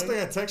going. That's the first thing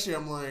I text you.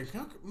 I'm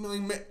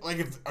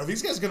are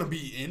these guys going to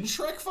be in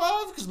Shrek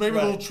 5? Because maybe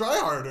they'll try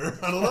harder.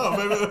 I don't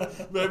know.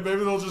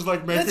 Maybe they'll just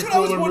make That's a what I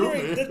was cooler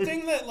wondering. movie. The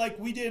thing that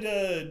we did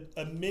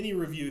a mini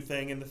review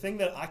thing, and the thing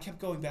that I kept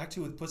going back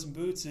to with Puss in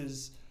Boots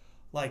is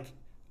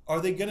are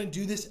they going to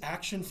do this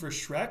action for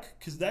Shrek?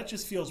 Because that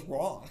just feels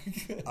wrong.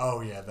 Oh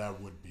yeah, that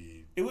would be.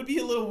 It would be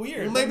a little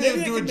weird. Well, maybe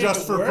they do it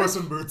just for Puss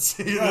in in Boots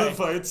Right.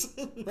 fights.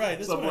 Right,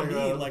 that's what I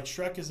mean. That.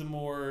 Shrek is a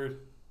more...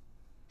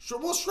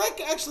 Well,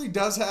 Shrek actually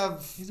does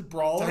have He's a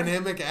brawler.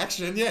 dynamic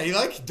action. Yeah, he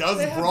does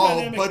They have brawl,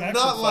 dynamic but action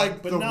not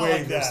fight, the not way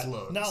like this that.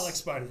 looks. Not like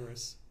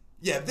Spider-Verse.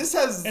 Yeah, this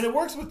has... And it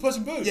works with Puss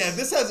in Boots. Yeah,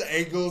 this has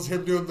angles,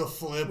 him doing the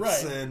flips.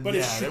 Right, And, but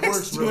if it Shrek's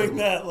works doing really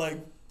well. that,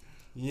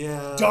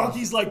 Yeah.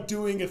 Donkey's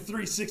doing a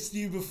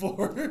 360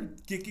 before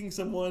kicking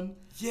someone.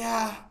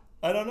 Yeah.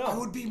 I don't know. I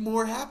would be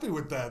more happy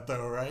with that,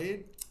 though,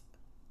 right?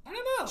 I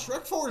don't know.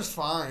 Shrek 4 is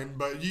fine,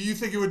 but you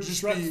think it would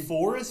just Shrek be...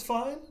 4 is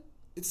fine?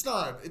 It's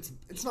not.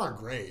 It's not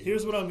great.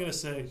 Here's what I'm going to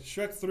say.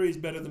 Shrek 3 is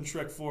better than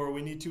Shrek 4.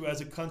 We need to, as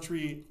a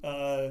country,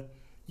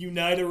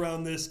 unite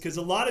around this, because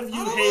a lot of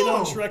you hate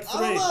on Shrek 3.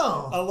 I don't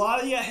know. A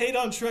lot of you hate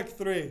on Shrek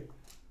 3.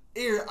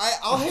 Here,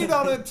 I'll hate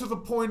on it to the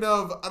point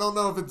of I don't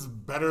know if it's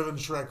better than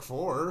Shrek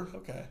 4.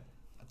 Okay.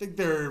 I think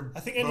they're I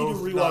think I need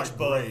both to rewatch not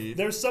both. great.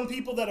 There's some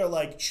people that are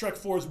Shrek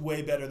 4 is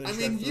way better than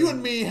Shrek 3. you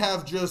and me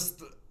have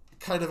just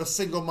kind of a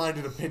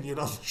single-minded opinion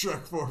on the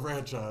Shrek 4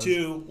 franchise.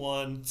 2,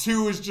 1.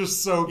 2 is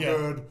just so Yeah.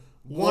 good.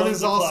 1 One's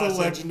is a also classic.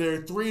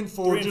 legendary. 3 and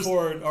 4 3 and just...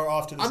 4 are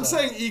off to the I'm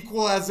side. saying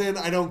equal as in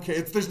I don't care.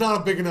 There's not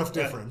a big enough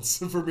difference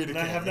for me to And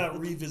care. I have not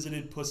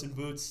revisited Puss in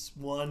Boots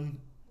 1.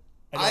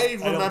 I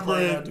don't remember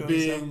plan on it doing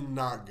being so.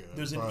 not good.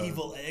 There's an but-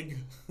 evil egg.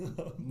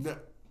 No,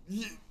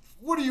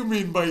 what do you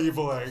mean by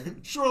evil egg?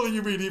 Surely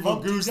you mean evil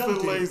Humpty goose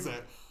Dumpty. that lays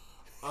it.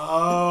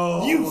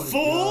 Oh, You my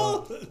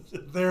fool! God.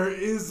 There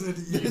is an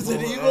evil There's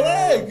an evil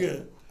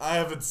egg. I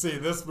haven't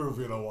seen this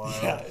movie in a while.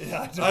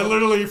 Yeah, I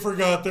literally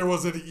forgot there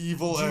was an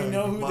evil Do egg. you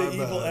know who My the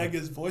evil bad. egg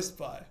is voiced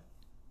by?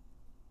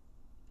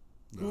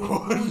 No,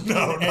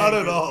 no, not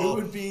at all.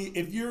 It would be,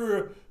 if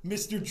you're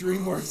Mr.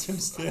 DreamWorks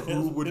himself.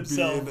 Who would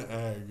be an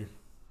egg?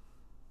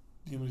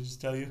 Do you want me to just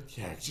tell you?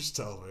 Yeah, just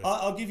tell me.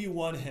 I'll give you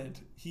one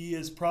hint. He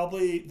is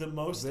probably the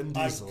most Vin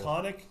Diesel.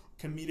 iconic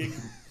comedic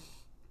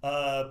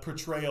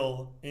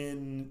portrayal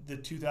in the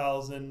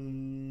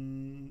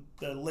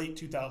late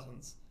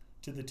 2000s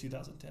to the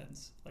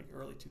 2010s,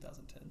 early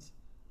 2010s.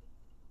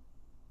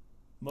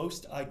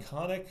 Most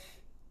iconic,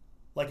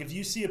 if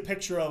you see a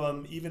picture of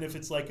him, even if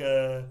it's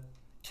a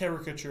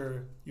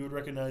caricature, you would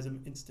recognize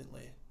him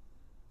instantly.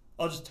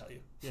 I'll just tell you.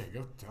 Yeah,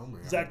 go tell me.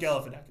 Zach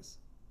Galifianakis.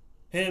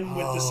 Him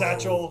with the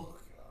satchel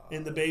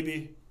and the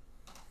baby.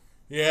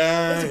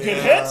 Yeah, That's a good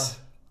hit.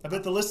 I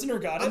bet the listener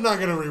got it. I'm not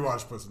gonna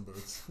rewatch Puss in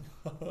Boots.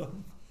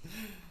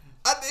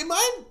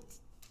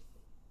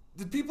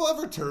 Did people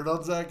ever turn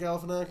on Zach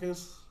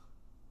Galifianakis?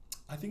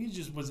 I think he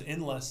just was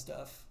in less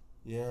stuff.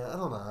 Yeah, I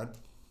don't know.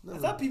 I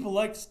thought people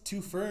liked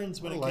Two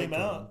Ferns when it came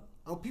out.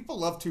 Oh, people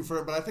love Two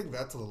Ferns, but I think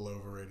that's a little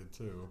overrated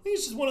too. I think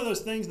it's just one of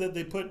those things that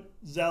they put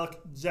Zach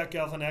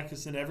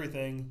Galifianakis in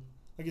everything.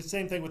 It's the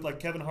same thing with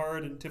Kevin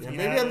Hart and Tiffany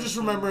Maybe I'm Haddish just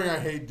remembering I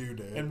hate Due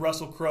Date. and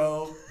Russell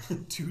Crowe.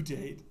 Due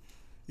Date.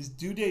 Is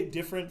Due Date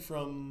different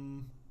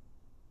from...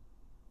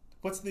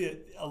 What's the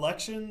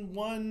election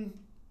one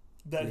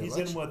that The he's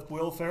election? in with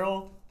Will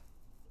Ferrell?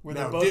 Where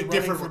No, they're both running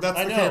different. for, That's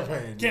I the know.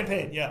 campaign.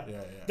 Campaign, yeah.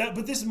 Yeah.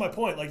 But this is my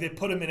point. They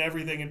put him in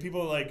everything, and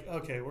people are like,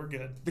 okay, we're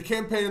good. The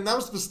campaign, and that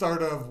was the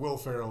start of Will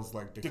Ferrell's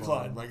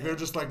Decline. They're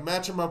just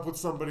match him up with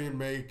somebody and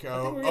make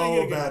I think we're gonna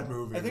get a bad good,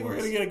 movie. I think we're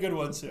going to get a good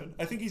one soon.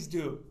 I think he's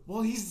due.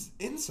 Well, he's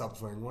in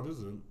something. What is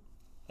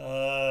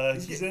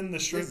it? He's in The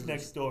Shrink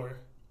Next Door.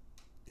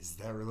 Is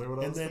that really what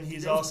I And was then thinking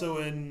he's of? also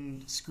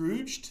in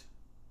Scrooged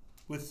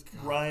with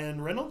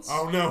Ryan Reynolds.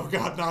 Oh no,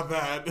 God, not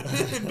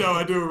that. No,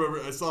 I do remember.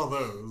 I saw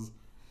those.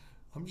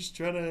 I'm just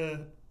trying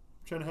to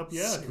help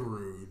you out here.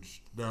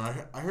 Scrooge. No,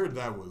 I heard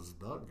that was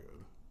not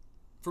good.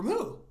 From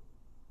who?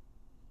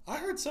 I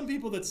heard some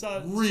people that saw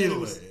it.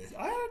 Really?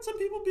 I heard some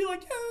people be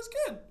like, yeah, that's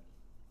good.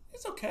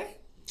 It's okay.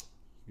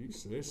 You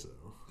say so.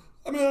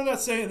 I mean, I'm not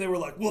saying they were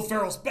like, Will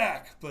Ferrell's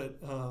back, but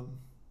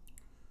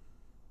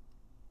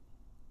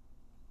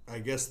I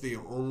guess the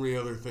only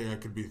other thing I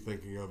could be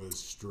thinking of is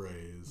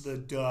Strays. The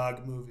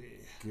dog movie.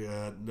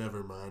 Yeah,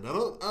 never mind. I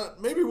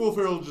don't. Maybe Will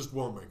Ferrell just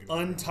won't make it.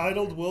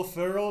 Untitled Will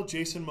Ferrell,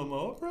 Jason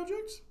Momoa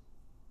project?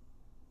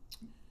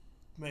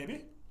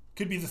 Maybe.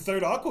 Could be the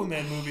third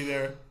Aquaman movie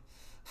there.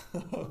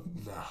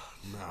 No.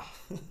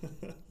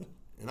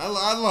 And I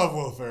love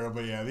Will Ferrell,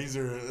 but yeah,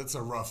 it's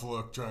a rough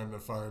look trying to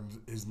find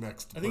his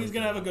next. I think he's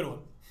gonna have a good one.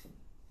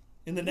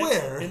 In the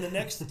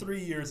next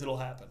 3 years, it'll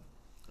happen.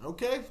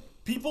 Okay.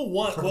 People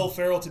want Will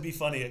Ferrell to be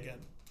funny again.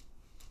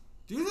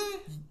 Do they?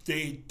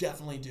 They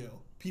definitely do.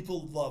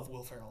 People love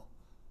Will Ferrell.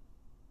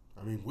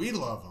 I mean, we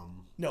love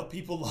him. No,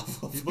 people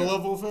love Will Ferrell. People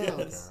love Will Ferrell?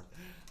 Yes.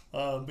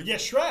 Okay. But yeah,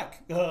 Shrek.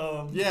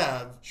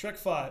 Yeah. Shrek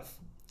 5.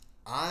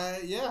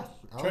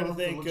 Trying to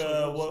think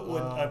what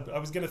would... I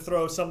was going to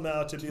throw something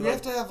out to be do we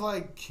have to have,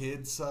 like,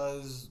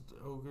 kid-sized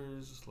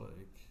ogres?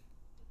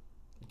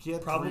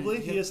 Like... Probably.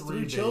 He has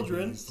 3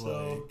 children, babies,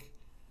 so...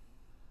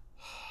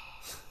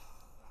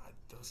 Like,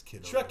 those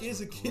kids. Shrek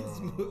is a kid's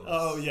movie.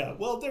 Oh, yeah.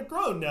 Well, they're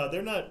grown now.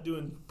 They're not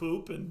doing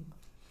poop and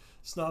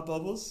snot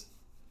bubbles.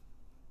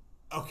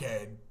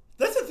 Okay.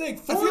 That's the thing.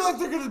 I feel like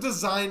they're going to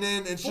design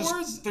it. It's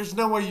just... There's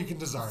no way you can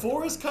design it.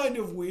 4 is kind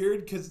of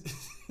weird because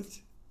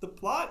the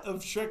plot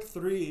of Shrek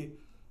 3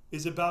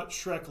 is about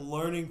Shrek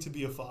learning to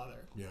be a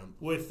father. Yeah.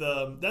 With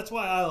that's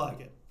why I like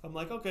it. I'm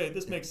like, okay,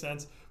 this makes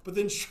sense. But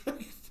then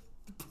Shrek...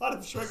 The plot of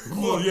Shrek 4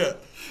 Well, yeah.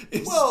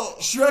 is Well,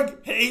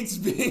 Shrek hates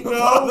being a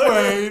father.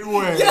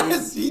 Wait.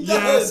 Yes, he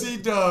does. Yes, he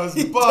does.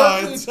 He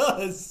but definitely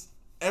does.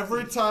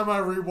 every time I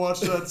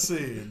rewatch that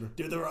scene...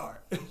 Dude, there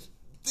are.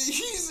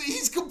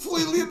 He's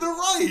completely in the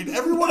right.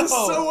 Everyone is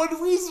so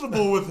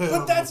unreasonable with him.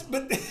 But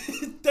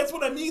that's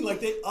what I mean.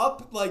 Like they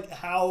up like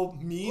how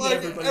mean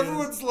everybody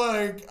everyone's is.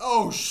 like,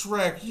 "Oh,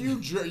 Shrek,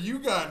 you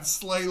got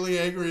slightly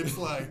angry." It's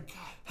like, God,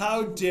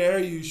 how dare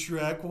you,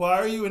 Shrek? Why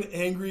are you an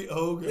angry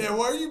ogre? yeah,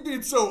 why are you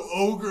being so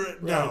ogre?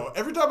 Right. No,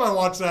 every time I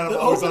watch that, I'm the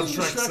always on opening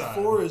to Shrek's Shrek side.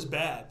 4 is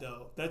bad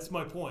though. That's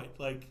my point.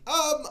 Like,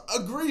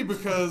 agree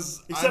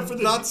because Except I'm for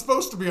the not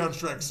supposed to be on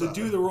Shrek's the side.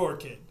 Do the Roar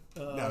kid.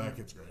 No, that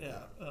kid's great.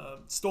 Yeah,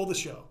 stole the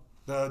show.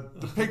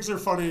 The pigs are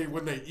funny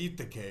when they eat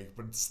the cake,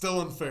 but it's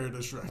still unfair to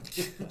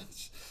Shrek.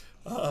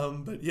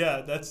 But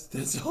yeah,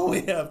 that's all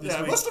we have this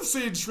I week. must have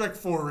seen Shrek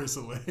 4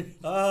 recently.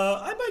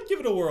 I might give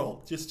it a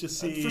whirl just to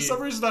see. For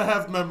some reason, I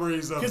have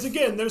memories of. Because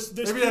again, there's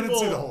Maybe I didn't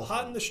see the people whole hot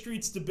thing. in the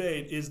streets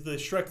debate is the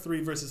Shrek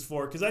 3 versus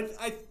 4. Because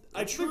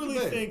I truly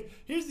think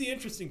here's the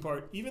interesting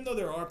part. Even though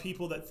there are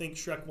people that think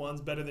Shrek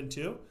 1's better than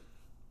 2,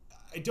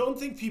 I don't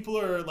think people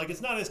are like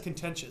it's not as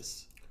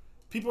contentious.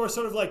 People are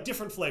sort of like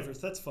different flavors.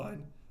 That's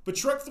fine. But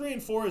Shrek 3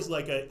 and 4 is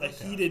like a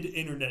heated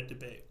internet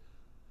debate.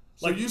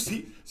 So Like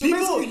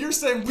basically you're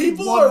saying we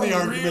won the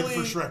argument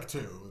for Shrek 2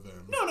 then.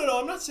 No,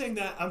 I'm not saying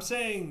that. I'm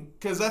saying...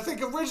 Because I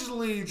think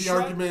originally the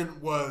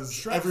argument was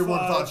Shrek everyone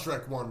 5 thought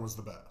Shrek 1 was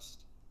the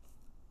best.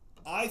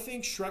 I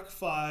think Shrek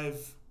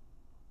 5,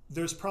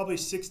 there's probably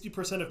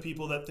 60% of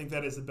people that think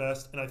that is the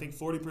best, and I think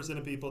 40%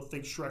 of people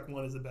think Shrek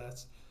 1 is the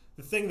best.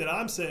 The thing that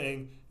I'm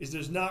saying is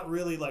there's not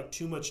really like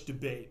too much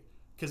debate.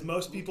 Because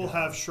most people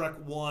have Shrek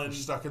 1... They're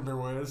stuck in their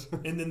ways.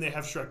 and then they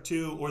have Shrek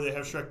 2, or they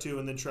have Shrek 2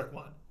 and then Shrek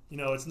 1. You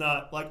know, it's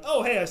not like,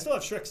 oh, hey, I still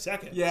have Shrek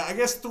 2nd. Yeah, I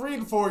guess 3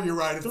 and 4, you're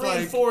right. It's 3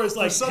 and 4 is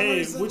like, hey,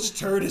 reason, which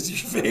turd is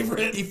your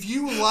favorite? If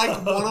you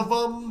like one of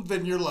them,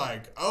 then you're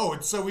like, oh,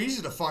 it's so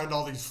easy to find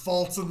all these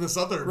faults in this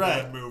other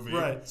bad movie.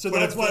 Right, so but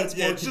that's why it's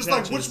more it's just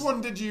like, contentious. which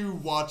one did you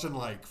watch and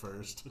like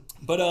first?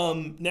 But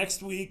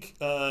next week,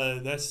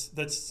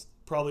 that's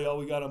probably all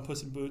we got on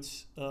Puss in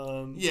Boots.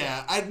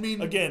 Yeah, I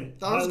mean... Again,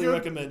 that was highly good.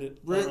 recommend it.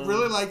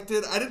 Really liked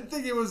it. I didn't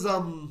think it was...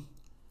 That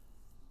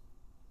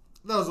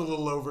was a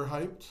little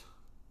overhyped.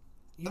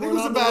 I think it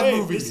was a bad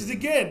movie. This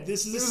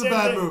is the same a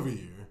bad movie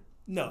year.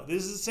 No,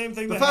 this is the same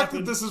thing The that fact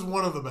happened. that this is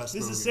one of the best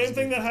This movies. is the same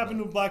thing that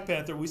happened with Black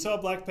Panther. We saw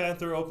Black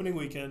Panther opening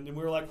weekend, and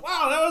we were like,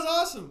 wow, that was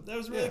awesome. That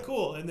was really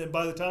cool. And then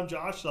by the time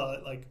Josh saw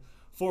it, like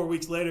 4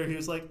 weeks later, he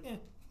was like,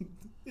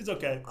 it's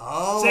okay.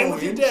 Oh, Same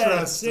with your dad.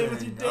 interesting. Same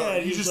with your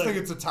dad. You He's just like,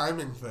 think it's a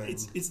timing thing.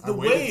 It's the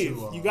wave.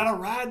 You got to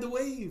ride the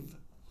wave.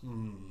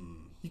 Hmm.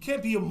 You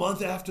can't be a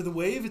month after the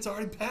wave. It's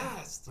already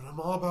passed. But I'm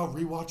all about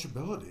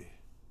rewatchability.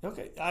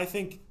 Okay, I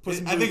think Puss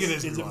in I think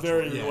Boots it is a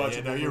very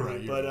rewatchable. rewatchable No, you're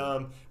movie. right. You're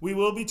But we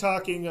will be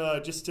talking,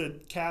 just to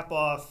cap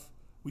off,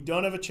 we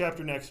don't have a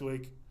chapter next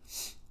week,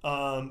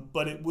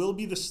 but it will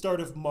be the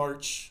start of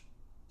March,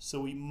 so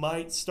we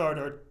might start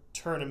our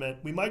tournament.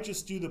 We might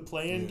just do the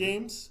play-in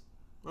games.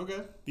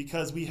 Okay.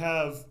 Because we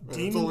have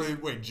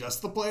Demons...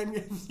 just the play-in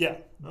games? Yeah.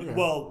 Okay.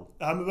 Well,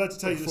 I'm about to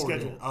tell you the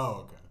schedule. Games.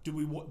 Oh, okay.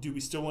 Do we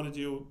still want to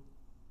do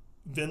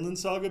Vinland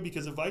Saga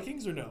because of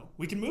Vikings or no?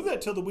 We can move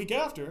that till the week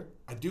after.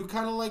 I do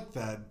kind of like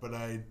that, but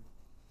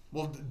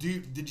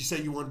did you say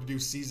you wanted to do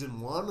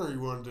season 1 or you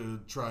wanted to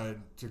try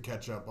to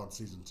catch up on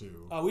season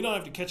 2? We don't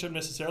have to catch up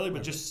necessarily,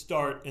 but just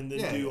start and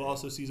then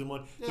also season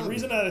 1. The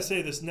reason that I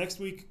say this, next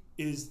week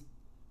is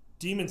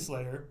Demon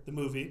Slayer, the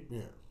movie.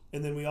 Yeah.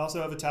 And then we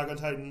also have Attack on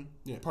Titan,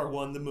 Part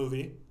 1, the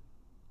movie.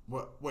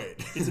 What? Wait.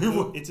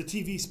 It's a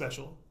TV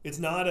special. It's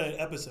not an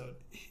episode.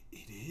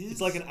 It is?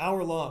 It's like an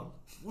hour long.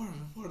 What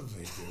are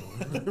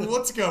they doing?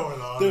 What's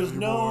going on There's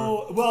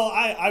anymore? no... Well,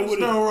 I would... There's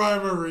no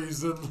rhyme or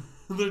reason.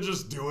 They're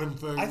just doing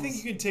things. I think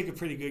you can take a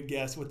pretty good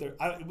guess what they're...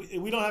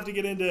 we don't have to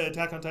get into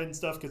Attack on Titan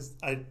stuff because,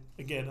 I'd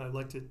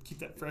like to keep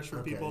that fresh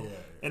for people. Yeah.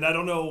 And I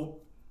don't know...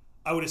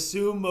 I would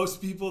assume most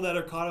people that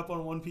are caught up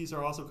on One Piece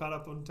are also caught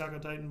up on Attack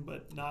on Titan,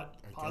 but not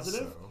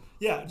positive. Guess so.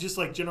 Yeah, just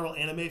like general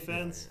anime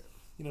fans.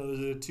 Yeah. Those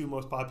are the two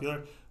most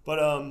popular. But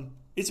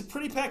it's a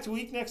pretty packed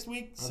week next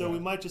week, so we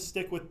might just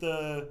stick with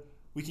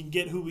we can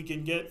get who we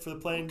can get for the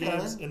playing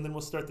games, and then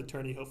we'll start the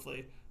tourney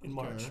hopefully in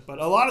March. But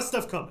a lot of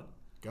stuff coming.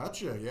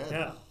 Gotcha,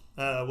 yeah.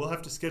 Yeah. We'll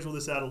have to schedule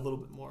this out a little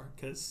bit more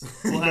because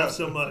we'll have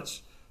so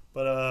much.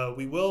 But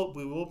we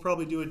will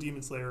probably do a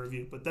Demon Slayer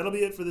review. But that'll be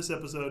it for this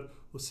episode.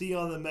 We'll see you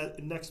on the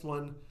next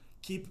one.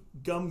 Keep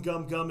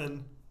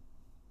gumming.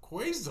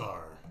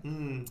 Quasar.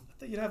 I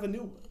thought you'd have a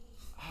new one.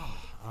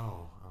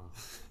 Oh.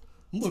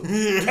 Look,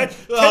 That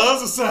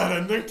was a sad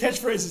ending.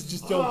 catchphrases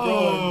just don't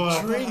grow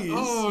on trees.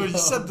 Oh, you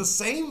said the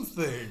same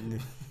thing.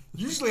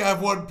 Usually I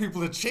want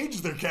people to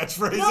change their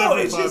catchphrase No,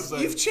 every it's 5 just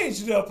seconds. you've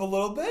changed it up a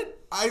little bit.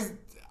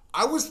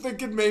 I was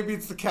thinking maybe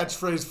it's the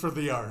catchphrase for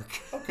the arc.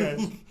 Okay,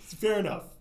 fair enough.